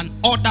and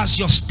orders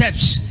your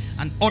steps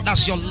and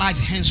orders your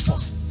life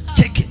henceforth.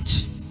 Take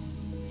it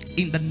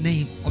in the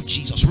name of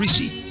Jesus.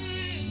 Receive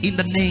in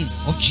the name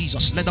of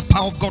Jesus. Let the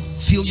power of God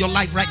fill your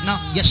life right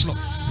now. Yes, Lord.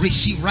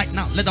 Receive right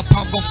now. Let the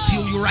power of God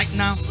fill you right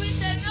now.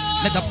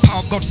 Let the power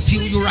of God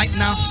fill you right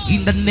now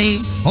in the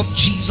name of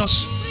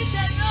Jesus.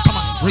 Come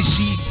on,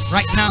 receive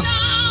right now.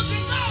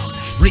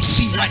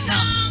 Receive right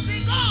now.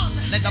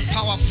 Let the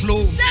power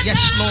flow.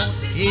 Yes, Lord.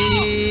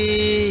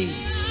 Hey.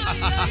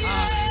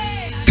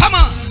 Come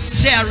on,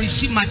 say I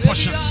receive my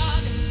portion.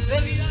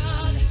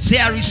 Say,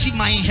 I receive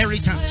my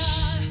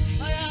inheritance.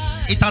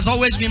 It has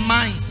always been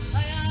mine,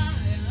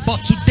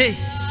 but today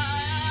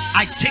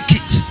I take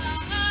it.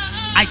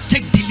 I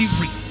take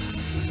delivery.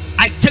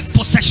 I take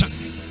possession.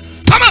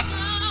 Come up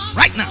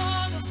right now.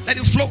 Let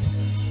it flow.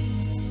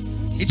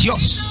 It's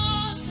yours.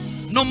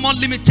 No more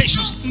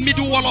limitations,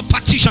 middle wall of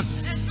partition.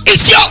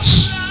 It's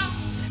yours.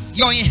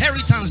 Your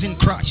inheritance in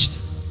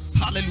Christ.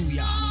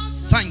 Hallelujah.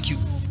 Thank you.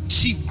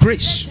 Receive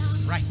grace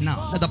right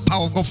now. Let the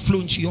power of God flow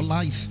into your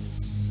life.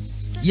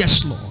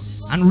 Yes, Lord.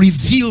 And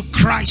reveal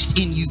Christ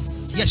in you.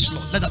 Yes,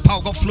 Lord. Let the power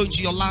of God flow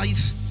into your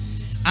life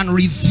and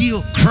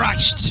reveal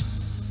Christ,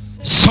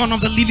 Son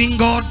of the living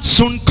God,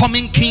 soon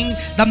coming King,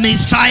 the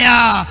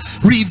Messiah.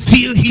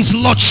 Reveal his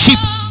Lordship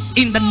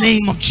in the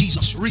name of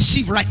Jesus.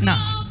 Receive right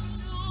now.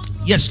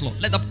 Yes, Lord.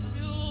 Let the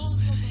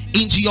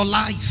into your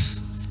life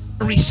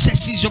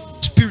recesses your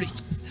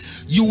spirit.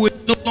 You will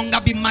no longer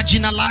be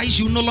marginalized.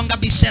 You will no longer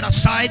be set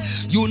aside.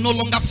 You will no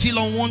longer feel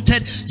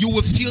unwanted. You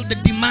will feel the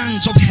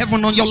demands of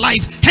heaven on your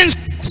life. Hence,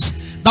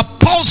 the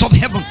pulse of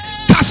heaven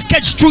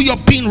cascades through your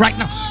being right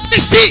now.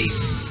 Receive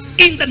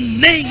in the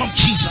name of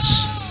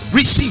Jesus.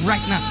 Receive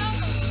right now.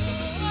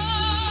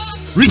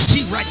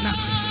 Receive right now.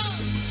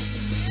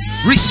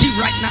 Receive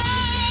right now.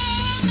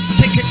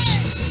 Take it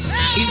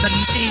in the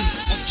name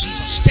of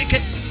Jesus. Take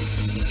it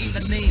in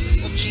the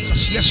name of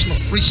Jesus. Yes, Lord.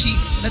 Receive.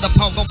 Let the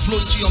power of God flow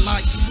into your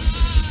life.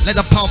 Let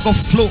the power of God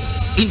flow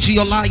into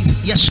your life.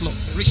 Yes, Lord.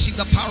 Receive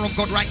the power of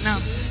God right now.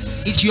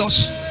 It's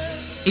yours.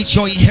 It's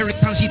your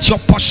inheritance. It's your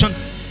portion.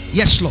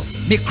 Yes, Lord.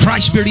 May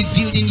Christ be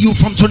revealed in you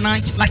from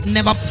tonight like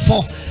never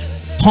before.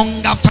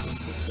 Hunger after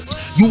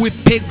you will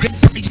pay great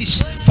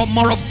prices for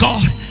more of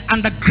God,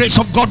 and the grace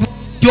of God will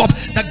fill you up.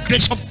 The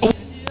grace of God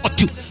will support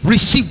you.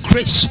 Receive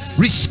grace.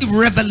 Receive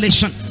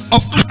revelation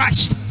of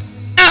Christ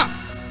now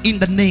in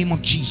the name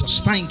of Jesus.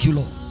 Thank you,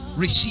 Lord.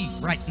 Receive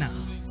right now.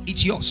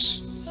 It's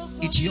yours.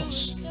 It's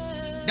yours.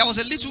 There was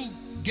a little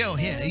girl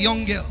here, a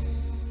young girl.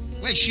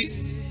 Where is she?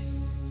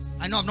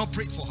 I know I've not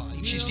prayed for her.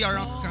 If she's still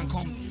around, you can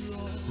come.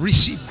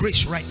 Receive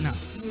grace right now.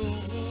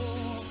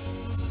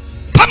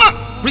 Come on,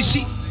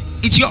 receive.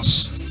 It's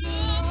yours.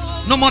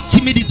 No more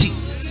timidity.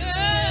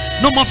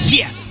 No more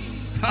fear.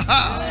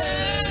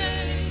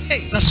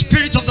 Hey, the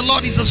Spirit of the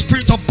Lord is a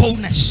spirit of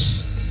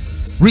boldness.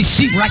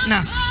 Receive right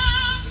now.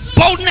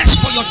 Boldness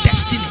for your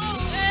destiny.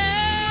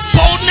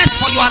 Boldness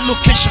for your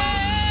allocation.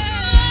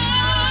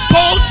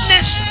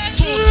 Boldness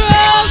to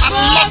take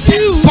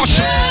allotted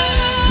portion.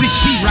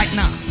 Receive right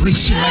now.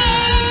 Receive right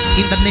now.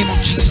 In the name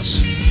of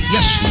Jesus.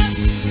 Yes, Lord.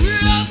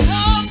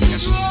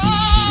 Yes, Lord.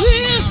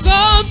 We've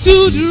come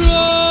to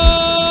draw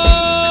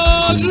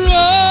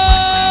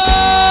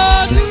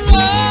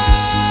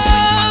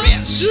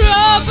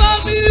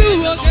from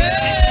you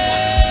again.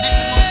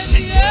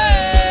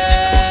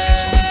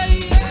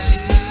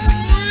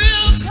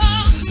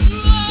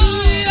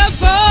 We have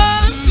come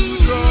to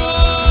draw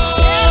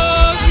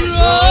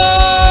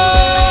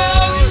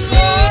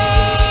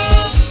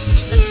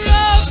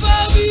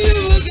from you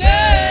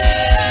again.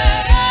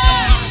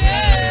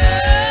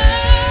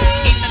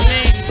 In the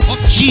name of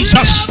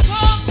Jesus.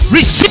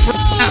 Receive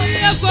right now. In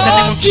the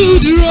name of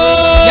Jesus.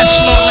 Yes,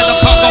 Lord. Let the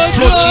power of God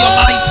flow to your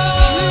life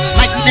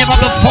like never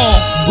before.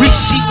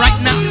 Receive right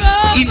now.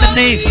 In the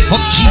name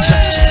of Jesus.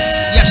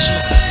 Yes,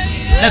 Lord.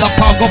 Let the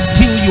power of God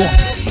fill you up.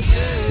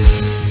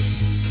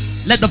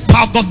 Let the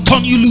power of God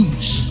turn you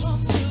loose.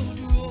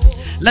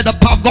 Let the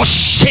power of God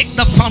shake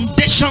the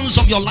foundations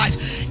of your life.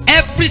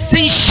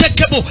 Everything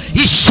shakeable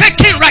is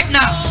shaking right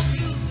now.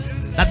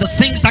 That the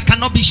things that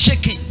cannot be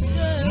shaken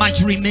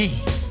might remain.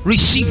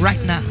 Receive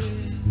right now.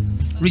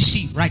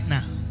 Receive right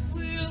now.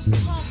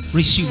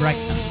 Receive right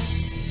now.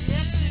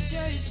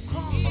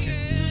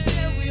 Okay.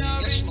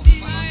 Yes, Lord.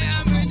 Father, let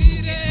your power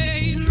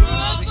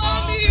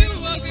flow.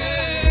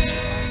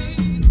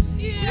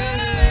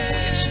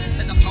 Yes,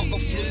 let the power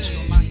flow to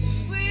your life.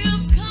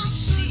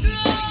 Receive the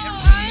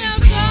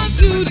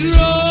inheritance.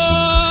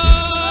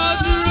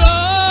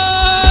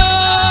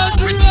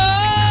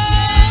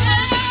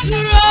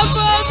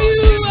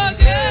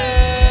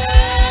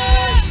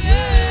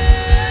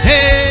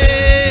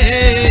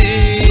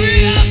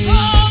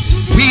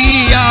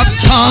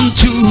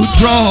 To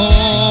draw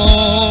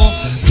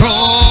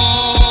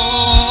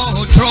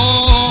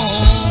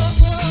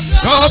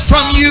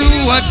from you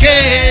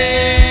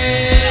again.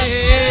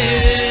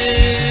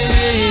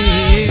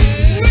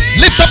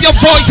 Lift up your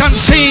voice and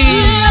sing.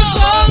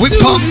 We've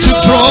come to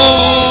draw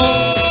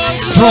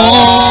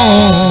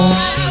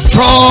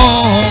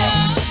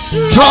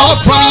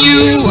from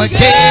you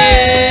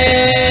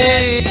again.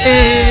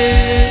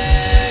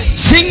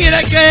 Sing it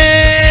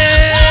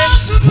again.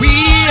 We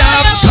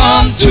have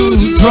come to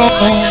draw.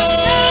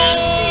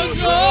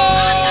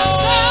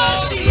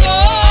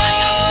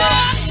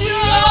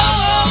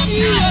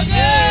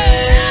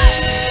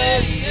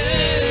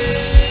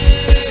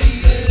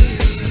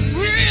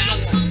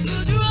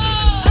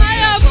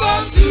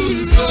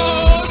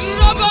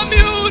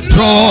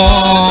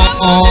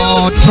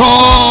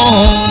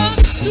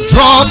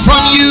 Draw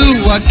from you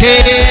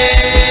again.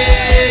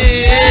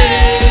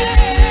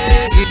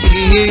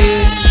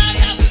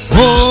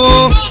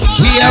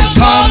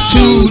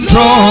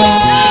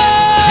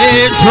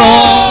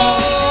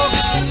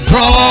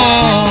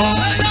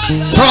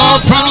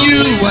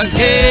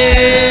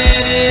 again.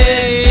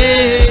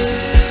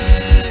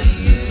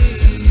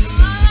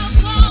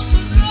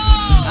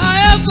 I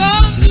have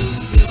come to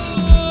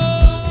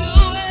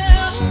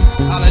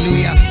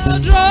Hallelujah.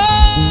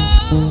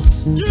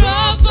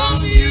 draw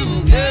from you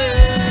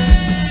again.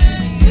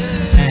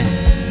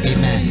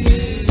 Amen.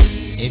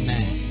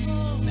 Amen.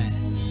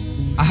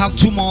 Amen. I have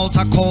 2 more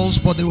altar calls,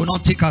 but they will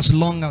not take as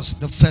long as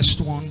the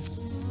first one.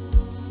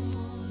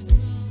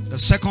 The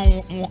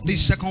second one,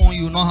 this second one,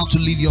 you will not have to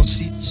leave your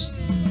seats.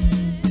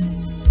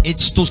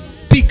 It's to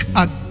speak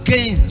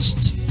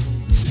against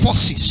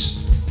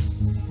forces,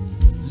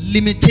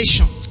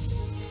 limitations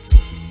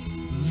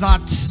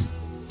that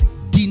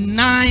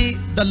deny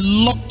the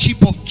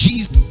lordship of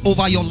Jesus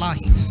over your life.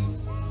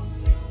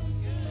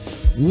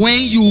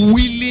 When you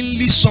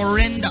willingly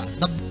surrender,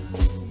 the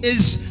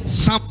is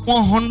Psalm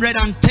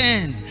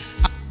 110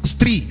 verse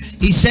 3.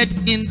 He said,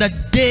 in the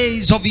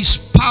days of his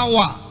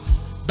power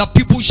the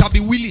people shall be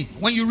willing.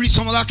 When you read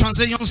some other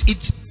translations,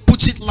 it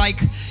puts it like,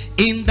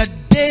 in the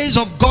days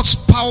of God's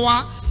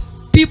power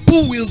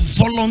people will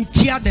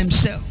volunteer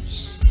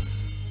themselves,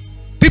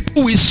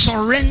 people will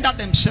surrender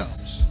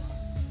themselves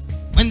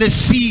when they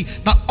see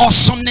the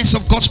awesomeness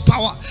of God's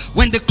power,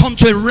 when they come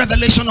to a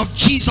revelation of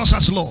Jesus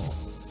as Lord.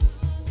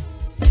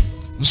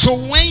 So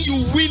when you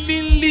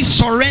willingly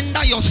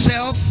surrender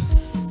yourself,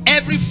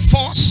 every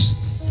force,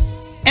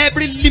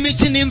 every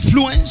limiting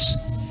influence,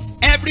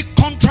 every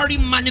contrary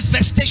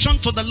manifestation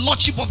to the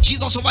lordship of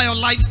Jesus over your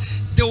life,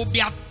 they will be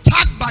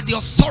attacked by the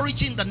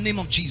authority in the name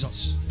of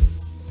Jesus.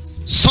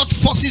 Such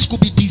forces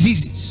could be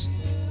diseases,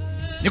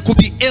 they could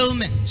be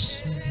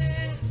ailments,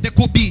 they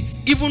could be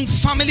even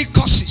family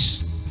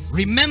curses.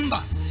 Remember,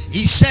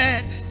 he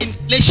said in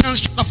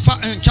Galatians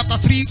chapter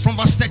 3 from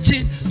verse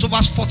 13 to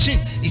verse 14,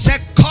 he said,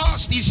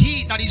 cursed is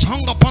he that is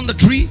hung upon the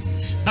tree,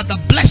 that the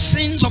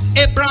blessings of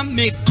Abraham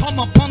may come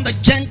upon the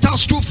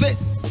Gentiles through faith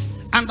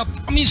and the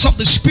promise of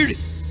the Spirit.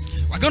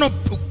 We're gonna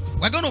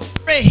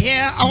pray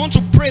here. I want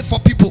to pray for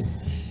people.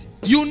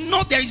 You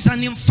know there is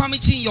an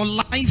infirmity in your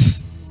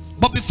life,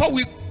 but before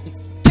we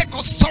take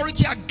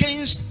authority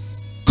against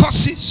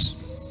curses,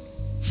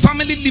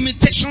 family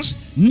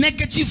limitations,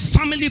 negative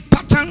family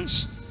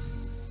patterns,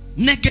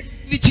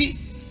 negativity,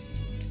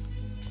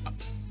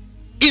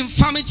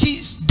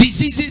 infirmities,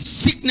 diseases,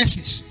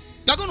 sicknesses,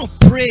 you're going to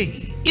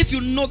pray. If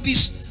you know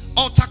this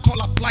altar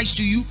call applies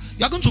to you,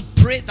 you're going to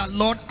pray that,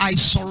 Lord, I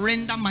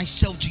surrender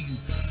myself to you.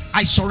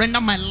 I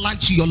surrender my life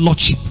to your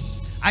lordship.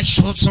 I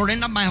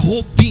surrender my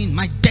whole being,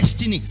 my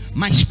destiny,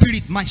 my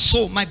spirit, my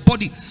soul, my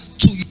body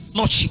to your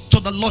lordship, to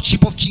the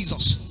lordship of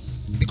Jesus.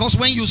 Because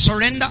when you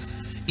surrender,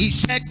 he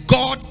said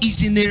God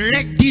is in a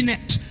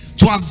readiness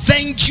to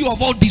avenge you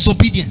of all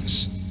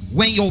disobedience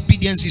when your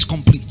obedience is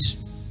complete.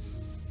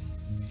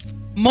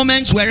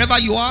 Moments wherever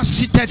you are,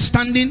 seated,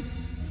 standing,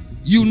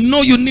 you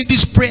know you need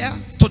this prayer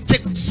to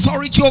take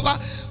authority over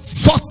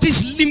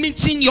forces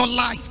limiting your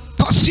life,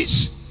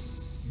 curses,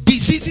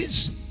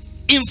 diseases,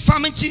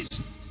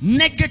 infirmities,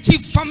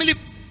 negative family,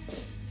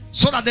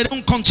 so that they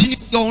don't continue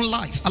your own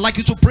life. I'd like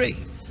you to pray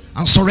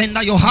and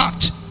surrender your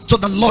heart to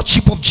the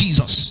lordship of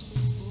Jesus.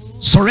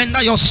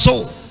 Surrender your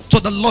soul to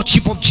the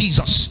lordship of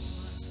Jesus.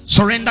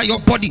 Surrender your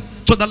body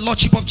to the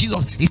lordship of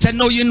Jesus. He said,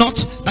 know ye not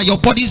that your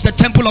body is the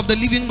temple of the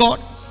living God?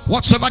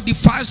 Whatsoever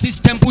defiles this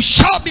temple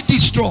shall be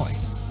destroyed.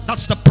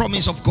 That's the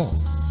promise of God.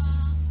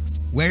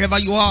 Wherever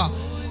you are,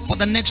 for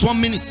the next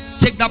 1 minute,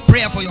 take that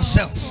prayer for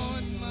yourself.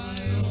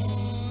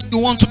 You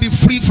want to be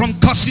free from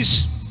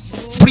curses,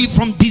 free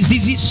from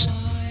diseases,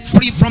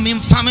 free from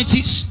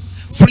infirmities,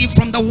 free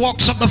from the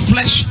works of the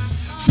flesh,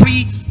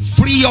 free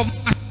of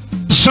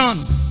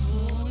masturbation,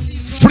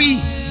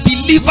 free,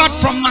 delivered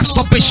from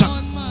masturbation,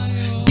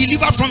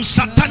 delivered from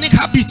satanic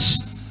habits,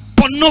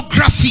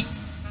 pornography,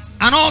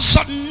 and all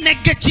sorts of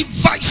negative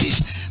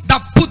vices that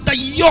put the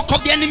yoke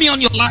of the enemy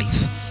on your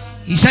life.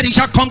 He said, it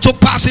shall come to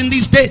pass in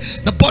this day,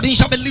 the burden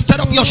shall be lifted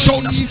up your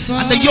shoulders,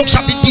 and the yoke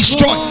shall be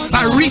destroyed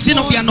by reason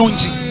of the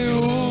anointing.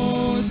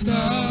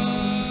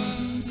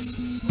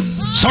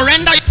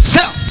 Surrender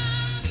yourself.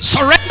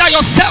 Surrender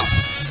yourself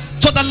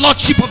to the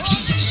lordship of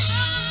Jesus.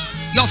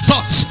 Your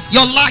thoughts,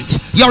 your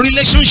life, your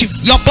relationship,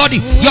 your body,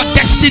 your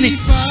destiny.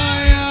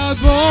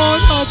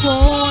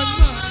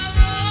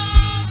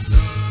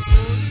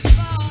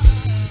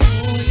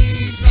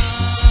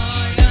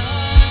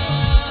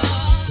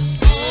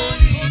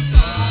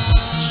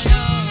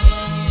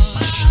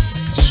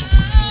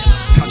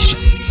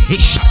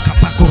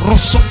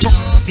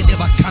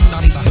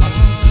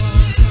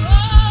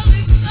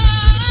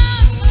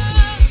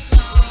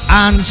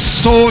 And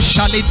so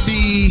shall it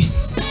be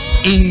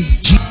in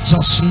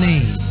Jesus'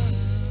 name.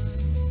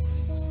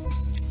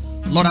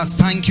 Lord, I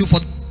thank you for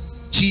the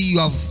you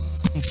have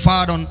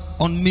conferred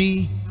on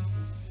me.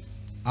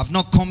 I've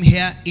not come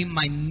here in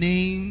my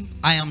name.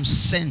 I am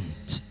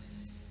sent.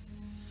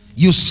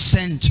 You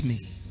sent me.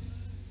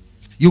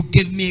 You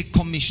gave me a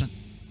commission.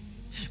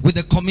 With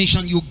the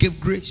commission you give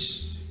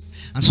grace.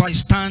 And so I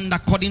stand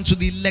according to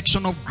the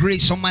election of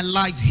grace on my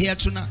life here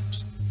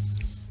tonight,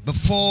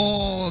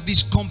 before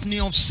this company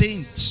of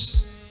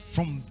saints,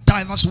 from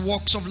diverse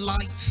walks of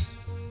life.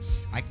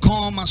 I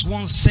come as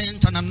one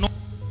sent and anointed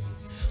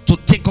to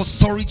take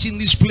authority in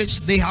this place.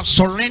 They have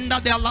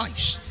surrendered their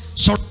lives,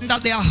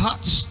 surrendered their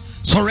hearts,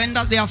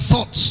 surrendered their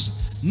thoughts,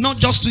 not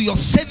just to your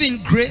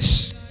saving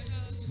grace,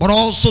 but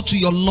also to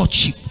your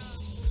lordship.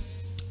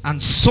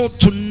 And so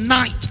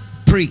tonight,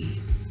 pray,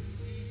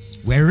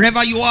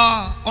 wherever you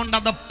are, under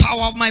the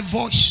power of my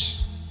voice,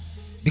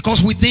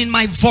 because within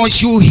my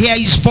voice you hear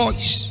his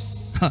voice.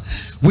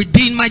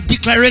 Within my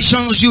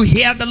declarations you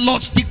hear the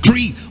Lord's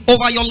decree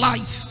over your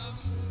life.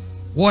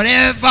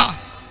 Whatever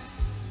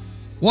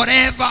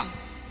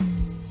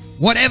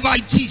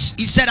it is,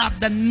 he said, at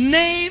the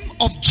name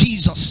of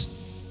Jesus,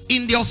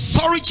 in the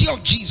authority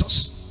of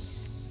Jesus,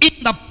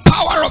 in the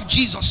power of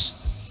Jesus,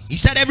 he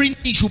said every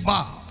knee should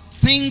bow.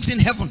 Things in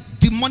heaven,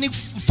 demonic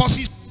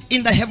forces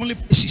in the heavenly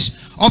places,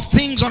 of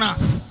things on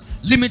earth,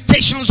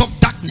 limitations of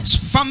darkness,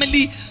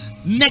 family,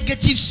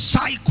 negative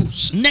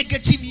cycles,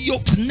 negative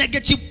yokes,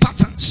 negative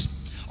patterns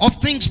of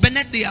things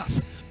beneath the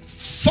earth,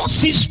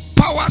 forces,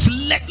 powers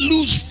let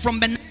loose from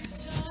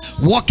beneath,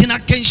 working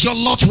against your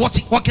Lord's,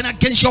 working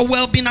against your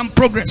well-being and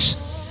progress.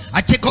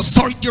 I take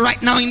authority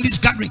right now in this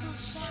gathering.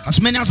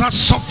 As many as are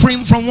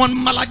suffering from one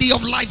malady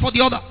of life or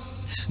the other,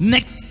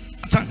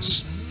 negative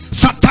patterns,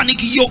 satanic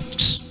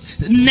yokes,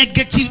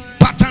 negative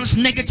patterns,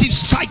 negative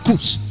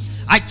cycles,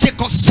 I take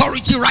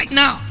authority right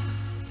now.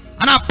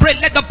 And I pray,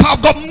 let the power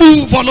of God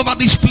move all over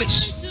this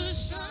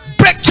place.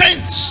 Break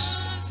chains.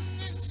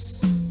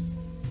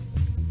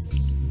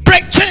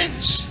 Break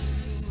chains.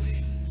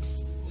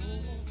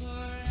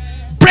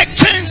 Break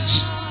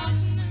chains.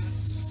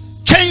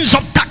 Chains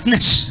of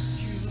darkness.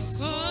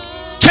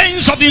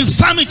 Chains of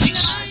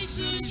infirmities.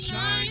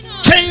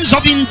 Chains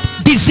of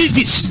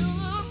diseases.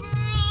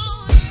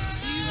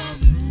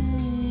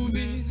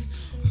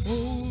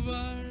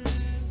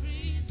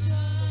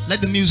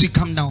 Let the music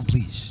come down,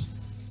 please.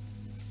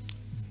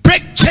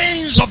 Break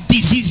chains of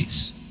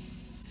diseases.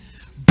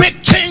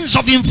 Break chains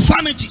of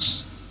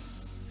infirmities.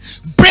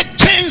 Break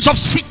chains of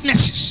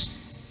sicknesses.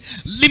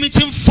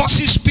 Limiting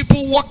forces, people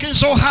working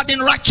so hard in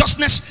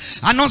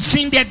righteousness are not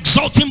seeing the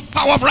exalting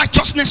power of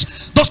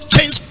righteousness. Those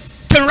chains are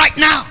broken right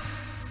now.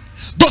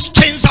 Those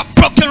chains are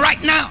broken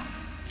right now.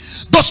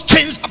 Those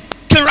chains are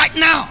broken right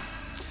now.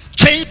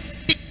 Chains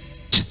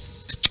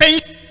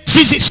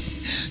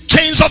diseases,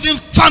 chains of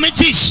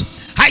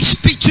infirmities. I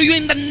speak to you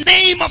in the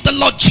name of the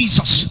Lord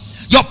Jesus.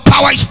 Your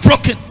power is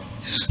broken.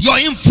 Your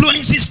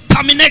influence is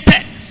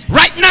terminated.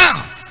 Right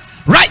now.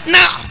 Right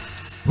now.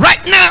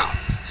 Right now.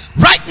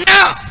 Right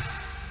now.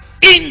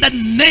 In the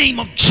name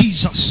of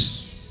Jesus.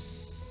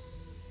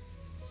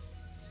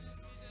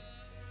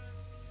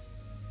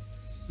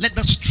 Let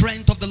the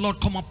strength of the Lord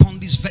come upon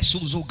these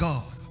vessels, oh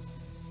God.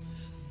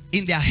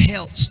 In their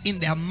health, in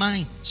their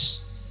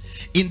minds,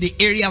 in the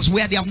areas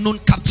where they have known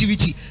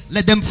captivity,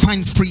 let them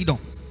find freedom.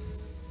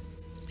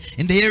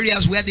 In the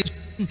areas where they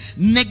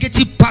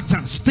negative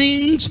patterns,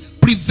 things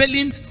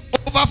prevailing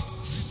over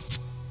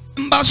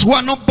members who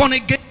are not born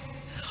again,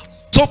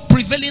 so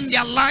prevailing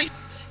their life,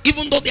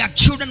 even though they are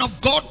children of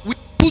God, we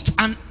put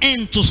an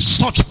end to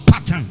such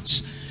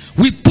patterns.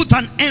 We put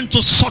an end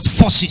to such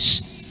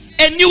forces.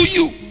 A new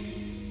you,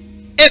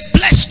 a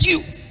blessed you,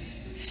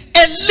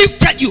 a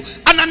lifted you,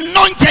 an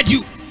anointed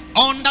you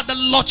under the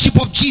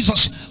lordship of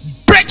Jesus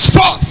breaks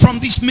forth from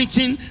this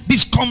meeting,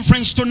 this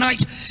conference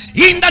tonight,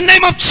 in the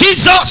name of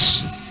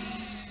Jesus.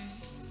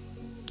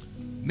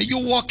 May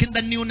you walk in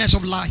the newness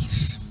of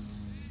life.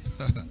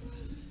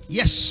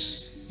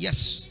 Yes,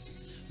 yes.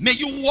 May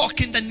you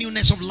walk in the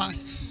newness of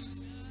life.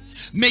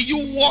 May you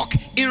walk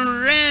in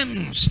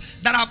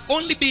realms that have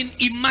only been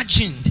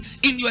imagined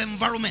in your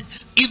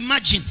environment,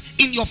 imagined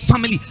in your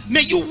family.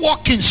 May you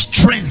walk in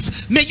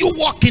strength. May you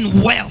walk in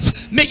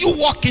wealth. May you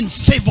walk in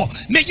favor.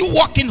 May you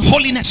walk in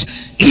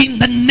holiness in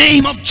the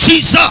name of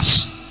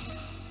Jesus.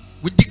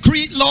 We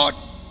decree it, Lord,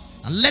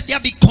 and let there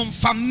be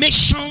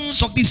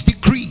confirmations of this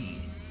decree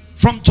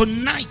from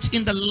tonight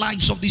in the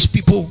lives of these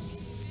people,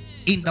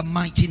 in the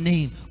mighty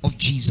name of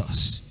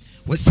Jesus.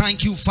 We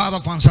thank you, Father,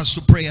 for answers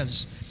to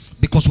prayers,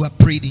 because we have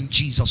prayed in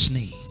Jesus'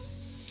 name.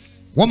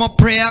 One more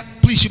prayer,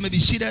 please. You may be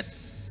seated.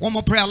 One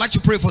more prayer. I'd like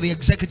to pray for the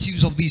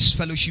executives of this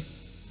fellowship,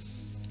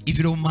 if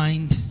you don't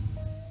mind.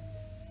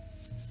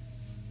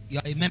 You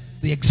are a member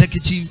of the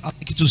executive. I'd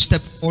like you to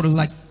step forward. I'd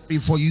like to pray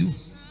for you.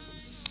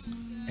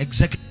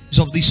 Executives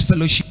of this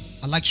fellowship,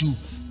 I'd like to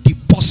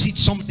deposit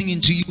something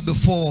into you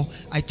before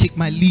I take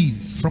my leave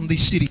from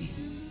this city.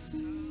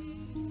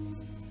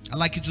 I'd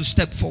like you to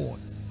step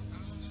forward.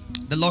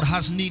 The Lord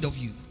has need of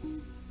you.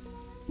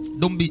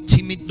 Don't be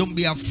timid. Don't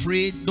be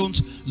afraid. Don't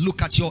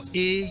look at your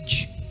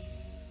age.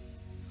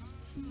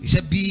 He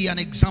said, be an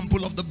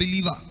example of the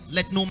believer.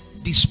 Let no man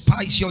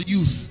despise your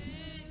youth.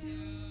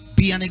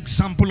 Be an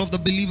example of the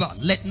believer.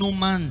 Let no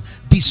man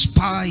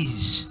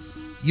despise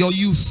your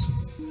youth.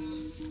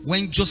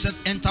 When Joseph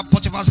entered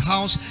Potiphar's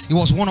house, he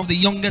was one of the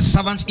youngest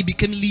servants. He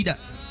became leader.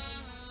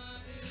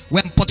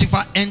 When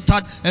Potiphar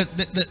entered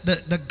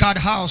the guard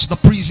house, the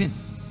prison,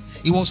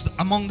 he was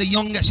among the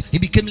youngest. He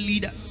became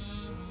leader.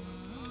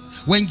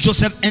 When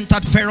Joseph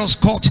entered Pharaoh's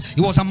court,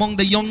 he was among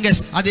the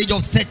youngest. At the age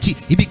of 30,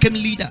 he became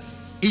leader.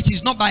 It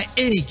is not by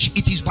age,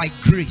 it is by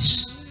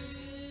grace.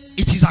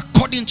 It is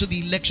according to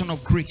the election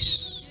of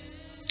grace.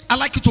 I'd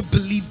like you to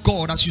believe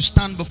God as you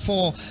stand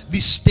before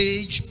this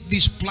stage,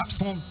 this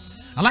platform.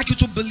 I'd like you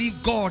to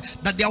believe God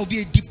that there will be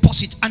a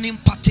deposit, an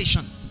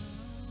impartation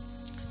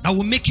that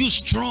will make you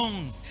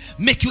strong,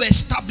 make you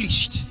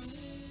established,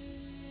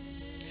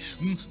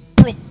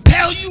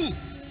 propel you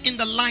in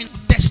the line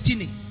of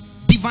destiny,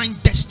 divine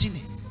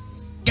destiny.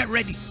 Get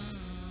ready.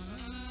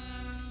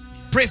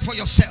 Pray for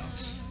yourself.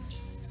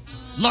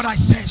 Lord, I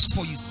thirst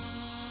for you.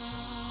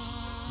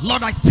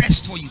 Lord, I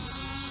thirst for you.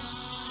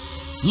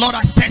 Lord,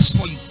 I thirst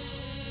for you.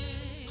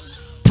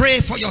 Pray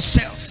for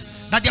yourself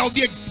that there will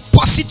be a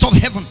deposit of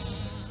heaven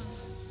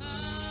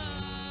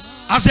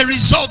as a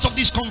result of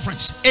this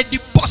conference. A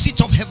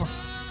deposit of heaven.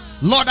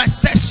 Lord, I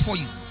thirst for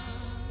you.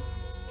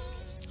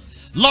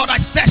 Lord, I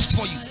thirst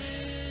for you.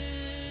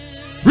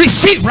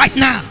 Receive right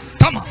now.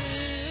 Come on.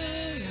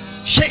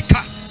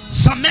 Sheka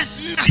Zamet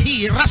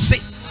Nahi Rase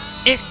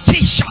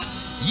Etisha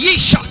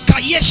Yesha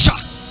Kayesha.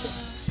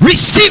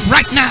 Receive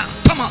right now.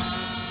 Come on.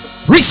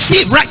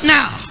 Receive right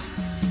now.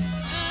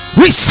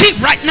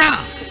 Receive right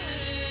now.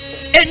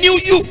 A new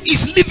you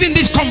is leaving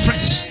this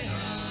conference.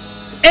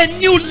 A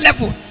new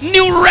level,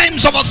 new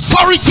realms of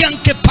authority and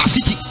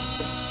capacity.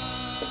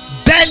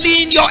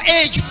 Barely in your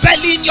age,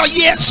 barely in your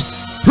years.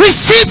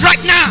 Receive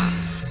right now.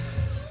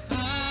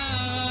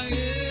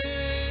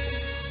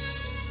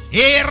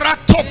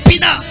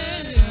 Eratopina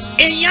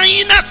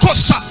Eyaina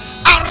Kosa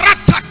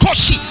Arata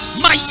Koshi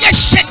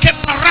Mayesheke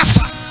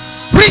Parasa.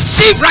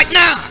 Receive right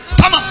now.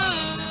 Come on.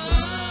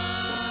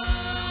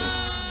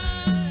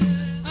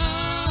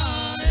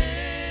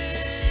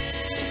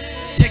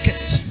 Take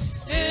it.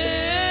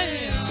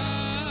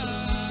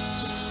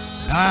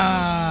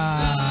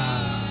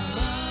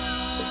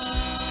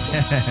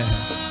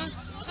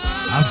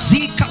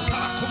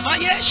 Azikata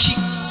Kumayeshi.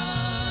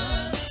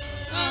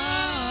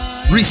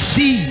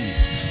 Receive.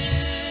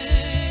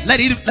 Let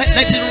it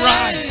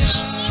rise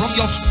from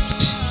your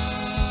feet,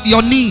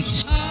 your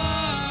knees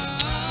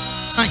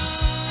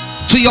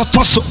to your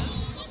torso.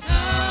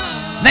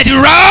 Let it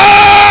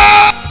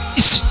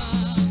rise.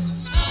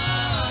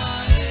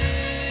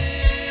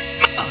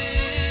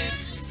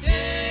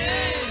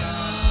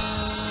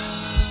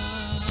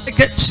 Take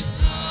it.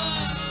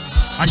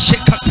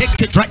 Asheka,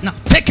 take it right now.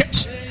 Take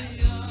it.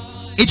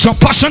 It's your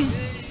portion.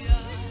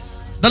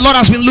 The Lord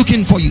has been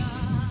looking for you.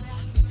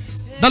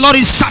 The Lord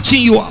is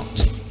searching you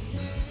out.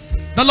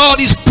 The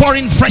Lord is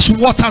pouring fresh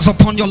waters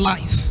upon your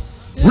life.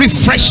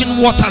 Refreshing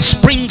waters,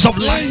 springs of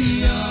life.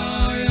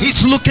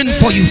 He's looking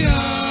for you.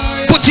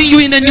 Putting you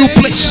in a new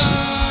place.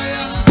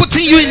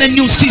 Putting you in a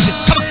new season.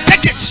 Come on,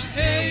 take it.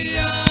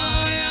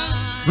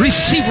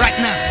 Receive right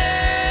now.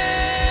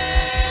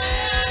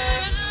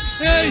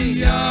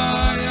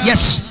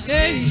 Yes.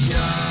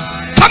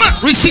 Come on,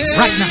 receive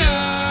right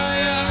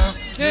now.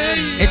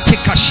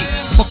 Etekashi.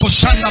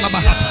 Bokoshanda la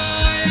bahata.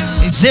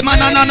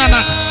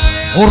 Zemananana.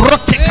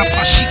 Orote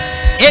kapashi.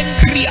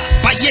 Engria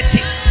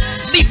bayete.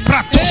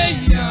 Lipratos.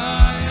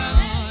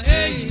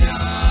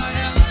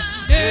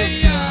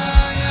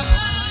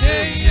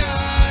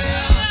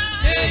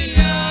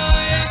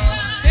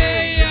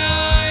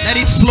 Let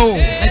it flow.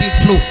 Let it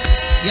flow.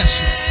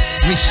 Yes,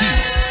 receive.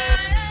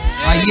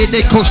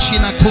 Ayede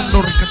koshina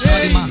kondor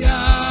katalima.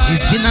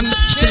 Izinando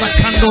skila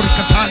kandor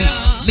katali.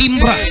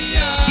 Limbra.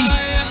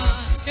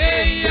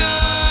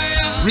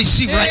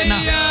 Receive right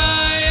now.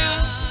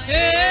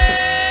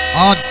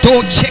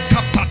 Adoche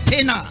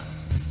kapatena.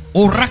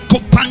 Orako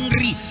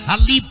pangri.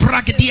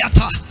 Alibra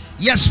gediata.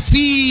 Yes,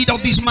 feed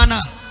of this manna.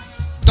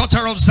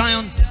 Daughter of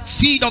Zion,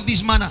 feed of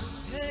this manna.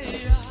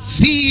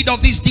 Feed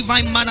of this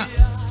divine manna.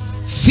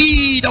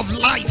 Feed of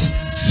life.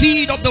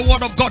 Feed of the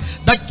word of God.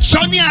 The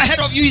journey ahead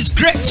of you is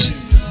great,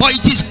 but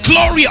it is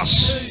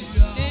glorious.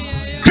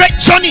 Great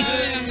journey.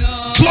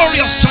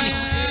 Glorious journey.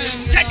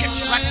 Take it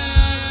right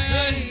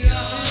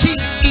now. See,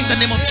 in the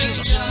name of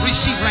Jesus.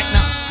 Receive right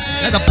now.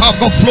 Let the power of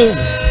God flow.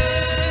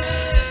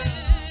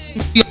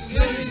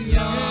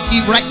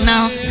 Right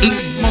now, in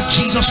the name of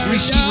Jesus.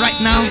 Receive right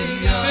now.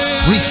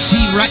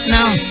 Receive right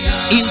now.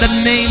 In the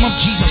name of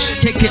Jesus.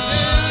 Take it.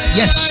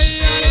 Yes.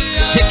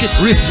 Take it.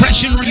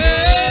 Refreshing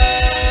rivers.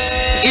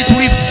 It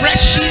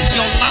refreshes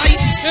your life.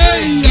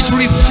 It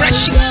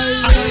refreshes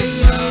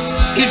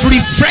life. It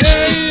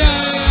refreshes.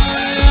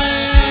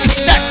 It's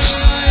that.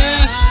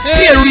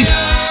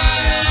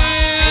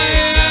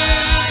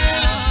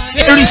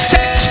 A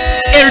reset.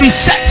 A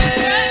reset.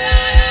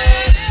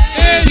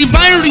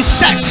 Divine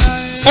reset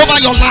over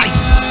your life.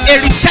 A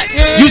reset.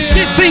 You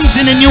see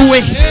things in a new way.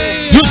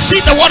 You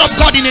see the word of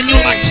God in a new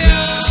light.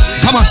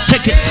 Come on,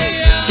 take it.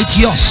 It's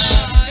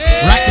yours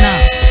right now.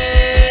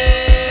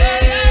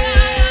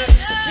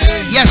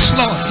 Yes,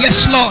 Lord.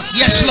 Yes, Lord.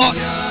 Yes, Lord.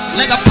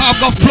 Let the power of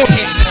God flow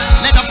here.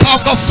 Let the power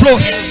of God flow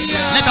here.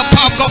 Let the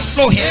power of God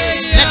flow here.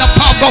 Let the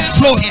power of God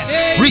flow here.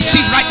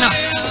 Receive right now.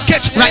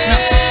 Get right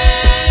now.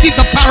 Give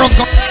the power of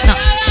God right now.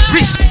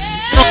 Receive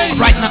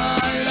right now.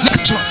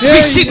 Yes, Lord.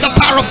 Receive the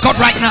power of God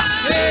right now.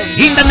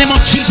 In the name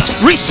of Jesus.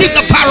 Receive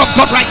the power of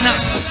God right now.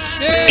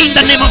 In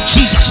the name of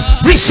Jesus.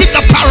 Receive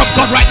the power of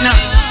God right now.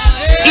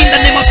 In the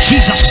name of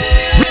Jesus.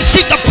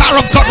 Receive the power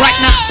of God right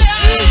now.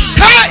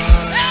 Hey!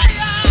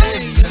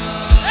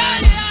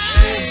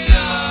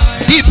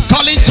 Deep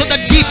calling to the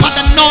deep at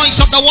the noise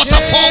of the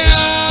waterfalls.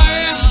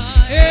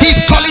 Deep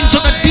calling to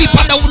the deep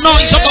at the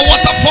noise of the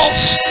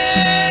waterfalls.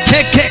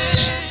 Take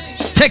it.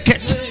 Take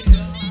it.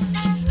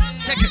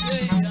 Take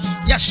it.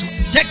 Yes,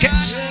 take it.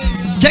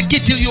 Take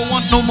it till you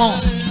want no more.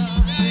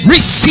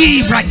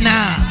 Receive right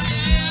now.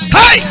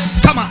 Hey!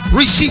 Come on.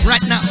 Receive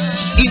right now.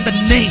 In the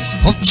name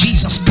of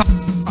Jesus.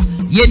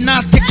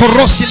 Yenate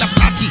korosi la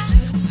pati.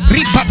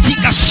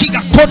 Ripatika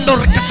shiga kondo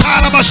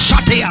rekatara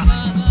bashatea.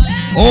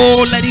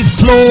 Oh, let it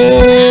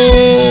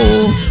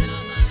flow.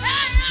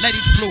 Let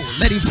it flow.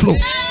 Let it flow.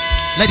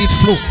 Let it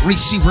flow.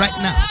 Receive right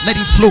now. Let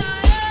it flow.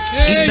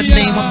 In the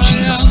name of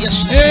Jesus.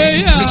 Yes,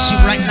 Lord. Receive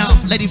right now.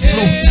 Let it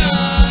flow.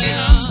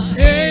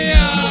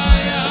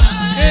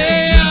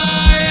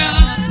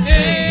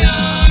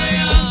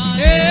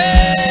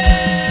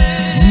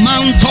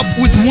 Mount up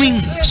with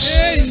wings.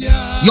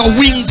 Your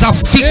wings are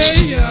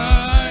fixed.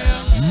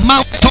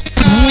 Mount up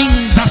with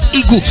wings as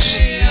eagles.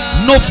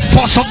 No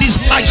force of this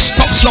life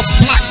stops your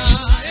flight.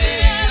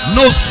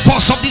 No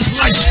force of this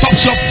life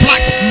stops your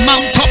flight.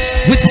 Mount up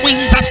with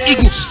wings as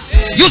eagles.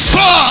 You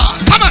soar.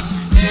 Come on.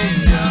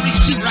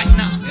 Receive right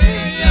now.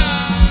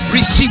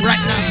 Receive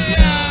right now.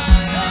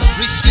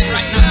 Receive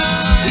right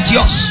now. It's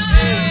yours.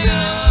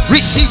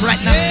 Receive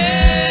right now.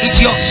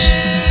 It's yours.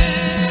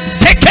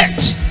 Take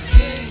it.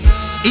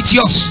 It's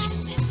yours.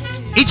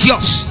 It's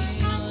yours.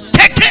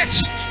 Take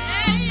it.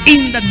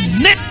 In the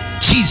name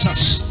of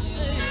Jesus.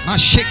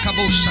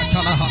 Mashekabo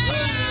satalahata.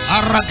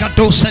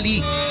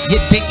 Aragadosali.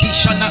 Yebeki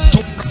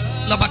shalato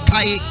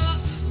labakai.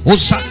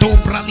 Osato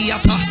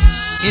braliata.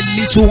 A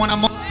little one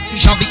among you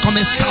shall become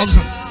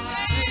 1,000.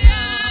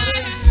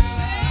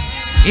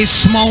 A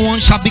small one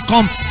shall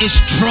become a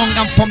strong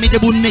and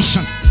formidable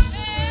nation.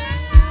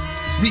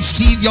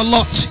 Receive your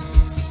lot.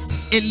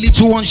 A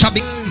little one shall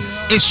become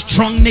a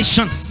strong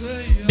nation.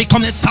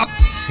 Become 1,000.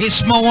 A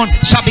small one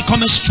shall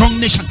become a strong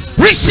nation.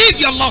 Receive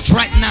your lot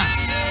right now.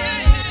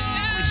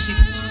 Receive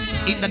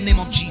it in the name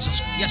of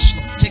Jesus. Yes,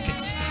 Lord. Take it.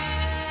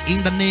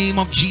 In the name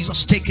of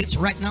Jesus. Take it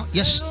right now.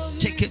 Yes.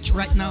 Take it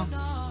right now.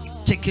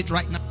 Take it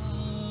right now.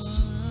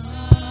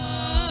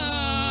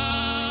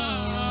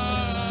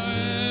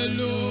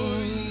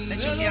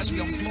 Let your ears be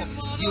unplugged.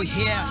 You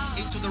hear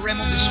into the realm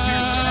of the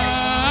spirit.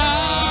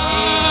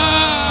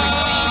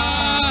 Precision.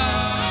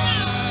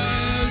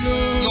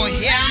 Your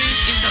hearing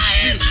in the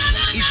spirit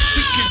is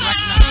speaking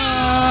right now.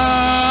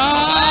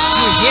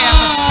 You hear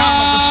the sound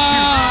of the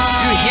spirit.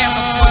 You hear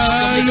the voice of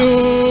your maker.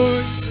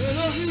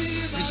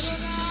 Receive.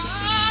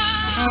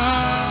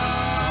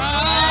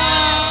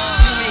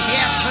 You will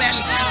hear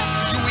clearly.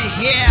 You will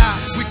hear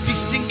with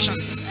distinction.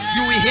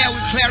 You will hear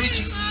with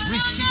clarity.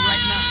 Receive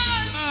right now.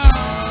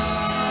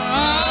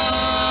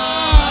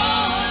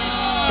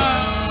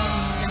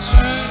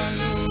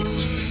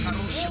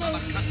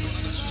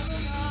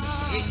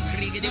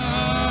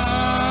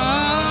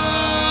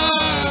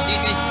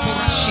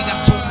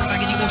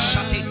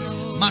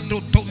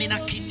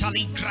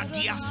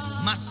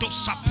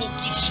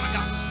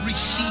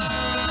 Receive.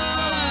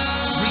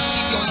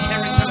 Receive your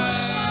inheritance.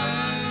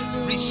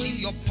 Receive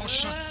your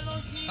portion.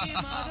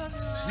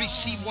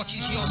 Receive what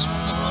is yours from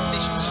the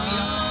foundations of the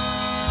earth.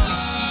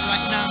 Receive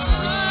right now.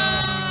 Receive.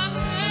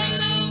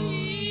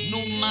 Receive. No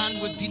man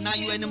will deny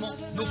you anymore.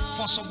 No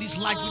force of this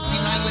life will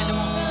deny you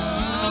anymore.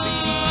 You will not be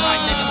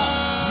deprived anymore.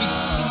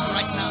 Receive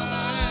right now.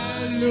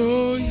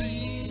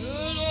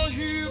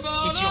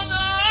 It's yours.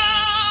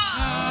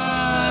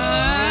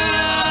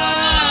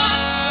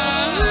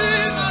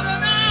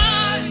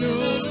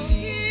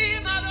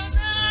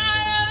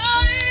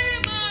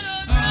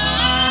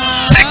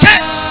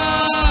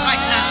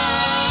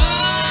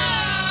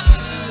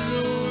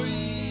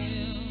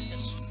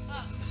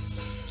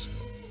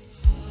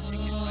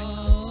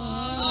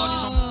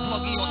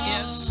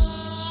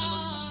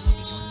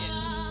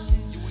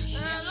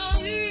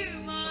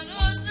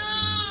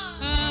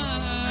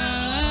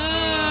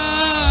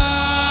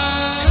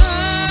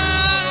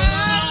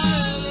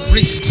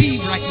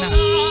 Receive right now.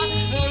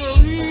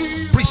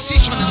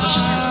 Precision in the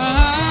spirit.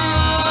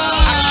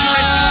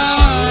 Accuracy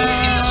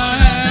in the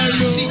spirit.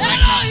 Receive right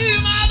now.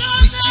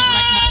 Receive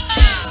right now.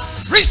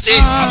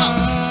 Receive. Come on.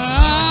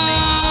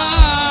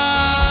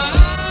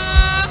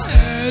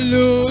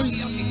 Hello.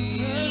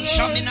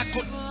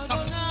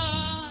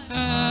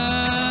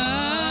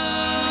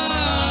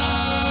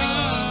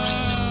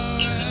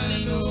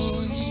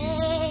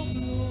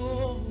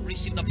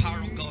 Receive the power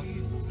of God.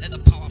 Let the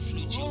power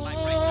flow to your life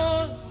right now.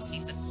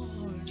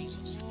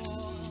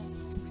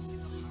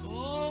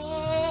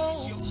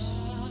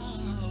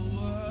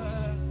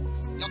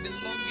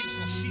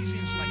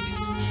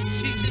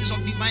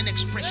 Divine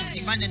expression,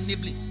 divine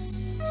enabling,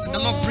 and the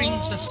Lord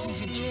brings the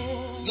season to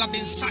you. You have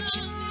been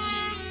searching,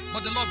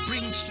 but the Lord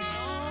brings to you.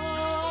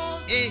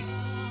 Hey,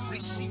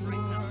 receive right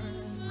now.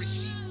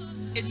 Receive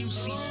a new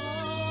season.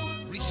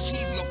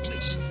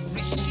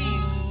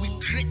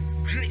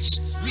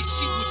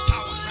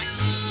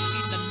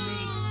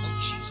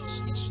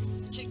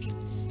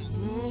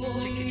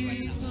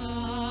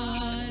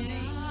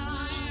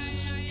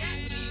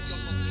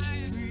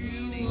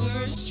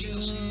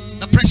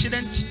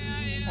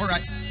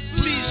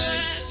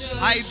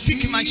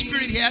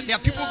 spirit here. There are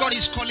people God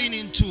is calling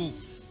into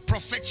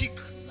prophetic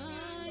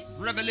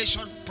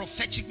revelation,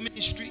 prophetic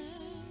ministry,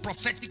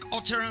 prophetic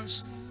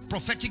utterance,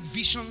 prophetic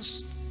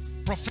visions,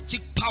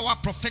 prophetic power,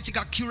 prophetic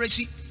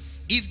accuracy.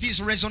 If this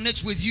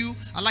resonates with you,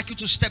 I'd like you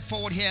to step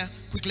forward here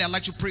quickly. I'd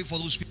like to pray for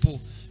those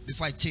people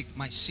before I take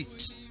my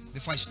seat,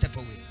 before I step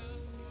away.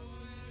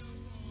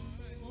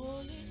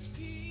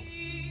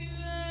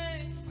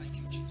 Thank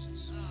you,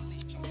 Jesus.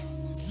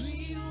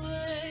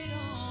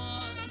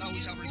 That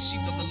which I've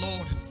received of the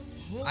Lord,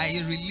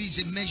 I release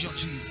a measure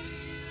to you,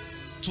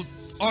 to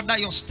order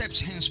your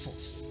steps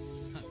henceforth,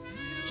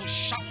 to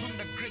sharpen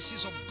the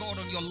graces of God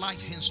on your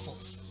life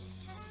henceforth.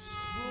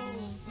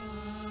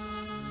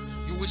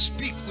 You will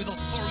speak with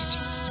authority.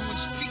 You will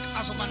speak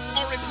as of an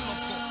oracle of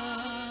God.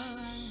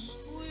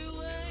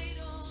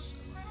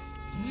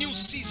 New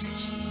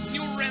seasons,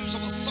 new realms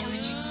of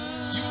authority.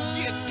 You will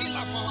be a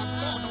pillar for our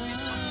God on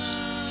this campus.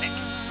 Thank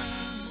you.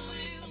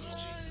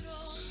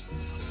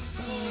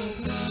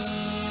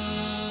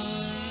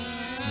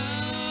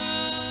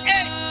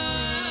 Hey,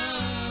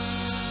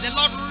 the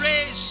Lord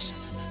raise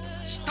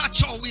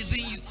stature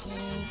within you,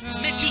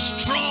 make you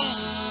strong,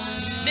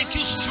 make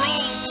you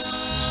strong.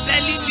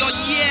 Belling your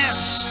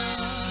years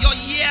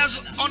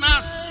on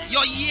earth,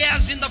 your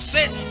years in the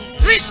faith,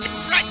 receive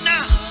right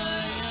now.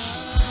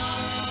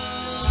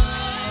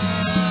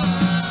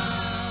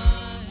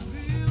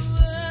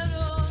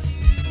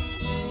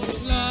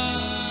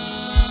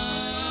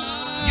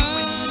 You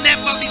will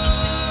never be the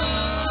same.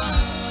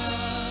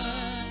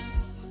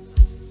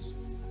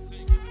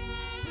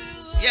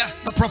 Yeah,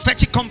 the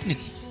prophetic company.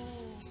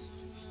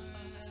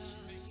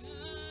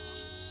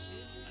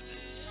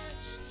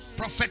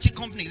 Prophetic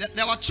company.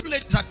 There were two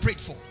ladies I prayed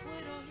for.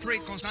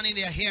 Prayed concerning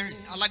their hearing.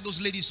 I like those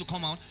ladies to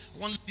come out.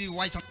 One lady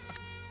white and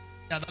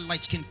the other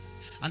light skin.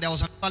 And there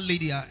was another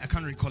lady, I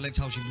can't recollect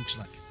how she looks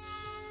like.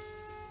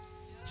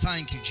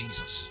 Thank you,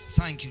 Jesus.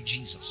 Thank you,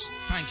 Jesus.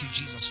 Thank you,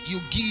 Jesus.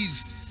 You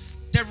give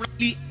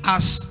severally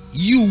as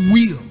you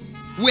will.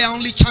 We are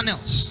only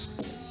channels.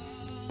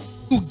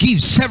 You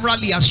give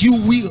severally as you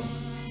will.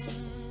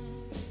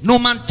 No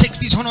man takes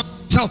this honor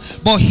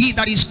himself, but he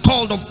that is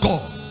called of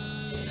God.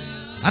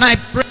 And I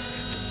pray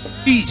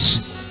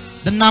is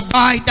the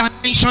Nabai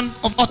dimension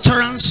of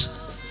utterance,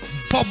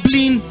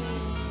 bubbling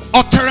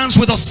utterance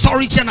with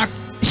authority and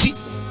accuracy.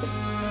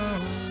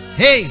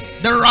 Hey,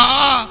 there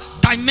are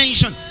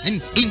dimensions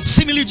and in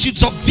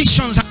similitudes of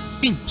visions and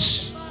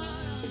dreams.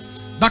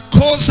 The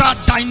causa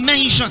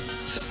dimension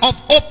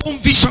of open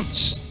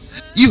visions.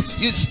 You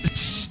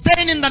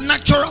staying in the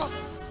natural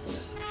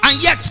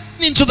and yet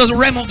into the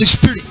realm of the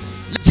spirit.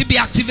 Let it be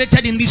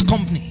activated in this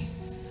company.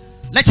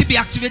 Let it be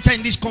activated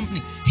in this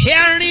company.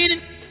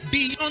 Hearing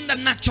beyond the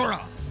natural.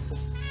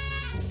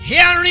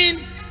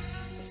 Hearing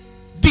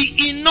the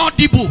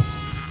inaudible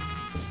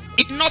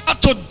in order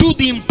to do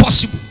the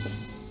impossible.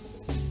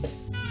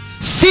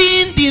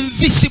 Seeing the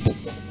invisible.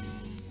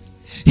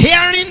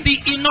 Hearing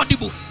the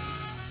inaudible.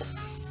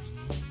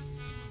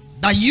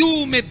 That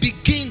you may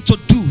begin to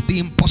do the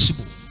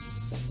impossible.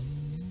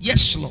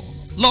 Yes, Lord.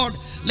 Lord,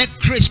 let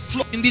grace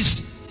flow in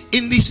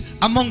this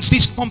amongst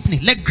this company.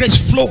 Let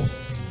grace flow.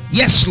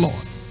 Yes, Lord.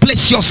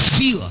 Place your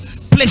seal,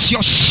 place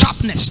your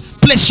sharpness,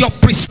 place your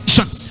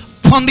precision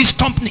upon this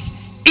company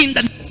in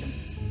the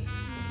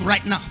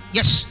right now.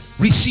 Yes,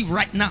 receive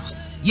right now.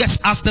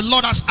 Yes, as the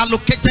Lord has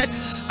allocated,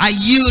 I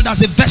yield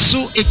as a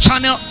vessel, a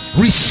channel.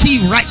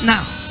 Receive right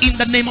now in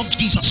the name of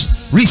Jesus.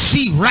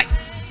 Receive right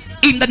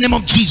in the name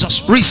of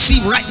Jesus.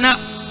 Receive right now.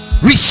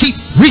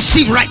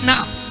 Receive right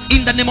now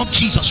in the name of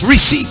Jesus.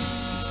 Receive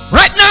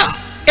right now.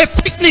 A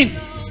quickening,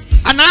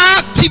 an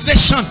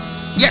activation.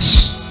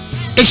 Yes,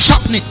 a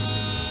sharpening,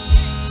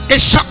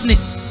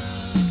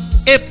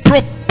 a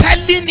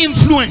propelling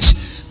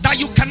influence that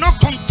you cannot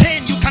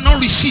contain, you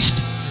cannot resist.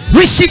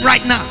 Receive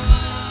right now.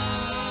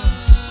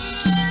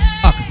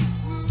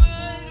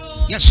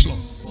 Yes, Lord.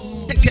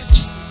 Take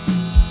it.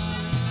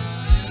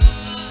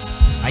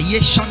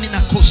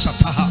 Ayeshamina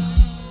kosataha.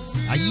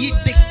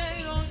 Ayide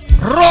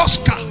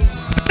roska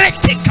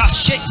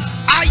retekashe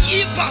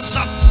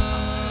ayibaza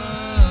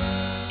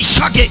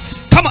ishage.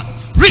 Come on,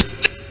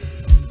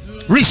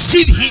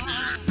 receive him.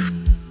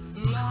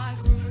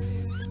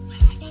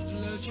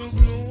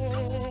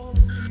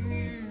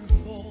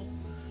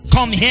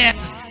 Come here,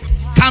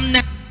 come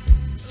now.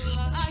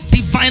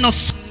 Divine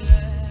authority.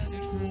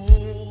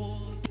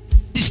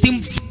 System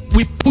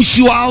will push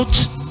you out,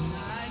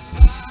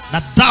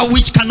 that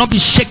which cannot be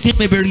shaken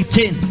may be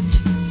retained.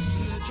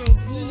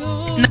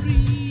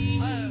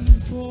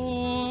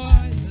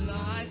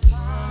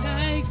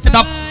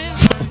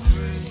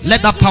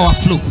 Let that power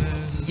flow.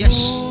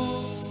 Yes,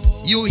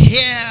 you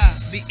hear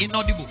the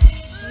inaudible.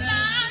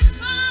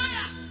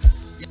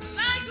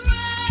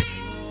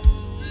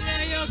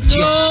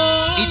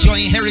 It's your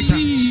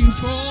inheritance.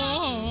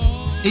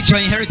 It's your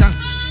inheritance.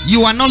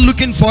 You are not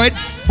looking for it,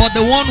 but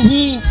the one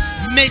who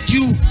made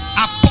you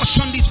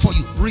apportioned it for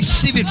you.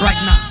 Receive it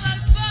right now.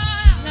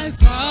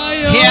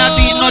 Hear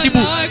the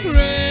inaudible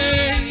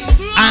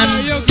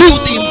and do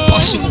the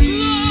impossible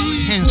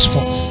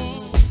henceforth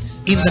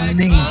in the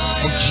name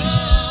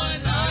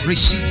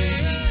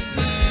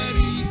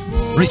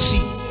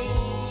Receive.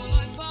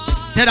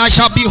 That I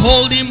shall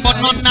behold him, but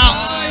not now.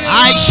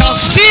 I shall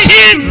see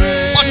him,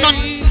 but not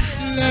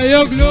now.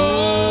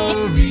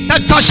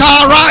 That I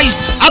shall arise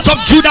out of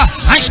Judah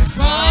and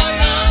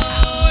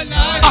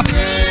up.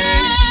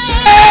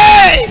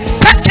 Hey,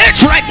 take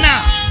it right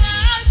now.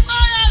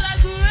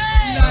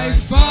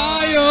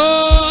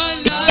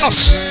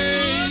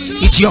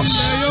 It's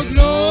yours.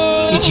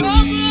 It's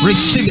yours.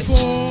 Receive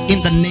it in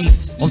the name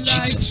of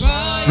Jesus.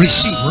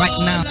 Receive right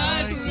now.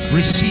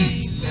 Receive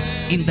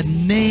in the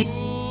name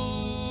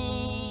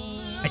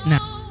right now.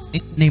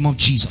 In the name of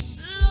Jesus.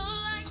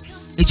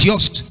 It's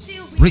yours.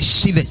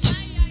 Receive it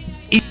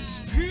in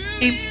the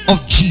name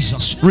of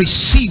Jesus.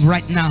 Receive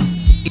right now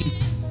in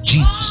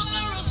Jesus.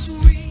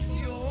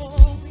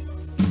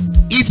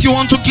 If you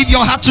want to give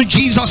your heart to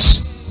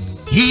Jesus,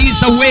 he is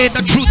the way,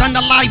 the truth, and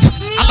the life.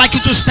 I'd like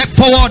you to step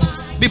forward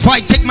before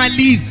I take my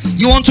leave.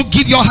 You want to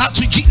give your heart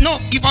to Jesus? No,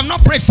 if I'm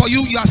not prayed for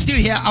you, you are still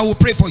here. I will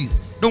pray for you.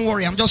 Don't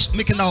worry, I'm just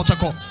making the altar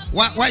call.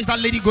 Why is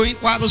that lady going?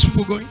 Why are those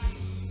people going?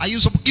 Are you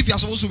if you are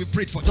supposed to be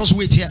prayed for, just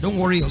wait here. Don't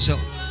worry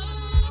yourself.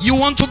 You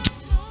want to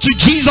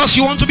Jesus,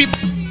 you want to be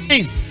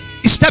in.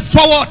 Step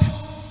forward.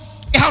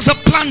 He has a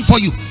plan for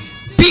you.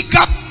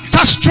 Bigger,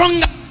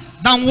 stronger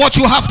than what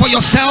you have for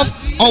yourself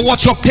or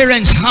what your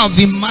parents have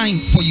in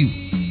mind for you.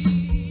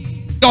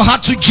 Your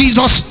heart to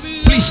Jesus.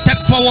 Please step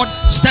forward,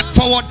 step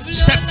forward,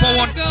 step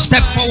forward,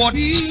 step forward,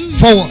 step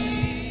forward.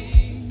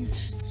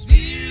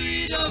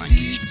 Thank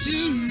you,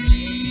 Jesus.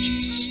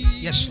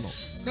 Yes, Lord.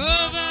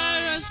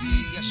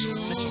 Yes, Lord.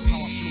 Let your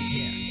power flow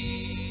here.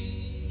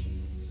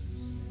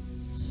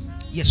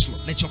 Yes,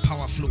 Lord. Let your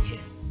power flow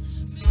here.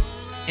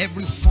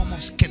 Every form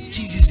of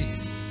skepticism,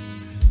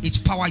 its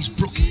power is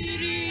broken.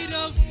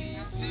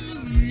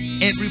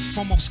 Every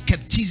form of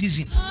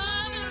skepticism,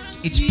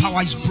 its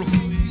power is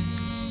broken.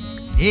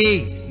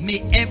 Hey,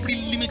 may every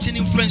limiting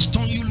influence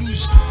turn you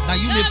loose, that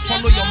you may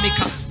follow your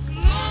maker.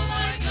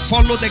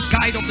 Follow the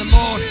guide of the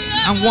Lord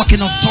and walk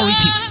in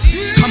authority.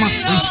 Come on,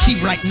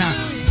 receive right now.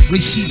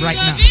 Receive right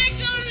now.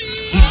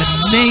 In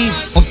the name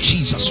of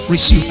Jesus.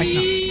 Receive right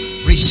now.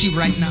 Receive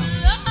right now.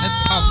 Let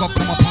the power of God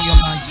come upon your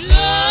life.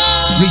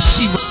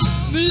 Receive.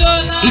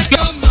 It's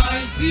yours.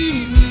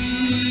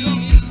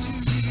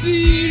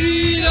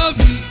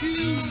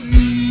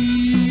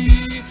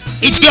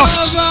 It's yours.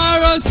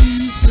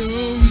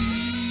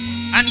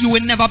 And you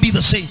will never be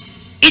the same.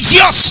 It's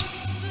yours.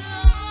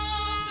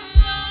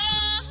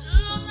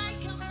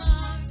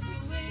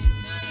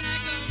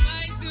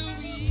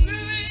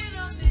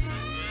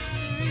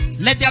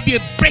 Let there be a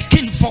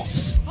breaking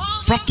forth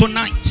from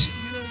tonight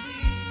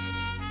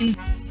in the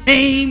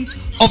name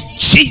of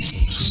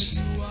Jesus.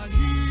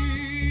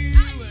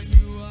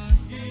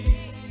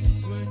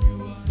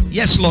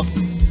 Yes, Lord.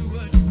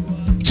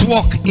 It's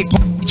walk.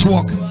 It's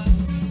walk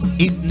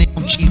in the name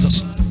of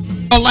Jesus.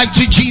 Your life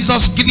to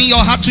Jesus, giving your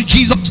heart to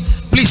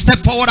Jesus. Please step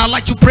forward. I'd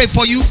like to pray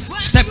for you.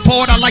 Step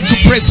forward. I'd like to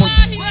pray for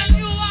you.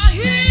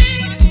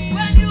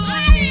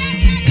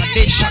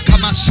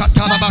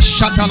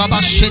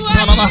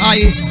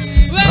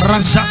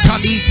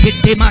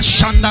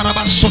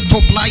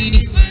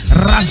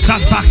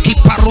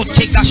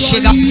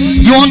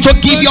 You want to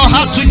give your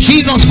heart to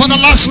Jesus for the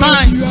last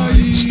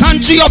time?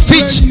 Stand to your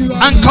feet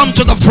and come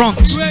to the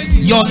front.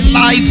 Your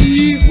life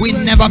will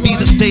never be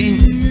the same.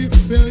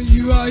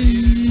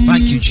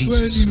 Thank you,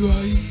 Jesus.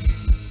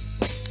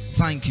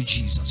 Thank you,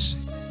 Jesus.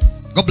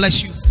 God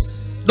bless you.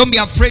 Don't be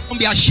afraid. Don't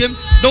be ashamed.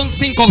 Don't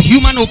think of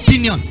human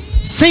opinion.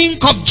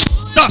 Think of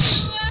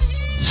Jesus,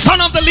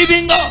 Son of the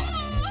living God.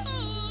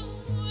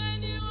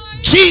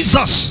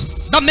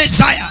 Jesus, the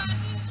Messiah.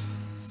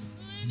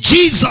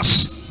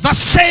 Jesus, the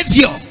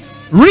Savior,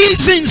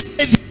 risen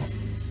Savior.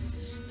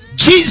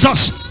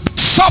 Jesus,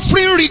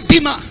 suffering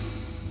Redeemer.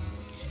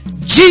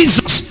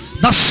 Jesus,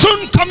 the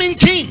soon coming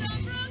King.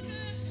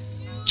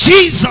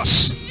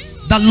 Jesus,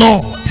 the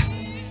Lord.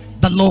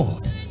 The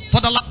Lord. For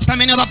the last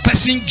time, any other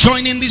person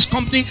joining this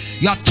company,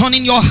 you are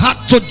turning your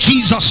heart to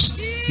Jesus.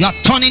 You are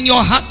turning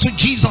your heart to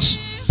Jesus.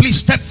 Please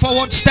step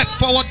forward, step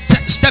forward,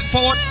 step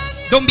forward.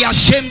 Don't be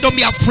ashamed, don't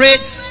be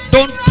afraid.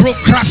 Don't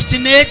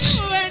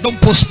procrastinate,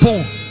 don't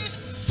postpone.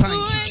 Thank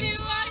you,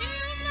 Jesus.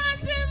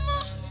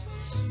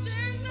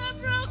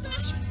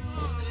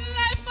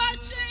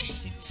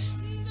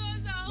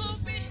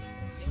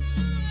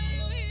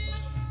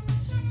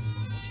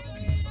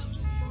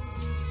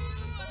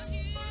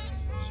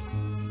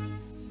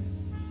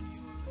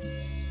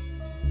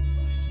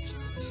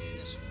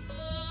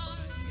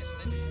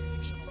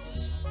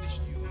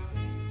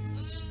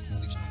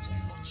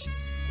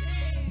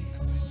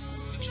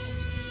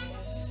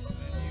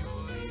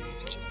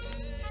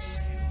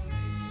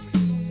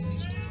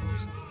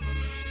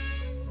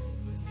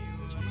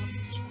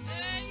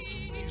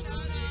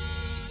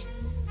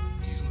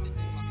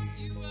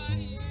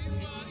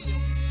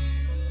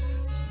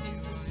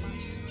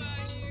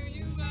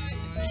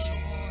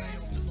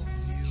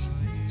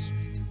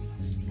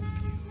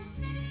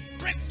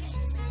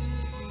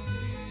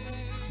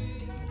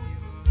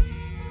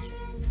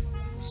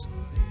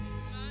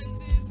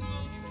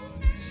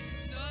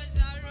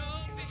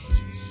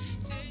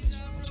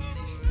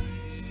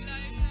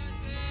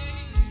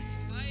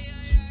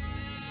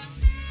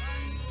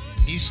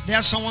 Is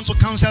there someone to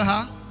counsel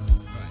her?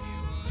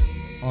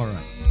 All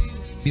right.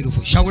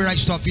 Beautiful. Shall we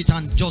rise to our feet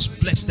and just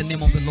bless the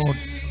name of the Lord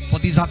for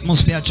this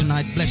atmosphere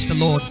tonight? Bless the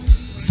Lord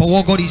for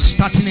what God is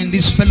starting in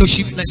this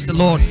fellowship. Bless the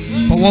Lord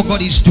for what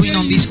God is doing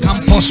on this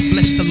campus.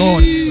 Bless the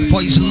Lord for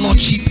his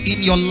lordship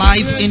in your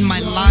life, in my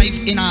life,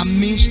 in our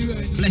midst.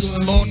 Bless the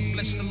Lord.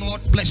 Bless the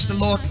Lord. Bless the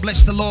Lord.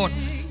 Bless the Lord.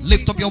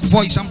 Lift up your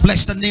voice and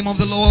bless the name of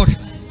the Lord.